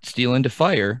put steel into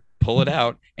fire, pull it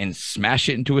out, and smash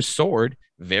it into a sword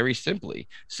very simply.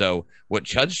 So what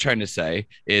Chud's trying to say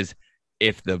is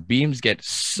if the beams get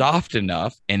soft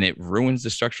enough and it ruins the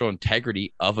structural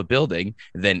integrity of a building,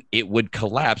 then it would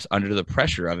collapse under the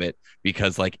pressure of it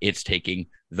because like it's taking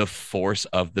the force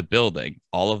of the building.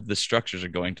 All of the structures are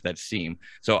going to that seam.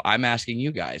 So I'm asking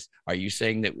you guys, are you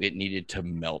saying that it needed to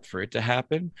melt for it to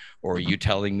happen? Or are you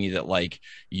telling me that like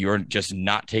you're just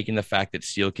not taking the fact that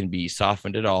steel can be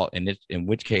softened at all? And in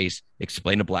which case,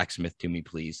 explain a blacksmith to me,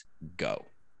 please. Go.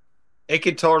 It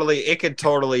could totally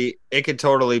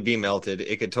be melted.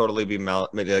 It could totally be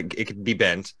it could be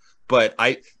bent. But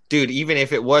dude, even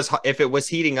if it was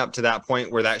heating up to that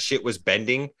point where that shit was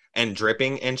bending and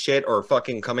dripping and shit or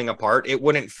fucking coming apart, it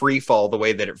wouldn't free fall the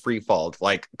way that it free falled,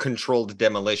 like controlled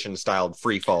demolition styled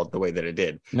free fall the way that it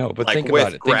did. No, but like think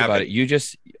about it.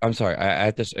 I'm sorry. I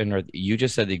had this interrupt. You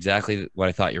just said exactly what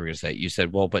I thought you were going to say. You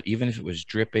said, well, but even if it was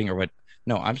dripping or what?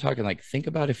 No, I'm talking like, think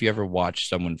about if you ever watched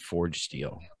someone forge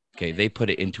steel. Okay, they put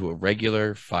it into a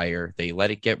regular fire. They let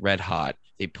it get red hot.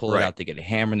 They pull it out. They get a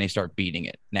hammer and they start beating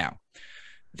it. Now,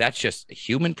 that's just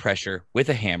human pressure with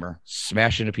a hammer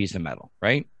smashing a piece of metal,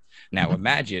 right? Now,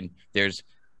 imagine there's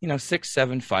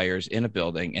 6-7 fires in a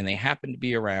building, and they happen to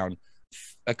be around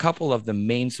a couple of the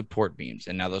main support beams.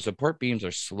 And now those support beams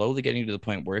are slowly getting to the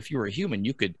point where if you were a human,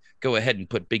 you could go ahead and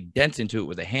put big dents into it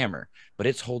with a hammer, but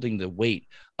it's holding the weight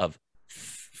of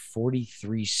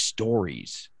 43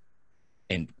 stories.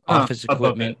 And office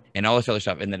equipment and all this other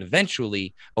stuff. And then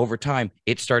eventually, over time,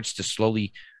 it starts to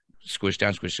slowly squish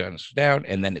down,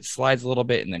 and then it slides a little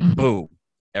bit, and then boom,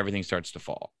 everything starts to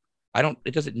fall.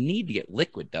 It doesn't need to get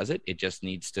liquid, does it? It just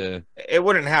needs to. It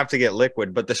wouldn't have to get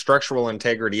liquid, but the structural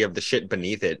integrity of the shit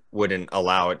beneath it wouldn't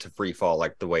allow it to free fall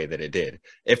like the way that it did.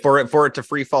 If for it to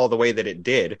free fall the way that it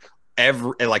did,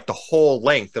 the whole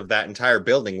length of that entire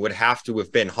building would have to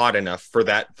have been hot enough for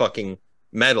that fucking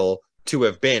metal to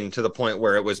have been to the point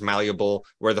where it was malleable,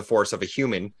 where the force of a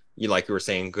human, like you were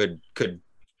saying, could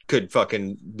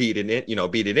fucking beat it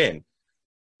in.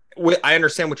 I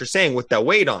understand what you're saying with the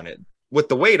weight on it.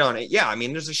 Yeah, I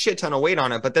mean, there's a shit ton of weight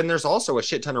on it, but then there's also a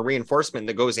shit ton of reinforcement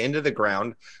that goes into the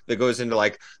ground, that goes into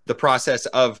like the process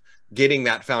of getting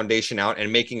that foundation out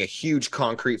and making a huge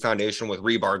concrete foundation with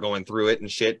rebar going through it and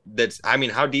shit. I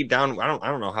mean, how deep down? I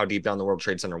don't know how deep down the World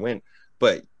Trade Center went,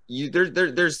 but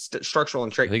there's structural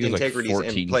integrities like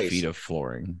 14 in place. feet of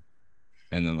flooring,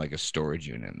 and then like a storage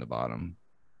unit in the bottom,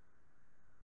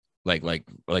 like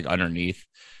underneath.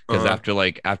 Because after the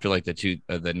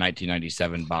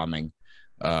 1997 bombing,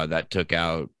 that took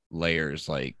out layers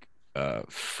like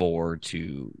 4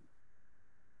 to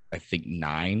I think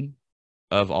 9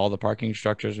 of all the parking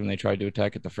structures when they tried to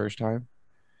attack it the first time.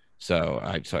 So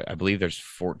I believe there's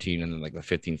 14, and then like the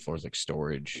 15th floor is like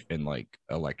storage and like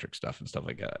electric stuff and stuff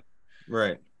like that.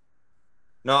 Right.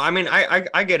 No, I mean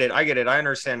I get it. I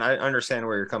understand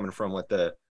where you're coming from with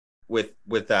that.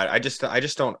 I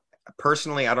just don't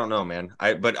personally. I don't know, man.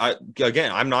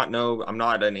 I'm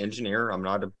not an engineer. I'm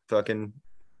not a fucking.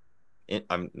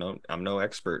 I'm no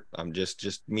expert. I'm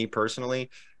just me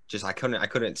personally. I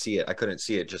couldn't see it. I couldn't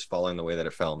see it just falling the way that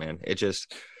it fell, man. It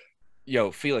just.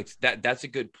 Yo, Felix, that's a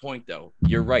good point, though.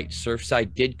 You're right.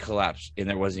 Surfside did collapse, and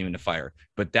there wasn't even a fire.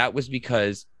 But that was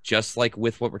because, just like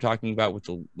with what we're talking about with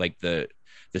the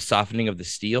softening of the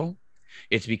steel,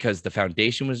 it's because the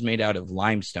foundation was made out of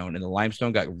limestone, and the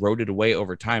limestone got eroded away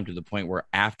over time to the point where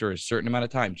after a certain amount of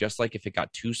time, just like if it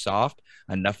got too soft,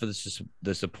 enough of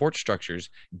the support structures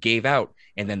gave out,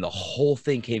 and then the whole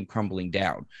thing came crumbling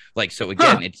down. Like, so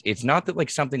again, it's not that like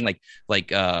something was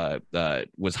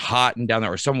hot and down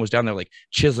there, or someone was down there like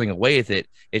chiseling away with it.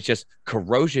 It's just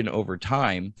corrosion over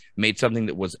time made something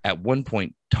that was at one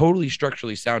point totally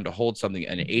structurally sound to hold something,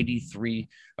 an 83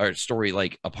 story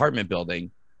like apartment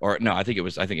building, or no, I think it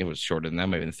was shorter than that,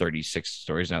 maybe 36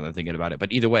 stories now that I'm thinking about it.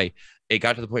 But either way, it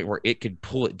got to the point where it could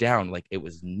pull it down like it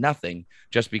was nothing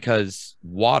just because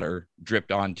water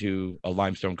dripped onto a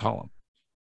limestone column.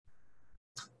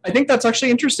 I think that's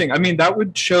actually interesting. I mean, that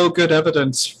would show good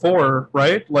evidence for,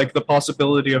 right? Like the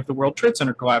possibility of the World Trade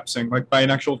Center collapsing, like by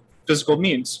an actual physical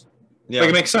means. Yeah. Like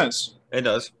it makes sense. It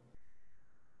does.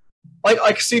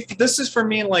 Like, see, this is for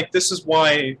me, like, this is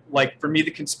why, like, for me, the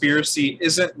conspiracy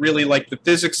isn't really, like, the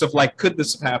physics of, like, could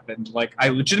this have happened? Like, I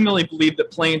legitimately believe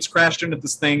that planes crashed into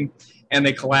this thing and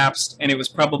they collapsed, and it was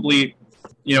probably,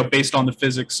 you know, based on the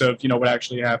physics of, you know, what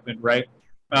actually happened, right?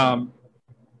 I'm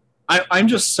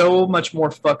just so much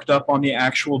more fucked up on the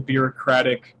actual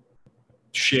bureaucratic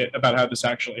shit about how this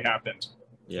actually happened.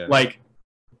 Yeah. Like,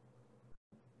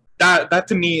 that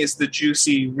to me is the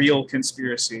juicy, real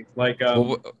conspiracy. Like,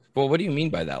 well, what do you mean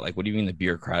by that? Like, what do you mean the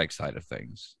bureaucratic side of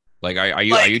things? Like, are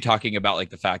you talking about like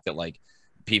the fact that like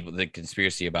the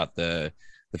conspiracy about the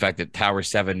fact that Tower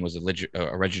 7 was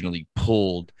originally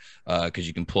pulled because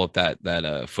you can pull up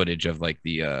that footage of like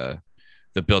the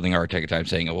building architect at the time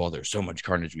saying, oh, well, there's so much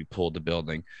carnage, we pulled the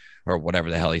building, or whatever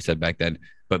the hell he said back then.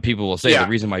 But people will say the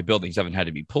reason why building 7 had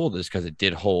to be pulled is because it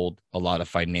did hold a lot of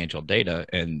financial data.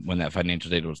 And when that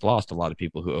financial data was lost, a lot of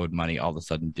people who owed money all of a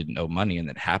sudden didn't owe money, and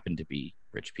that happened to be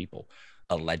rich people,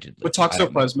 allegedly. What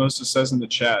toxoplasmosis says in the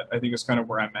chat, I think is kind of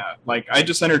where I'm at. Like, I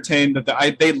just entertained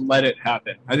that they let it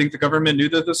happen. I think the government knew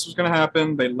that this was going to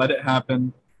happen. They let it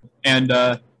happen. And,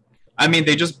 I mean,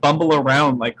 they just bumble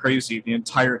around like crazy the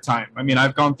entire time. I mean,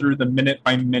 I've gone through the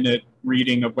minute-by-minute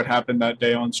reading of what happened that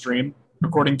day on stream,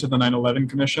 according to the 9/11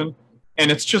 Commission, and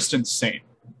it's just insane.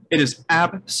 It is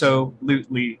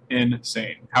absolutely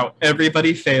insane how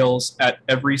everybody fails at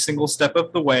every single step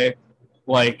of the way.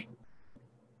 Like,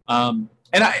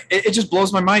 it just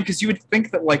blows my mind because you would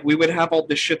think that like we would have all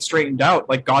this shit straightened out.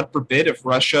 Like, God forbid if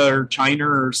Russia or China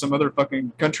or some other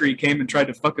fucking country came and tried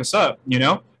to fuck us up, you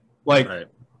know? Like, right.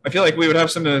 I feel like we would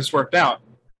have some of this worked out.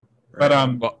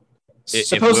 Right. But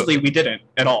supposedly we didn't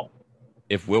at all.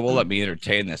 If Will let me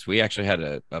entertain this, we actually had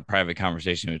a private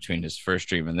conversation between his first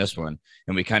stream and this one,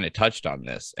 and we kind of touched on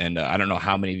this. And I don't know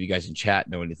how many of you guys in chat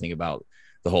know anything about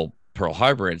the whole Pearl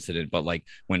Harbor incident, but like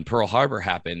when Pearl Harbor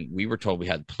happened, we were told we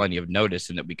had plenty of notice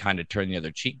and that we kind of turned the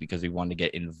other cheek because we wanted to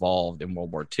get involved in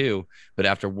World War II. But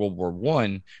after World War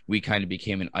I, we kind of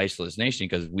became an isolated nation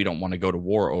because we don't want to go to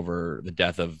war over the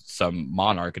death of some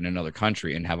monarch in another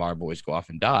country and have our boys go off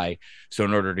and die. So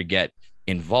in order to get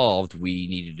involved, we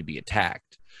needed to be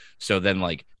attacked. So then,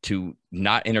 like, to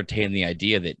not entertain the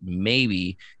idea that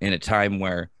maybe in a time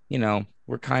where, you know,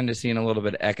 we're kind of seeing a little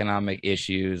bit of economic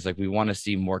issues, like we want to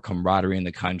see more camaraderie in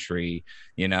the country,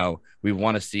 you know, we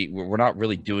want to see, we're not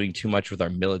really doing too much with our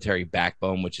military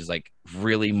backbone, which is like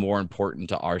really more important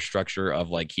to our structure of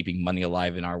like keeping money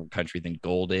alive in our country than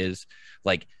gold is.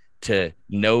 Like, to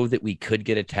know that we could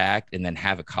get attacked and then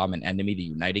have a common enemy to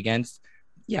unite against,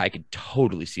 yeah, I could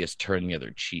totally see us turn the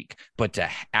other cheek. But to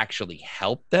actually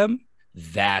help them,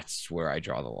 that's where I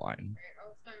draw the line.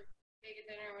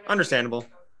 Understandable.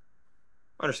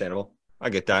 I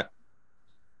get that.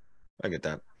 I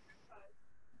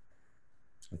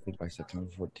think by September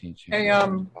 14th. Hey,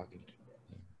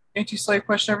 anti-slave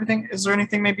question, everything. Is there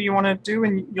anything maybe you want to do,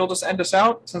 and you'll just end us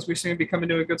out since we seem to be coming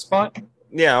to a good spot?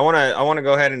 Yeah, I want to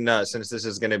go ahead and since this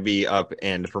is going to be up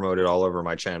and promoted all over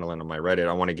my channel and on my Reddit,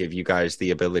 I want to give you guys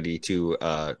the ability to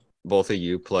both of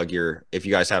you plug your, if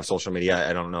you guys have social media.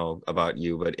 I don't know about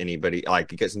you, but anybody, like,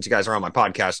 because since you guys are on my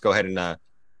podcast, go ahead and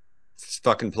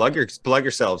fucking plug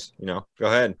yourselves. You know, go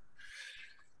ahead.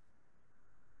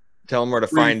 Tell them where to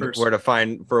find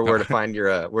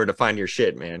your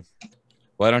shit, man.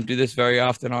 Well, I don't do this very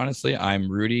often, honestly.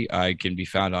 I'm Rudy. I can be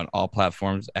found on all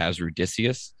platforms as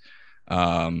Rudicious.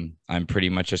 I'm pretty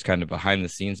much just kind of behind the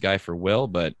scenes guy for Will,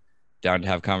 but down to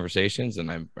have conversations,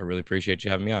 and I really appreciate you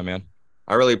having me on, man.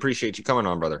 I really appreciate you coming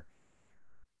on, brother.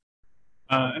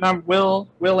 And I'm Will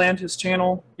and his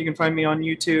channel. You can find me on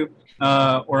YouTube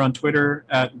or on Twitter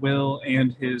at Will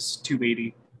and his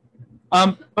 280.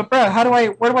 But Brad,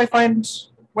 where do I find,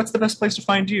 what's the best place to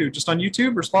find you? Just on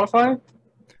YouTube or Spotify?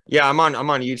 Yeah, I'm on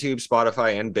YouTube,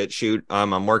 Spotify, and BitChute.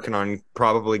 I'm working on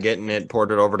probably getting it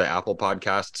ported over to Apple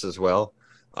Podcasts as well.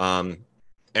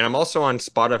 And I'm also on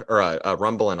Spotify or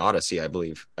Rumble and Odyssey, I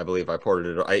believe. I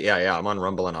ported it. Yeah, I'm on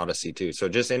Rumble and Odyssey too. So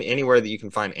just anywhere that you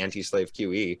can find Anti-Slave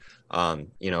QE,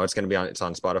 you know, it's going to be on. It's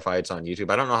on Spotify. It's on YouTube.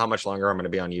 I don't know how much longer I'm going to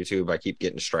be on YouTube. I keep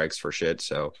getting strikes for shit,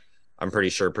 so I'm pretty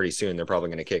sure pretty soon they're probably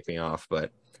going to kick me off.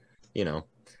 But you know,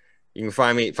 you can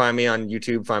find me on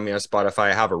YouTube. Find me on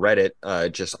Spotify. I have a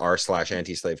Reddit, just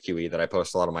r/anti-slave QE that I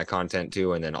post a lot of my content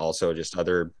to, and then also just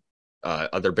other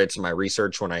other bits of my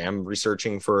research when I am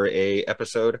researching for a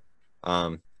episode.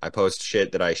 I post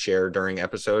shit that I share during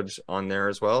episodes on there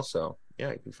as well. So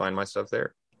yeah, you can find my stuff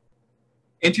there.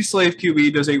 Anti-Slave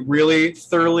QE does a really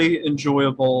thoroughly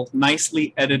enjoyable,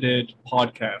 nicely edited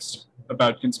podcast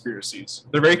about conspiracies.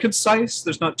 They're very concise.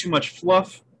 There's not too much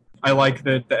fluff. I like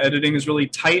that the editing is really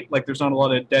tight. Like there's not a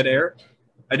lot of dead air.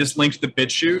 I just linked the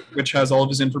BitChute, which has all of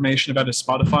his information about his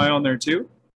Spotify on there too.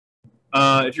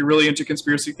 If you're really into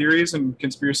conspiracy theories and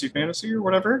conspiracy fantasy or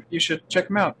whatever, you should check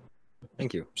him out.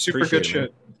 Thank you. Super Appreciate good it, man.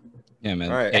 shit. Yeah,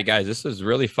 man. All right. Hey, guys, this was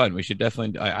really fun. We should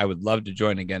definitely, I would love to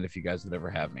join again if you guys would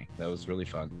ever have me. That was really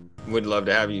fun. Would love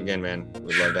to have you again, man.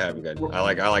 Would love to have you guys.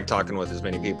 I like talking with as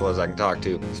many people as I can talk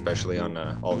to, especially on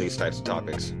all these types of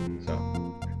topics. So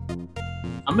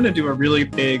I'm going to do a really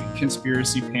big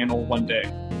conspiracy panel one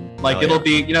day. Like, Oh, it'll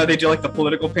yeah. be, they do like the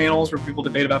political panels where people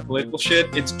debate about political shit.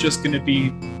 It's just going to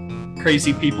be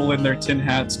crazy people in their tin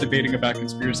hats debating about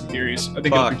conspiracy theories. I think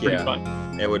it'll be pretty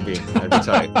fun. It would be. That'd be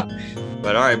tight.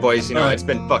 But all right, boys, All right. it's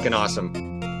been fucking awesome.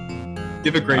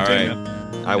 You have a great All day, right.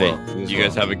 man. I will. Hey, you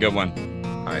guys have a good one.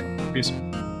 All right. Peace.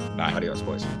 Bye. Adios,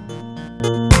 boys.